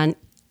and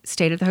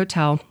stayed at the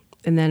hotel.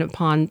 And then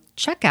upon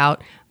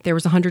checkout, there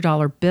was a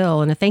 $100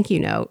 bill and a thank you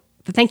note.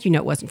 The thank you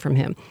note wasn't from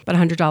him, but a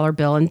 $100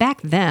 bill. And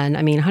back then,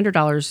 I mean,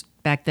 $100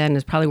 back then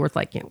is probably worth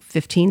like,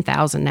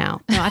 $15,000 now.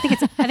 No, I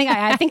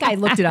think I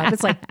looked it up.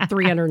 It's like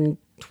 $320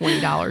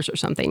 or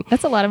something.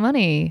 That's a lot of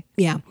money.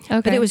 Yeah. Okay.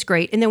 But it was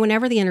great. And then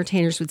whenever the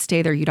entertainers would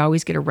stay there, you'd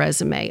always get a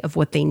resume of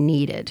what they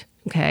needed.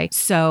 Okay.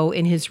 So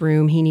in his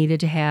room, he needed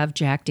to have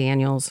Jack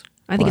Daniels.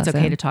 I think Bless it's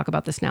okay him. to talk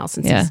about this now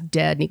since Yeah. he's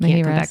dead and he May he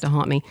can't come back rest. to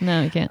haunt me.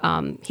 No, you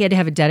can't. He had to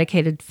have a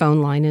dedicated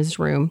phone line in his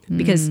room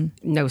because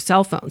no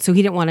cell phone. So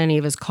he didn't want any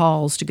of his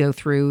calls to go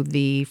through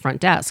the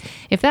front desk.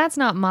 If that's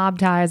not mob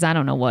ties, I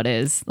don't know what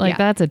is. Like, Yeah.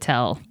 that's a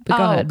tell. But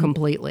go ahead.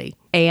 Completely.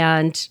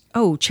 And,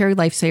 Cherry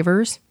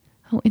Lifesavers.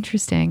 Oh,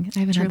 interesting. I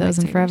haven't had Cherry those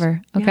in Lifesavers.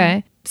 forever. Yeah.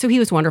 Okay. So he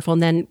was wonderful.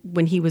 And then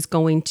when he was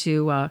going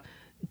to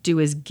do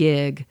his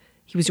gig,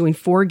 he was doing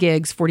 4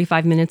 gigs,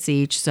 45 minutes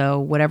each. So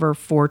whatever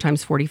 4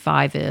 times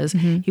 45 is,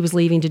 he was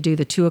leaving to do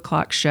the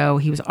 2:00 show.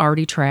 He was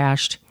already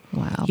trashed.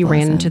 Wow, He bless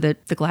ran him. into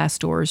the glass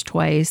doors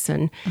twice.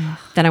 And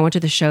then I went to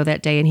the show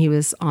that day and he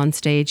was on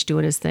stage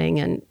doing his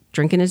thing and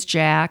drinking his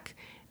Jack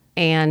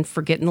and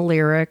forgetting the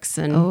lyrics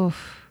and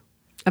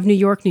of New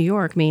York, New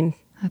York. I mean,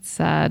 That's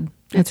sad.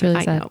 That's really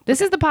I sad. know.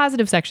 This is the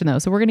positive section though.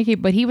 So we're going to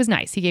keep, but he was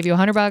nice. He gave you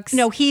 $100.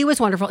 No, he was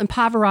wonderful. And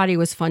Pavarotti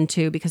was fun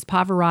too, because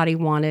Pavarotti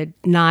wanted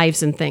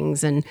knives and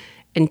things and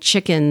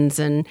chickens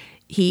and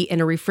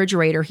a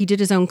refrigerator. He did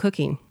his own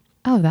cooking.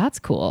 Oh, that's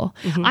cool.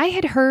 I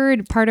had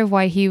heard part of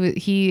why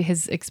he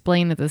has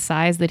explained that the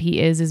size that he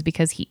is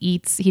because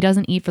he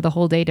doesn't eat for the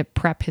whole day to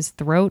prep his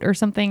throat or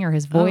something, or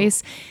his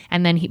voice.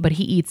 And then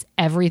he eats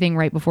everything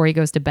right before he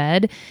goes to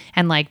bed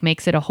and like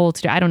makes it a whole,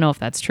 I don't know if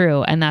that's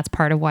true. And that's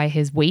part of why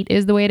his weight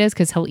is the way it is.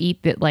 Cause he'll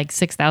eat like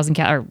 6,000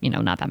 calories,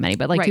 not that many,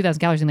 but like 2,000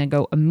 calories and then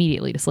go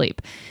immediately to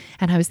sleep.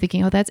 And I was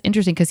thinking, oh, that's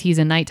interesting because he's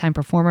a nighttime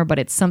performer, but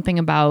it's something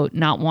about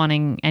not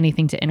wanting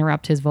anything to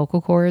interrupt his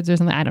vocal cords or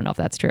something. I don't know if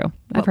that's true.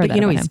 I've heard that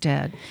about he's him.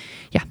 dead.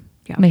 Yeah.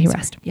 May he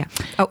rest. Yeah.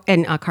 Oh,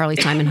 and Carly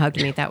Simon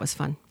hugged me. That was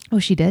fun. Oh,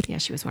 she did? Yeah,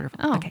 she was wonderful.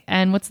 Oh, Okay.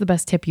 And what's the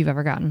best tip you've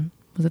ever gotten?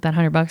 Was it that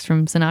 $100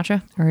 from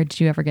Sinatra, or did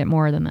you ever get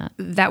more than that?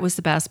 That was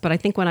the best. But I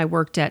think when I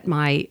worked at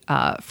my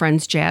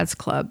friend's jazz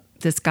club,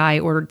 this guy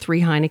ordered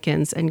 3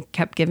 Heinekens and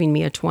kept giving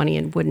me a 20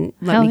 and wouldn't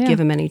let me give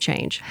him any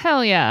change.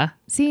 Hell yeah.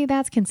 See,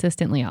 that's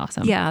consistently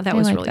awesome. Yeah, that I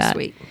was like really that.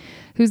 sweet.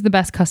 Who's the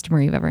best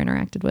customer you've ever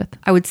interacted with?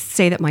 I would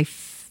say that my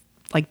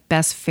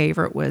best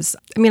favorite was,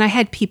 I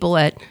had people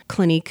at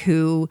Clinique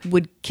who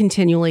would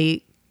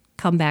continually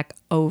come back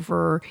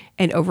over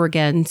and over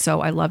again.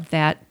 So I loved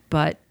that.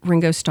 But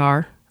Ringo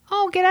Starr.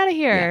 Oh, get out of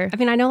here.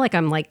 I know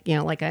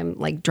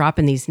I'm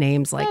dropping these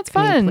names like, That's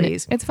fun.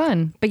 Please. It's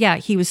fun. But yeah,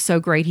 he was so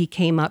great. He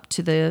came up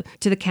to the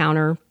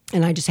counter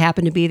and I just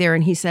happened to be there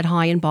and he said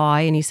hi and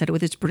bye and he said it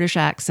with his British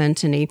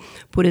accent and he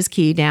put his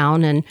key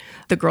down and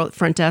the girl at the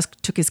front desk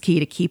took his key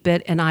to keep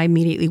it and I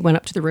immediately went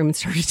up to the room and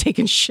started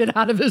taking shit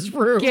out of his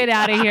room. Get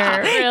out of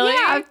here. Really?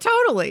 Yeah,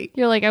 totally.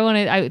 You're like, I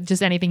wanted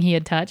just anything he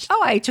had touched.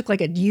 Oh, I took like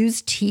a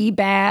used tea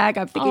bag.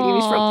 I'm thinking he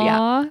was from,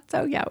 yeah.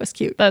 So yeah, it was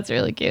cute. That's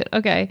really cute.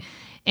 Okay.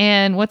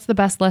 And what's the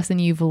best lesson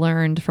you've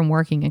learned from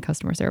working in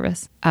customer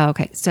service?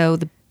 Okay. So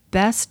the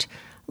best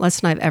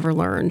lesson I've ever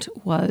learned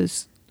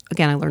was,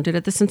 again, I learned it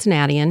at the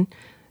Cincinnatian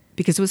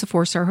because it was a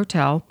 4-star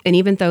hotel. And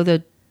even though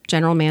the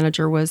general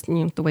manager was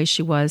the way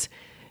she was,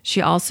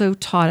 she also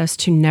taught us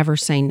to never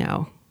say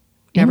no.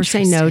 Never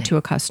say no to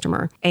a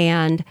customer.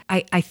 And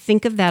I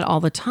think of that all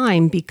the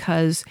time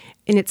because,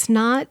 and it's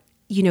not,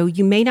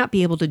 you may not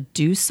be able to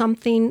do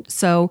something.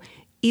 So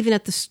even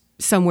at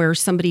somewhere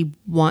somebody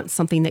wants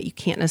something that you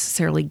can't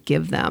necessarily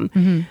give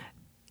them,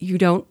 you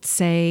don't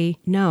say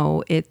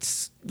no.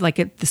 It's like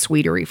at the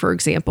Sweetery, for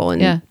example,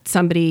 and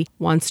somebody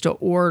wants to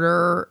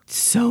order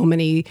so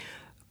many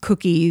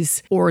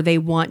cookies or they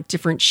want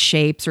different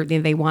shapes or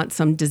they want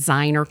some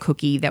designer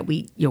cookie that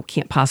we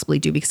can't possibly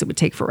do because it would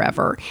take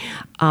forever.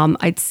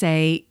 I'd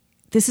say,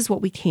 this is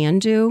what we can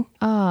do.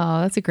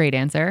 Oh, that's a great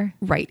answer.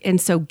 Right. And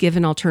so give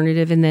an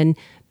alternative. And then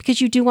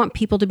because you do want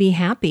people to be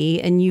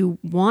happy and you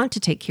want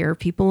to take care of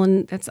people.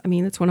 And that's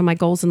one of my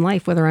goals in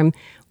life, whether I'm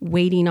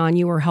waiting on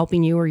you or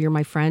helping you or you're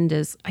my friend,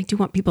 is I do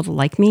want people to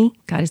like me.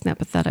 God, isn't that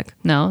pathetic?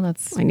 No,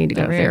 I need to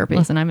go to therapy.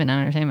 Listen, I'm in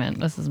entertainment.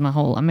 This is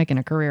I'm making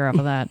a career off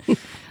of that.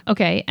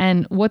 Okay.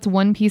 And what's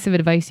one piece of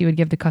advice you would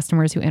give to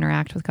customers who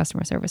interact with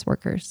customer service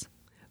workers?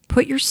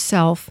 Put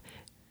yourself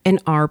in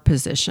our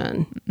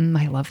position.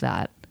 I love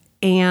that.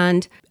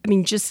 And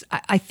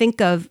I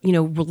think of,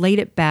 relate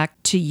it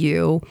back to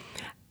you.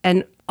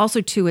 And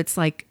also too, it's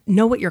like,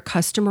 know what your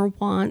customer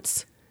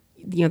wants.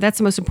 That's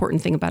the most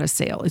important thing about a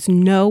sale is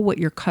know what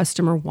your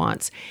customer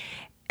wants.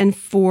 And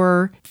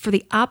for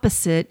the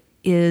opposite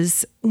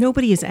is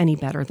nobody is any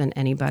better than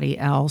anybody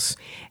else.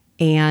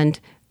 And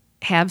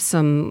have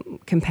some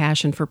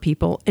compassion for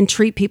people and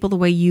treat people the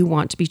way you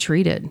want to be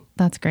treated.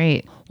 That's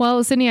great.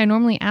 Well, Sydney, I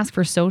normally ask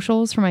for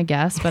socials for my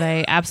guests, but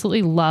I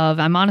absolutely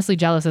I'm honestly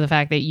jealous of the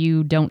fact that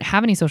you don't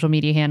have any social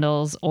media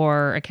handles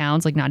or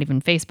accounts, like not even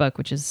Facebook,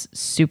 which is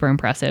super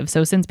impressive.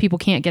 So since people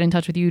can't get in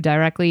touch with you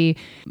directly,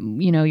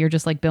 you're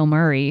just like Bill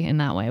Murray in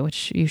that way,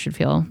 which you should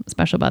feel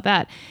special about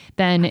that.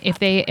 Then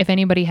if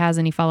anybody has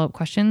any follow-up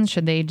questions,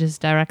 should they just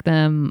direct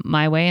them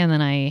my way and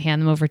then I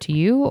hand them over to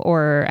you,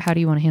 or how do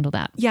you want to handle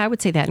that? Yeah, I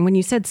would say that. And when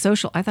you said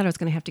social, I thought I was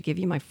going to have to give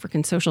you my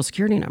freaking social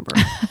security number.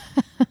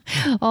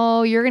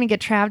 Oh, you're going to get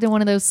trapped in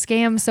one of those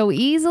scams so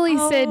easily,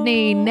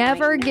 Sydney.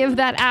 Never give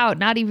that out.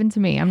 Not even to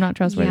me. I'm not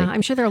trustworthy. Yeah,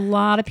 I'm sure there are a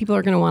lot of people who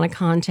are going to want to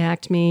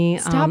contact me.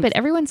 Stop it.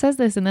 Everyone says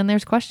this, and then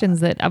there's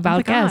questions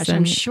about guests.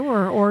 I'm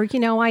sure. Or,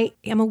 I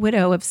am a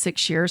widow of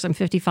 6 years. I'm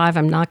 55.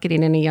 I'm not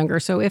getting any younger.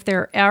 So if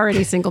there are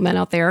any single men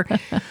out there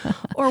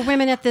or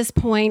women at this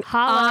point,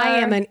 holla. I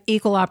am an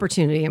equal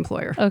opportunity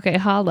employer. Okay,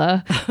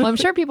 holla. Well, I'm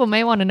sure people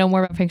may want to know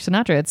more about Frank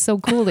Sinatra. It's so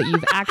cool that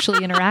you've actually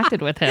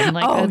interacted with him.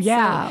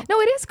 Yeah. No,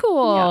 it is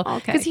cool. Yeah, will.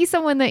 Okay. Because he's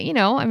someone that,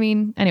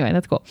 anyway,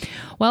 that's cool.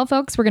 Well,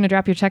 folks, we're going to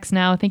drop your checks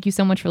now. Thank you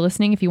so much for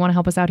listening. If you want to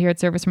help us out here at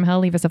Service from Hell,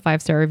 leave us a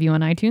 5-star review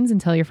on iTunes and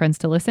tell your friends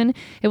to listen.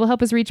 It will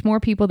help us reach more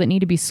people that need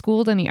to be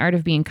schooled in the art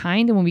of being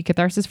kind and will be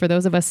catharsis for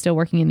those of us still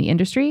working in the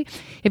industry.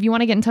 If you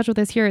want to get in touch with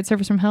us here at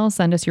Service from Hell,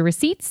 send us your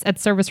receipts at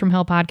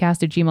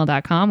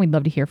servicefromhellpodcast@gmail.com. We'd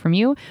love to hear from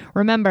you.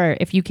 Remember,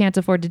 if you can't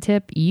afford to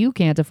tip, you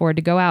can't afford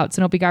to go out.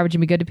 So don't be garbage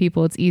and be good to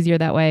people. It's easier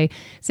that way.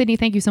 Sydney,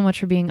 thank you so much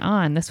for being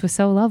on. This was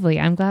so lovely.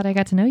 I'm glad I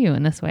got to know you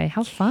in this way.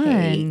 How fun.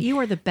 Hey, you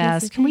are the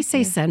best. Can we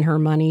say send her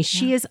money?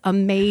 She is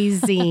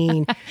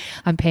amazing.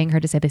 I'm paying her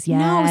to say this. Yes.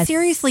 No,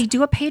 seriously,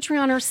 do a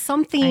Patreon or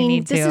something. I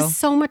need This to. is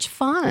so much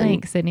fun.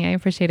 Thanks, Sydney. I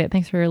appreciate it.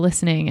 Thanks for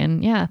listening.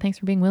 And yeah, thanks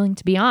for being willing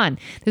to be on.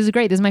 This is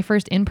great. This is my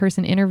first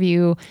in-person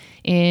interview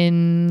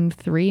in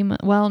 3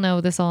 months. Well,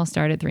 no, this all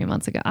started 3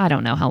 months ago. I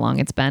don't know how long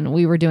it's been.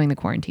 We were doing the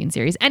quarantine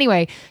series.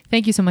 Anyway,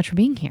 thank you so much for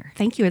being here.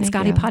 Thank you. And Thank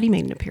Scotty you. Potty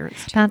made an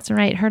appearance too. That's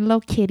right. Her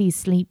little kitty's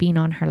sleeping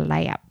on her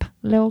lap.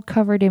 Little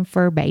covered in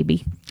fur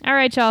baby. All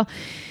right, y'all.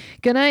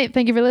 Good night.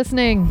 Thank you for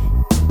listening.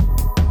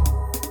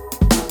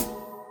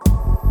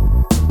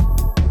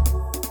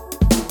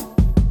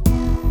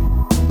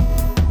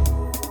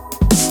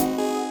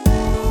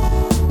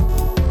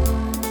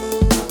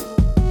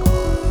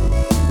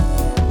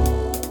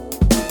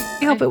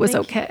 I hope it was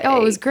okay. Oh,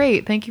 it was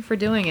great. Thank you for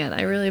doing it.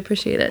 I really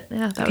appreciate it.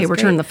 Yeah. That Okay, was we're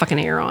great. turning the fucking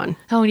air on.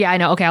 Oh, yeah, I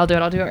know. Okay, I'll do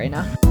it right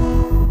now.